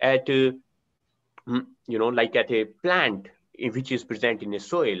look at like at a plant which is present in a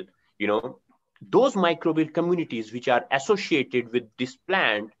soil, those microbial communities which are associated with this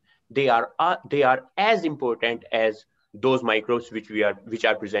plant, they are as important as those microbes which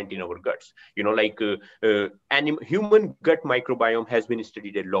are present in our guts. Like human gut microbiome has been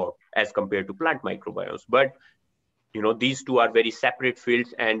studied a lot as compared to plant microbiomes, but these two are very separate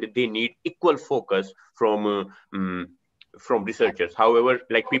fields and they need equal focus from researchers. However,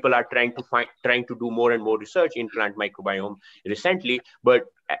 like people are trying to do more and more research in plant microbiome recently, but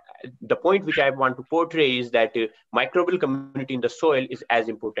the point which I want to portray is that microbial community in the soil is as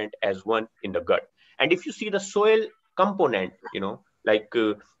important as one in the gut. And if you see the soil component, like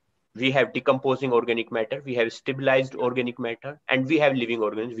we have decomposing organic matter, we have stabilized organic matter, and we have living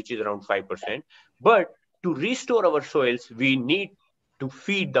organisms, which is around 5%. But to restore our soils, we need to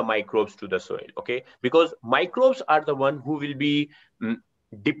feed the microbes to the soil. Okay, because microbes are the one who will be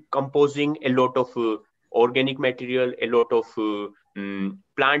decomposing a lot of organic material, a lot of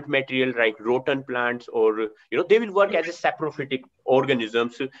plant material, like rotten plants, or they will work as a saprophytic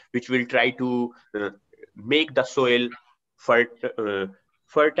organisms which will try to make the soil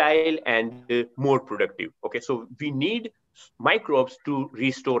fertile and more productive. Okay, so we need microbes to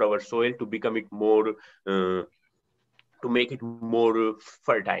restore our soil, to become it more to make it more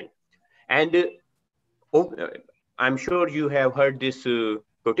fertile. And I'm sure you have heard this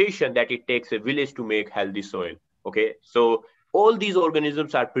quotation that it takes a village to make healthy soil. Okay, so all these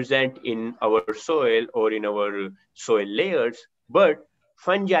organisms are present in our soil or in our soil layers, but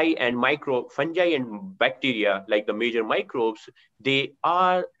fungi and bacteria, like the major microbes, they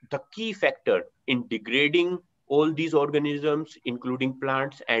are the key factor in degrading all these organisms, including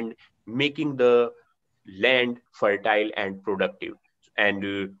plants, and making the land fertile and productive.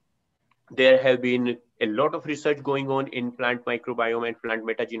 And there have been a lot of research going on in plant microbiome and plant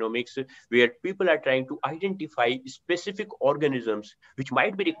metagenomics, where people are trying to identify specific organisms which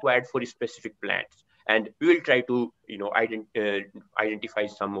might be required for specific plants. And we will try to identify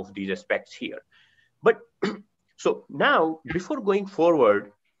some of these aspects here. But so now, before going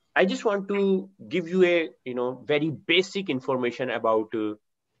forward, I just want to give you a very basic information about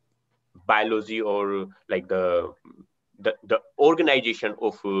biology, or like the organization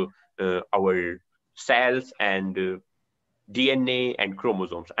of our cells and DNA and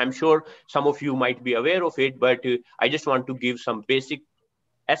chromosomes. I'm sure some of you might be aware of it, but I just want to give some basic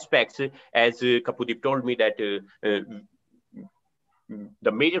aspects. As Kapudip told me that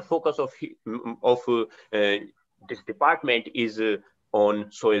the major focus of this department is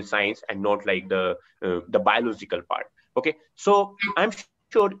on soil science and not like the biological part. Okay, so I'm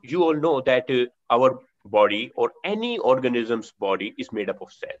sure you all know that our body or any organism's body is made up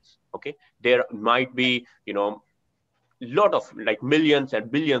of cells. Okay, there might be lot of like millions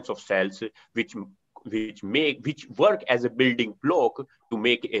and billions of cells which work as a building block to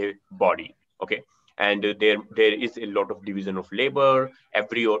make a body. Okay, and there is a lot of division of labor.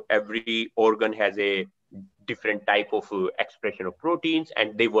 Every organ has a different type of expression of proteins,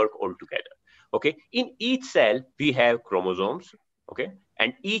 and they work all together. Okay, in each cell we have chromosomes. Okay,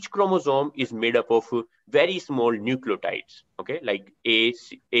 and each chromosome is made up of very small nucleotides. Okay, like A,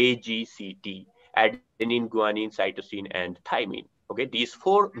 G, C, T, adenine, guanine, cytosine, and thymine. Okay, these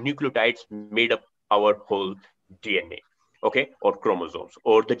 4 nucleotides made up our whole DNA. Okay, or chromosomes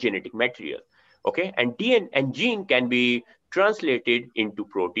or the genetic material. Okay, and DNA and gene can be translated into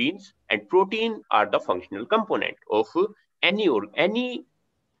proteins, and protein are the functional component of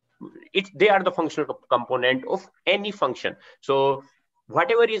they are the functional component of any function. So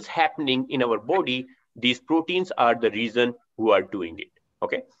whatever is happening in our body, these proteins are the reason who are doing it.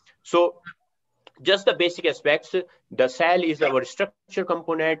 Okay, so just the basic aspects. The cell is our structure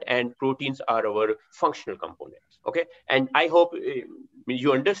component and proteins are our functional components. Okay, and I hope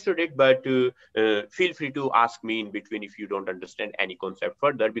you understood it, but feel free to ask me in between if you don't understand any concept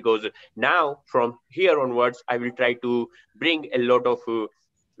further, because now from here onwards I will try to bring a lot of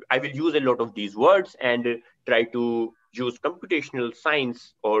I will use a lot of these words and try to use computational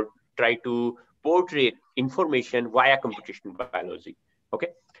science or try to portray information via computational biology. Okay,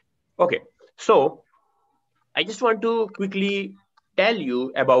 okay. So I just want to quickly tell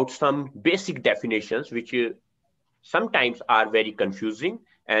you about some basic definitions, which sometimes are very confusing,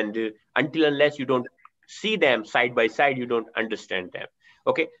 and until unless you don't see them side by side, you don't understand them.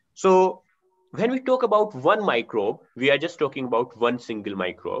 Okay, so when we talk about one microbe, we are just talking about one single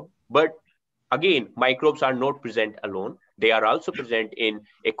microbe. But again, microbes are not present alone. They are also present in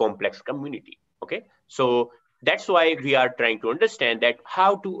a complex community. Okay, so that's why we are trying to understand that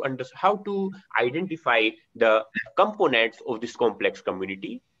how to identify the components of this complex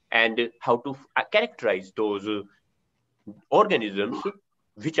community and how to characterize those organisms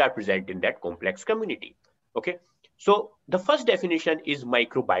which are present in that complex community. Okay, so the first definition is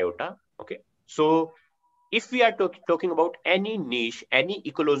microbiota. Okay, so if we are talking about any niche, any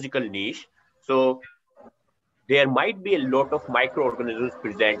ecological niche, so there might be a lot of microorganisms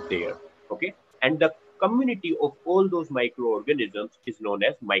present there. Okay, and the community of all those microorganisms is known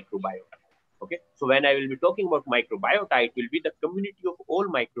as microbiota. Okay, so when I will be talking about microbiota, it will be the community of all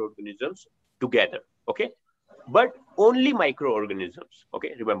microorganisms together. Okay, but only microorganisms.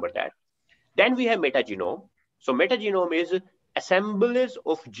 Okay, remember that. Then we have metagenome. So metagenome is assemblage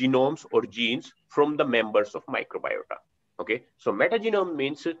of genomes or genes from the members of microbiota. Okay, so metagenome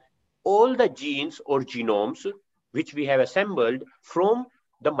means all the genes or genomes which we have assembled from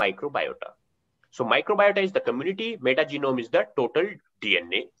the microbiota. So microbiota is the community, metagenome is the total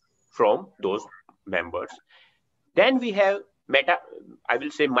DNA from those members. Then we have I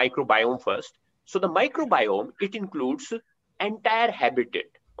will say microbiome first. So the microbiome, it includes entire habitat.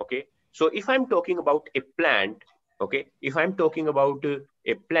 Okay, so if I'm talking about a plant, okay, if I'm talking about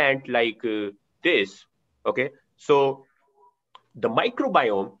a plant like this, okay, so the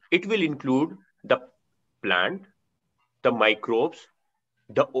microbiome, it will include the plant, the microbes,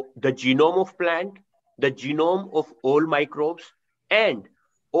 the genome of plant, the genome of all microbes, and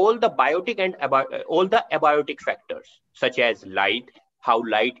all the biotic and all the abiotic factors, such as light, how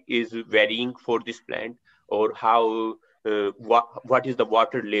light is varying for this plant, or how what is the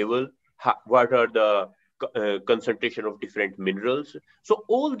water level, what are the concentration of different minerals. So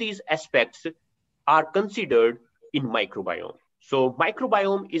all these aspects are considered in microbiome. So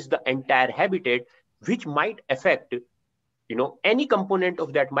microbiome is the entire habitat which might affect, any component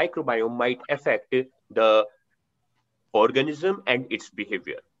of that microbiome might affect the organism and its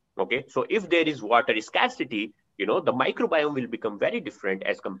behavior. Okay, so if there is water scarcity, the microbiome will become very different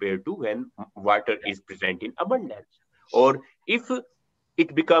as compared to when water is present in abundance. Or if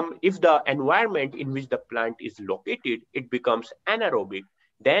the environment in which the plant is located, it becomes anaerobic,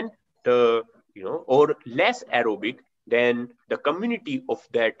 then or less aerobic, then the community of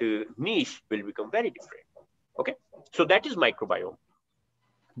that niche will become very different. Okay, so that is microbiome.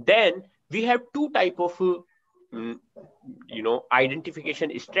 Then we have two type of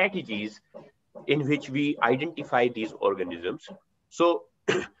identification strategies in which we identify these organisms. So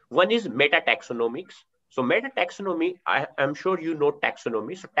one is metataxonomics. So metataxonomy, I am sure you know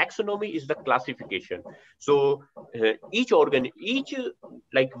taxonomy. So taxonomy is the classification. So each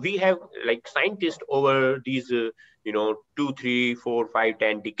like we have like scientists over these, 2, 3, 4, 5,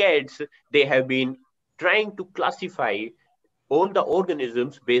 10 decades, they have been trying to classify all the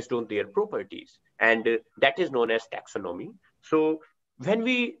organisms based on their properties, and that is known as taxonomy. So when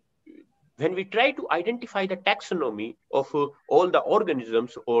we try to identify the taxonomy of all the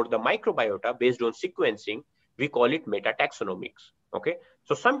organisms or the microbiota based on sequencing, we call it metataxonomics. Okay,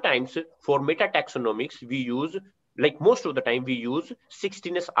 so sometimes for metataxonomics we use, like most of the time we use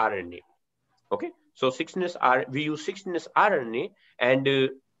 16S RNA. Okay, so we use 16S RNA, and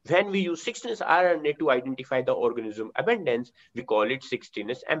when we use 16S RNA to identify the organism abundance, we call it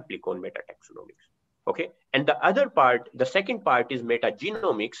 16S amplicon metataxonomics. Okay, and the second part is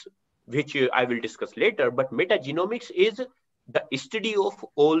metagenomics, which I will discuss later. But metagenomics is the study of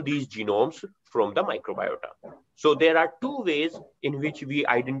all these genomes from the microbiota. So there are two ways in which we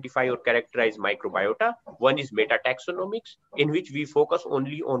identify or characterize microbiota. One is metataxonomics, in which we focus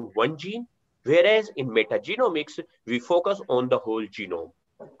only on one gene, whereas in metagenomics, we focus on the whole genome.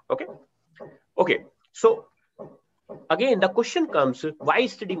 Okay. So again, the question comes, why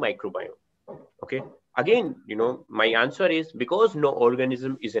study microbiome? Okay. Again, my answer is because no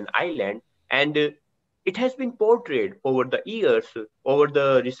organism is an island, and it has been portrayed over the years, over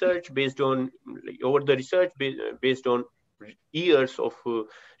the research based on years of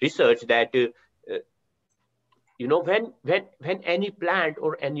research, that when any plant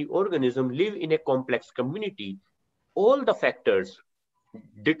or any organism live in a complex community, all the factors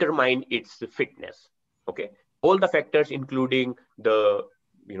determine its fitness. Okay, all the factors, including the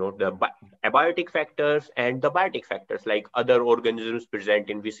abiotic factors and the biotic factors, like other organisms present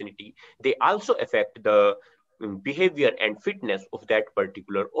in vicinity, they also affect the behavior and fitness of that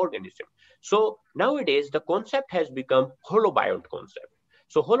particular organism. So nowadays the concept has become holobiont concept.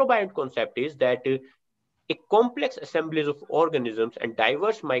 So holobiont concept is that a complex assemblage of organisms and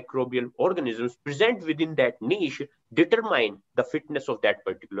diverse microbial organisms present within that niche determine the fitness of that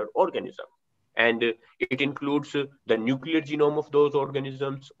particular organism. And it includes the nuclear genome of those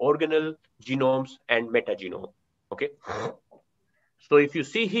organisms, organelle genomes, and metagenome. Okay. So if you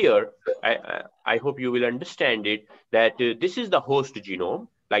see here, I hope you will understand it, that this is the host genome,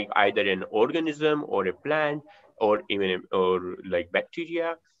 like either an organism or a plant or even like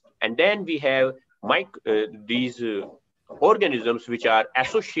bacteria. And then we have these organisms which are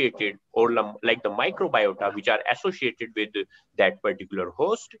associated, or like the microbiota, which are associated with that particular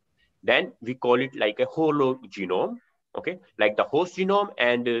host. Then we call it like a hologenome. Okay, like the host genome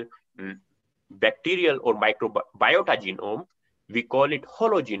and bacterial or microbiota genome, we call it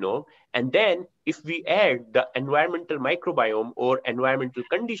hologenome. And then if we add the environmental microbiome or environmental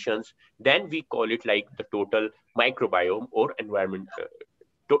conditions, then we call it like the total microbiome or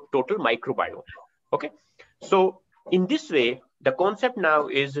total microbiome. Okay, so in this way, the concept now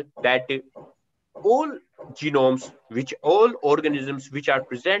is that all genomes, all organisms which are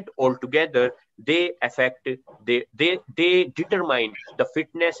present all together, they determine the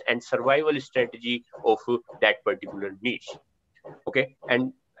fitness and survival strategy of that particular niche. Okay,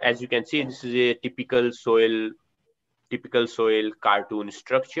 and as you can see, this is a typical soil cartoon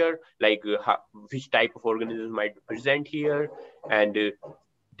structure, like which type of organisms might be present here. And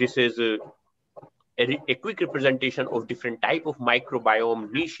this is a quick representation of different type of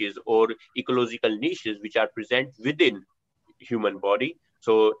microbiome niches or ecological niches which are present within human body.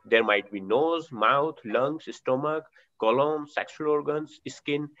 So there might be nose, mouth, lungs, stomach, colon, sexual organs,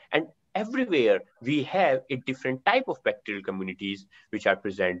 skin, and everywhere we have a different type of bacterial communities which are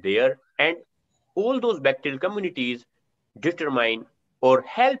present there. And all those bacterial communities determine or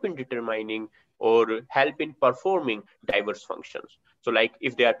help in determining or help in performing diverse functions. So like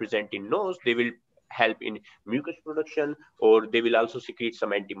if they are present in nose, they will help in mucus production, or they will also secrete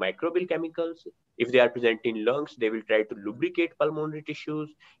some antimicrobial chemicals. If they are present in lungs, they will try to lubricate pulmonary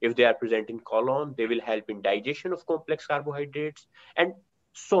tissues. If they are present in colon, they will help in digestion of complex carbohydrates, and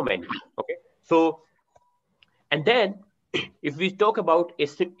so many. Okay, so and then if we talk about a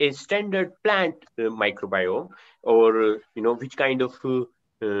standard plant microbiome, or which kinds of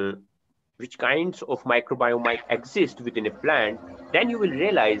microbiome might exist within a plant, then you will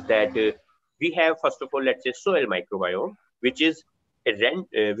realize that we have, first of all, let's say soil microbiome, which is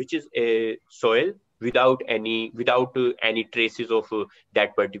a soil without any traces of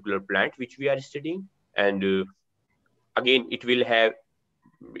that particular plant which we are studying. And again, it will have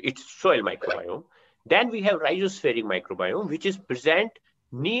its soil microbiome. Then we have rhizospheric microbiome, which is present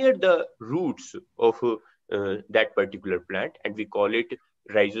near the roots of that particular plant, and we call it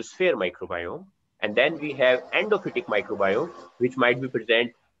rhizosphere microbiome. And then we have endophytic microbiome, which might be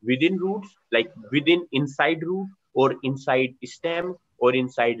present within roots, like within inside root, or inside stem, or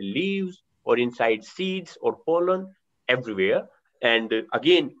inside leaves, or inside seeds or pollen, everywhere. And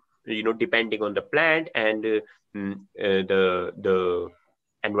again, depending on the plant and the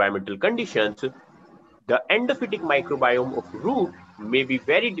environmental conditions, the endophytic microbiome of root may be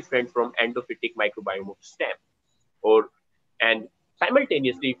very different from endophytic microbiome of stem. And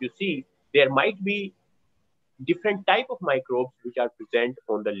simultaneously, if you see, there might be different type of microbes which are present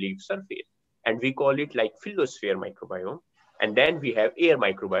on the leaf surface, and we call it like phyllosphere microbiome. And then we have air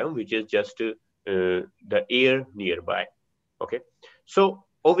microbiome, which is just the air nearby. Okay, so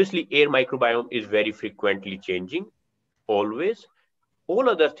obviously air microbiome is very frequently changing, always. All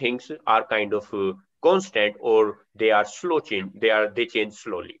other things are kind of constant, or they are slow change, they change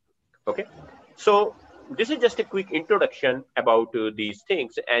slowly. Okay, so this is just a quick introduction about these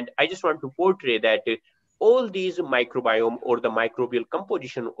things, and I just want to portray that all these microbiome, or the microbial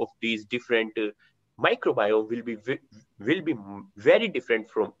composition of these different microbiome will be very different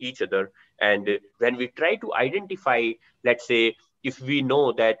from each other. And when we try to identify, let's say, if we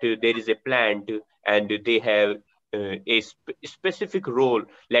know that there is a plant and they have a specific role,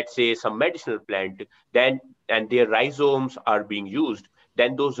 let's say some medicinal plant, then, and their rhizomes are being used,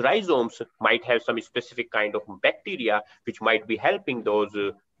 then those rhizomes might have some specific kind of bacteria which might be helping those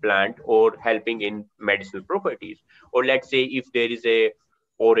plant or helping in medicinal properties. Or let's say if there is a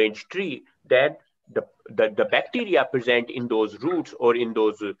orange tree, then the bacteria present in those roots or in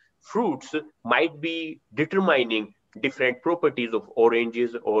those fruits might be determining different properties of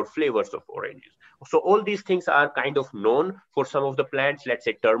oranges or flavors of oranges. So all these things are kind of known for some of the plants. Let's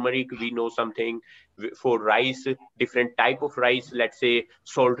say turmeric, we know something. For rice, different type of rice, let's say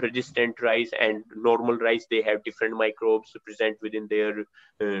salt resistant rice and normal rice, they have different microbes present within their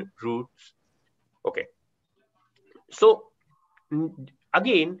roots. Okay, so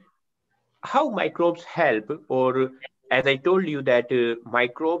again, how microbes help, or as I told you that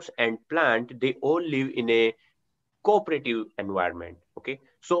microbes and plant, they all live in a cooperative environment. Okay,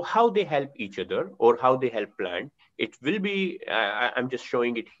 so how they help each other or how they help plant, it will be I'm just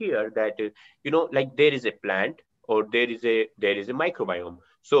showing it here that like there is a plant or there is a microbiome.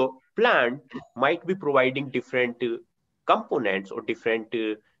 So plant might be providing different components or different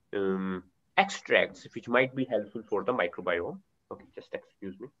extracts which might be helpful for the microbiome. Okay, just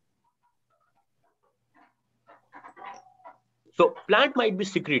excuse me. So plant might be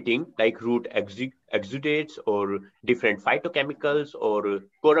secreting like root exudates or different phytochemicals or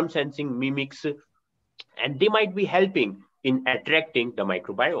quorum sensing mimics, and they might be helping in attracting the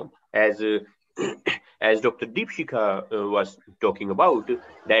microbiome. As as Dr. Deepshika was talking about,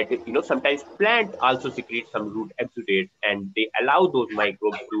 that sometimes plant also secrete some root exudates, and they allow those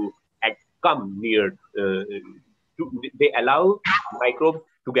microbes to come near. They allow microbes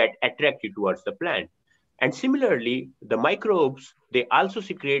to get attracted towards the plant. And similarly, the microbes, they also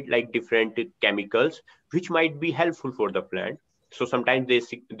secrete like different chemicals, which might be helpful for the plant. So sometimes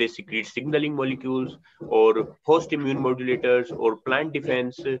they secrete signaling molecules or host immune modulators or plant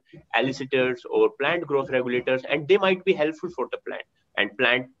defense elicitors or plant growth regulators, and they might be helpful for the plant. And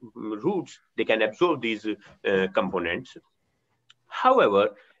plant roots, they can absorb these components.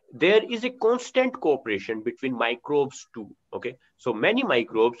 However, there is a constant cooperation between microbes too. Okay, so many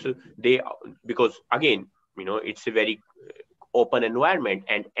microbes, because again, it's a very open environment,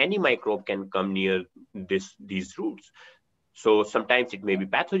 and any microbe can come near these roots. So sometimes it may be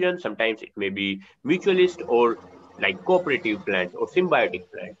pathogen, sometimes it may be mutualist or like cooperative plants or symbiotic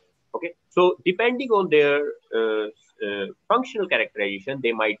plants. Okay, so depending on their functional characterization,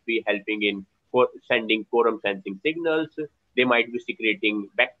 they might be helping in sending quorum sensing signals. They might be secreting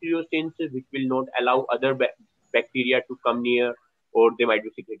bacteriocins, which will not allow other bacteria to come near, or they might be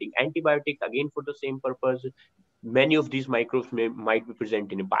secreting antibiotics, again for the same purpose. Many of these microbes might be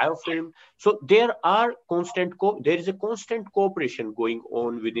present in a biofilm. So there is a constant cooperation going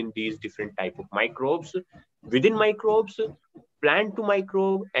on within these different type of microbes. Within microbes, plant to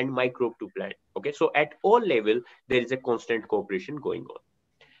microbe and microbe to plant. Okay, so at all level, there is a constant cooperation going on.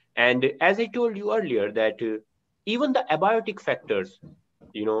 And as I told you earlier, that even the abiotic factors,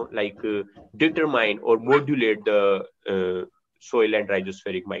 determine or modulate the soil and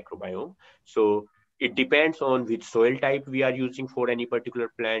rhizospheric microbiome. So it depends on which soil type we are using for any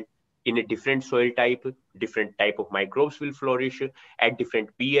particular plant. In a different soil type, different type of microbes will flourish. At different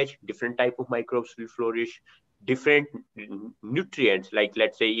pH, different type of microbes will flourish. Different nutrients, like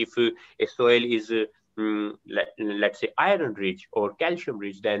let's say if a soil is let's say iron rich or calcium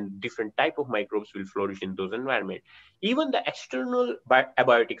rich, then different type of microbes will flourish in those environments. Even the external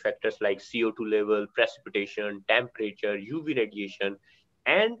abiotic factors like CO2 level, precipitation, temperature, UV radiation,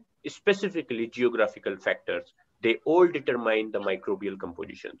 and specifically geographical factors, they all determine the microbial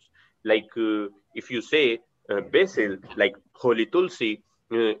compositions. Like if you say basil, like holy tulsi,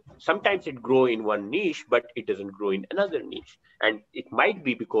 sometimes it grow in one niche, but it doesn't grow in another niche. And it might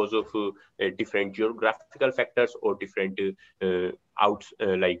be because of different geographical factors or different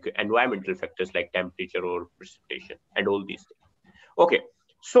like environmental factors like temperature or precipitation and all these things. Okay,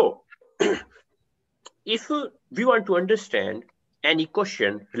 so if we want to understand any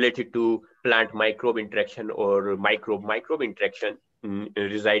question related to plant microbe interaction or microbe interaction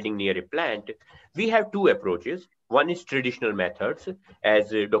residing near a plant, we have two approaches. One is traditional methods, as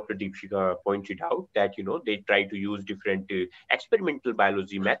Dr. Deepshika pointed out, that they try to use different experimental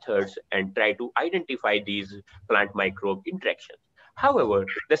biology methods and try to identify these plant microbe interactions. However,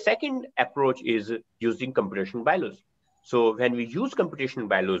 the second approach is using computational biology. So when we use computational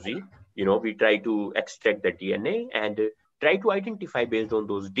biology, we try to extract the DNA and try to identify based on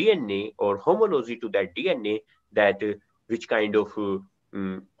those DNA or homology to that DNA that which kind of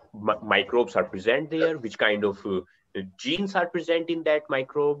microbes are present there, which kind of genes are present in that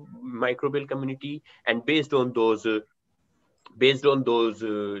microbial community, and based on those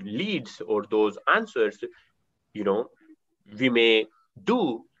leads or those answers, we may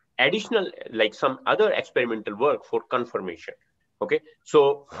do additional, like some other experimental work for confirmation. Okay,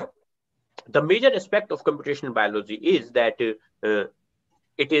 so the major aspect of computational biology is that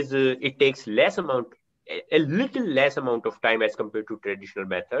it takes a little less amount of time as compared to traditional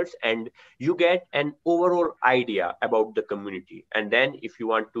methods, and you get an overall idea about the community. And then if you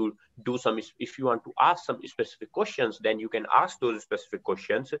want to ask some specific questions, then you can ask those specific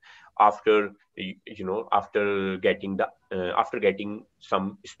questions after getting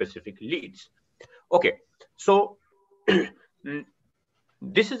some specific leads. Okay, so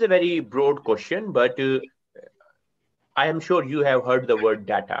this is a very broad question, but I am sure you have heard the word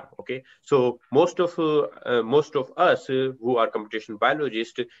data. Okay, so most of us who are computational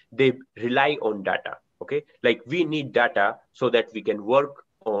biologists, they rely on data. Okay, like we need data so that we can work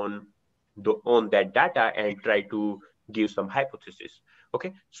on that data and try to give some hypothesis.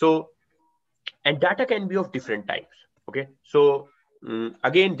 Okay, so and data can be of different types. Okay, so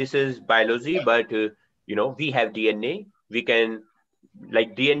again, this is biology, but we have DNA. We can,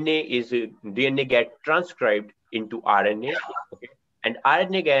 like DNA get transcribed into RNA, okay, and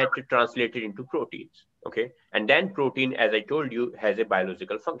RNA get translated into proteins, okay, and then protein, as I told you, has a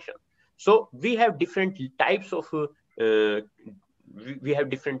biological function. So we have different types of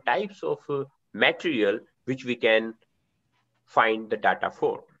material which we can find the data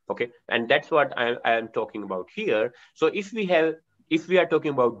for. Okay, and that's what I am talking about here. So if we are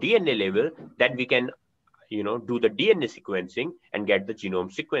talking about DNA level, then we can do the DNA sequencing and get the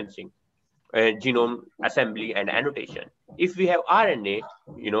genome sequencing, genome assembly and annotation. If we have RNA,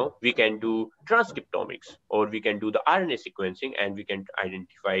 we can do transcriptomics, or we can do the RNA sequencing and we can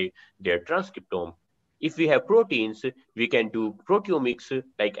identify their transcriptome. If we have proteins, we can do proteomics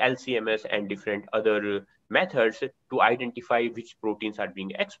like LCMS and different other methods to identify which proteins are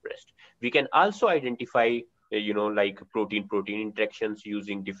being expressed. We can also identify like protein-protein interactions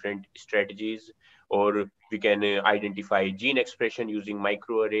using different strategies, or we can identify gene expression using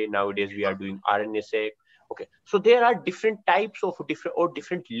microarray. Nowadays, we are doing RNA-seq. Okay, so there are different types of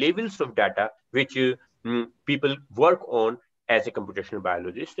different levels of data which people work on as a computational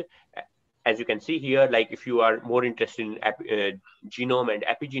biologist. As you can see here, like if you are more interested in genome and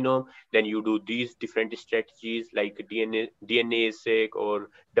epigenome, then you do these different strategies like DNA-seq or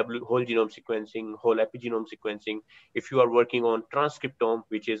whole genome sequencing, whole epigenome sequencing. If you are working on transcriptome,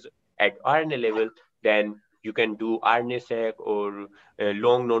 which is at RNA level, then you can do RNA-seq or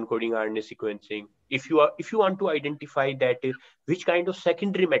long non-coding RNA sequencing. If you want to identify that which kind of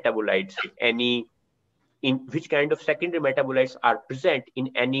secondary metabolites are present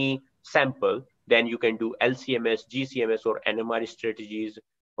in any sample, then you can do LCMS, GCMS, or NMR strategies.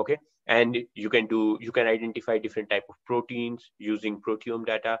 Okay, and you can identify different type of proteins using proteome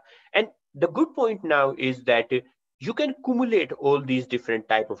data. And the good point now is that you can accumulate all these different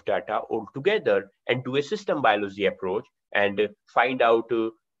type of data all together and do a system biology approach and find out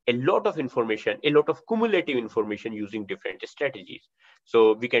a lot of information, a lot of cumulative information using different strategies.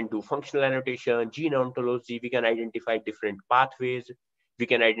 So we can do functional annotation, gene ontology, we can identify different pathways, we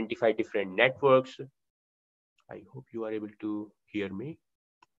can identify different networks. I hope you are able to hear me.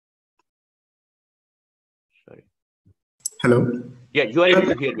 Sorry. Hello. Yeah, you are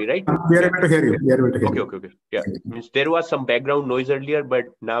able to hear me, right? We are able to hear you. We are able to hear you. Okay. Yeah, means there was some background noise earlier, but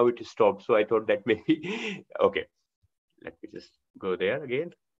now it stopped. So I thought that maybe, okay, let me just go there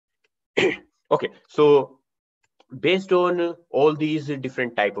again. Okay, so based on all these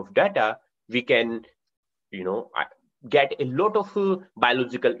different type of data, we can, get a lot of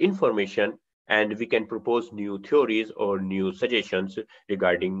biological information, and we can propose new theories or new suggestions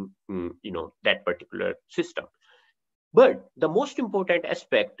regarding, that particular system. But the most important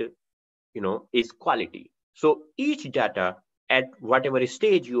aspect, is quality. So each data, at whatever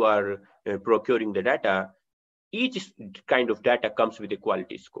stage you are procuring the data, each kind of data comes with a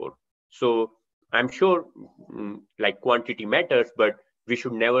quality score. So I'm sure like quantity matters, but we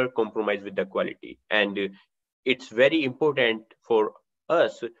should never compromise with the quality. And it's very important for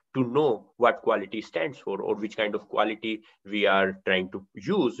us to know what quality stands for, or which kind of quality we are trying to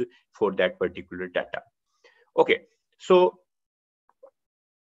use for that particular data. Okay, so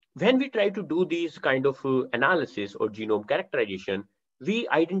when we try to do these kind of analysis or genome characterization, we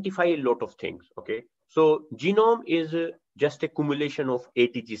identify a lot of things. Okay, so genome is just a accumulation of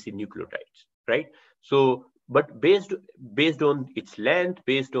ATGC nucleotides, right? So, but based on its length,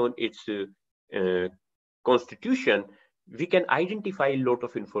 based on its constitution, we can identify a lot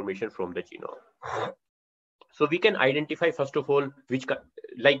of information from the genome. So we can identify, first of all,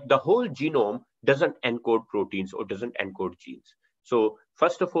 like the whole genome doesn't encode proteins or doesn't encode genes. So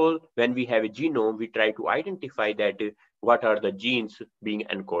first of all, when we have a genome, we try to identify that what are the genes being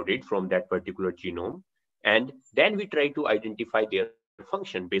encoded from that particular genome. And then we try to identify their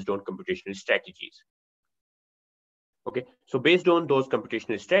function based on computational strategies. Okay, so based on those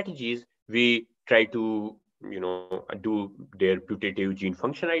computational strategies, we try to do their putative gene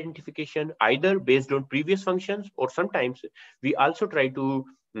function identification, either based on previous functions, or sometimes we also try to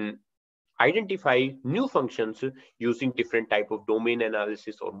identify new functions using different type of domain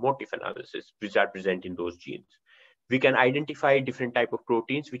analysis or motif analysis which are present in those genes. We can identify different type of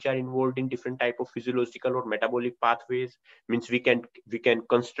proteins which are involved in different type of physiological or metabolic pathways. Means we can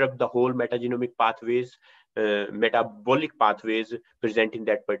construct the whole metagenomic pathways, metabolic pathways present in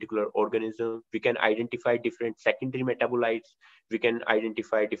that particular organism. We can identify different secondary metabolites. We can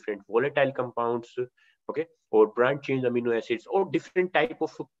identify different volatile compounds, okay, or branch chain amino acids, or different type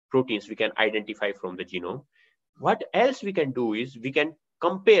of proteins we can identify from the genome. What else we can do is we can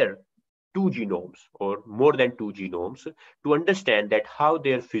compare two genomes or more than two genomes to understand that how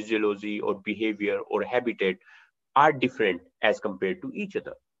their physiology or behavior or habitat are different as compared to each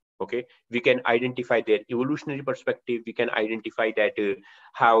other. Okay, we can identify their evolutionary perspective. We can identify that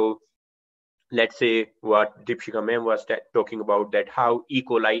how, let's say, what Deepshika ma'am was talking about, that how E.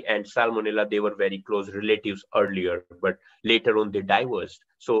 coli and Salmonella, they were very close relatives earlier, but later on they diverged.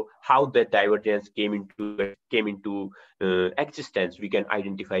 So how that divergence came into existence, we can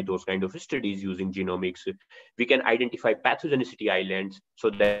identify those kind of studies using genomics. We can identify pathogenicity islands so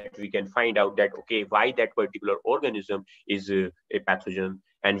that we can find out that, okay, why that particular organism is a pathogen.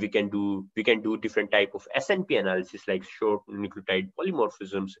 And we can do different type of SNP analysis, like short nucleotide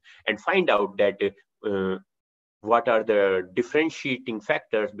polymorphisms, and find out that what are the differentiating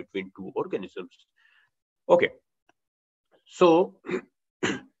factors between two organisms. Okay, so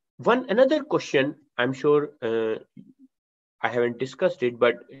another question, I'm sure I haven't discussed it,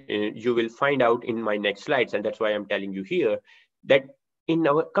 but you will find out in my next slides, and that's why I'm telling you here, that in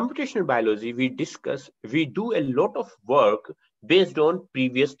our computational biology, we do a lot of work based on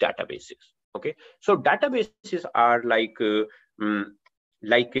previous databases. Okay, so databases are like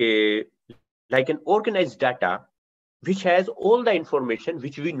an organized data which has all the information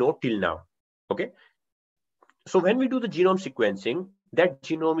which we know till now. Okay, so when we do the genome sequencing, that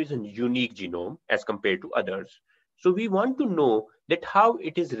genome is a unique genome as compared to others. So we want to know that how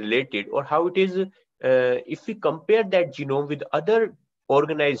it is related, or how it is if we compare that genome with other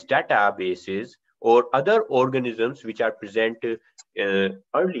organized databases or other organisms which are present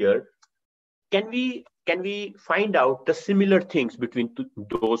earlier, can we find out the similar things between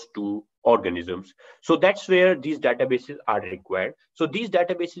those two organisms? So that's where these databases are required. So these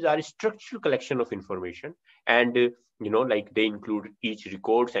databases are a structural collection of information, and like they include each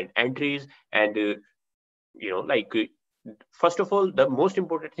records and entries, and first of all, the most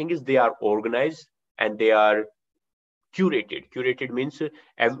important thing is they are organized and they are curated. Curated means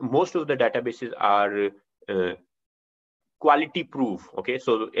most of the databases are quality proof. Okay,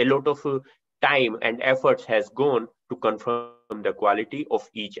 so a lot of time and efforts has gone to confirm the quality of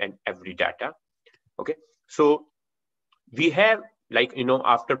each and every data. Okay, so we have, like,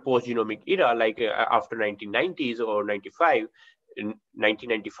 after post-genomic era, like after 1990s or 95, in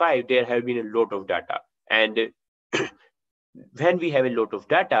 1995, there have been a lot of data, and when we have a lot of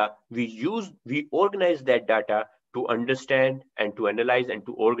data, we organize that data to understand and to analyze and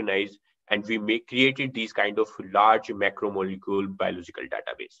to organize, and we created these kind of large macromolecule biological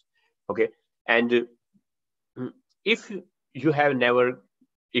database. Okay, and if you have never,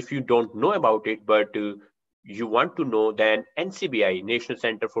 if you don't know about it, but you want to know, then NCBI, National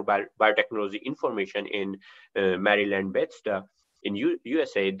Center for Biotechnology Information in Maryland, Bethesda in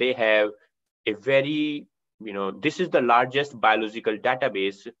USA, they have a very, this is the largest biological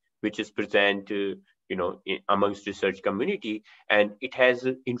database which is present, amongst research community, and it has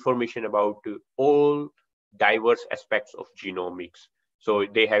information about all diverse aspects of genomics. So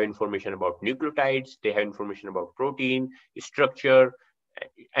they have information about nucleotides, they have information about protein structure,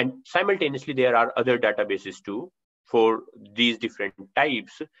 and simultaneously there are other databases too for these different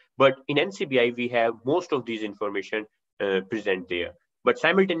types. But in NCBI, we have most of these information present there. But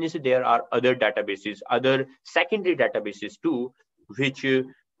simultaneously, there are other databases, other secondary databases too,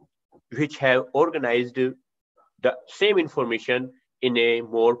 which have organized the same information in a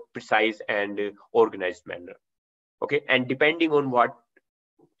more precise and organized manner. Okay, and depending on what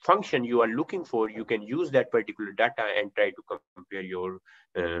function you are looking for, you can use that particular data and try to compare your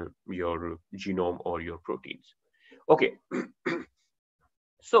genome or your proteins. Okay,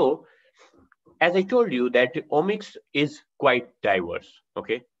 so as I told you that omics is quite diverse.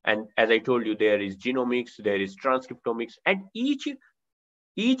 Okay, and as I told you, there is genomics, there is transcriptomics, and each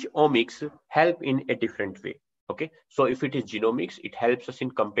omics help in a different way. Okay, so if it is genomics, it helps us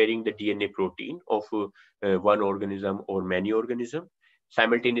in comparing the DNA protein of one organism or many organisms.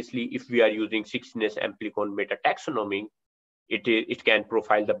 Simultaneously, if we are using 16S amplicon metataxonomy, it can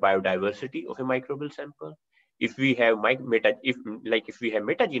profile the biodiversity of a microbial sample. If we have if we have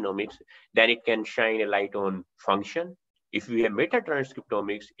metagenomics, then it can shine a light on function. If we have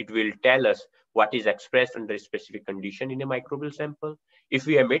metatranscriptomics, it will tell us what is expressed under a specific condition in a microbial sample. If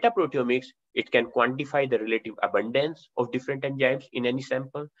we have metaproteomics, it can quantify the relative abundance of different enzymes in any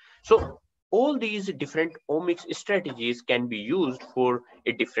sample. So all these different omics strategies can be used for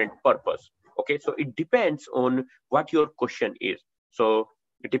a different purpose. Okay, so it depends on what your question is. So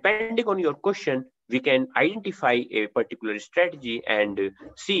depending on your question, we can identify a particular strategy and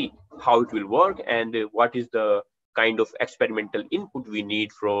see how it will work and what is the kind of experimental input we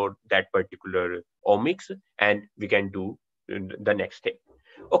need for that particular omics, and we can do the next step.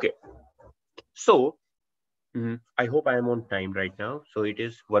 Okay, so I hope I am on time right now. So it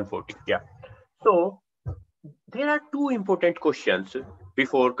is 1:40. Yeah. So there are two important questions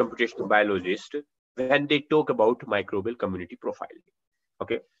before computational biologists when they talk about microbial community profiling.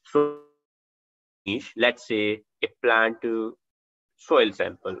 Okay, so let's say a plant soil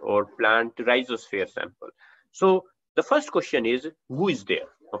sample or plant rhizosphere sample. So the first question is, who is there?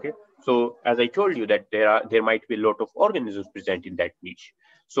 Okay, so as I told you that there might be a lot of organisms present in that niche.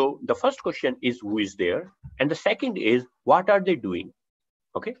 So the first question is, who is there? And the second is, what are they doing?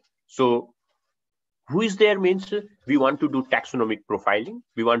 Okay, so who is there means we want to do taxonomic profiling.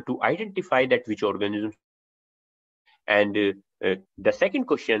 We want to identify that which organisms. And the second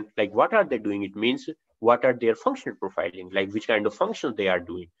question, like what are they doing? It means what are their functional profiling, like which kind of functions they are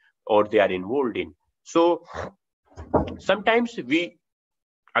doing or they are involved in. So sometimes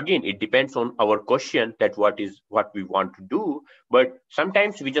again, it depends on our question that what we want to do, but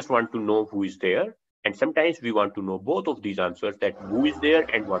sometimes we just want to know who is there. And sometimes we want to know both of these answers, that who is there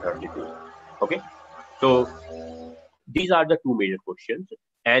and what are they doing. Okay, so these are the two major questions.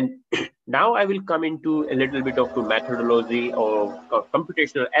 And now I will come into a little bit of the methodology or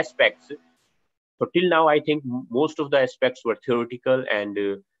computational aspects. So till now, I think most of the aspects were theoretical and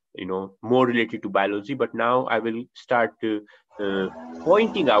more related to biology. But now I will start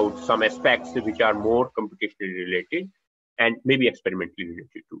pointing out some aspects which are more computationally related and maybe experimentally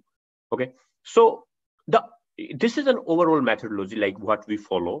related too. Okay, so this is an overall methodology, like what we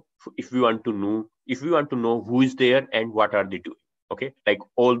follow if we want to know who is there and what are they doing. Okay, like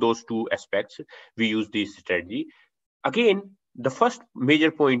all those two aspects, we use this strategy. Again, the first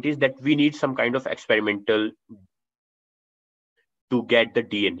major point is that we need some kind of experimental to get the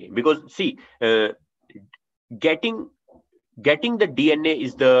DNA, because see, getting the DNA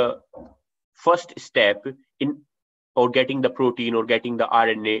is the first step in, or getting the protein or getting the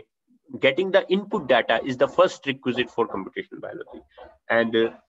RNA. Getting the input data is the first requisite for computational biology. And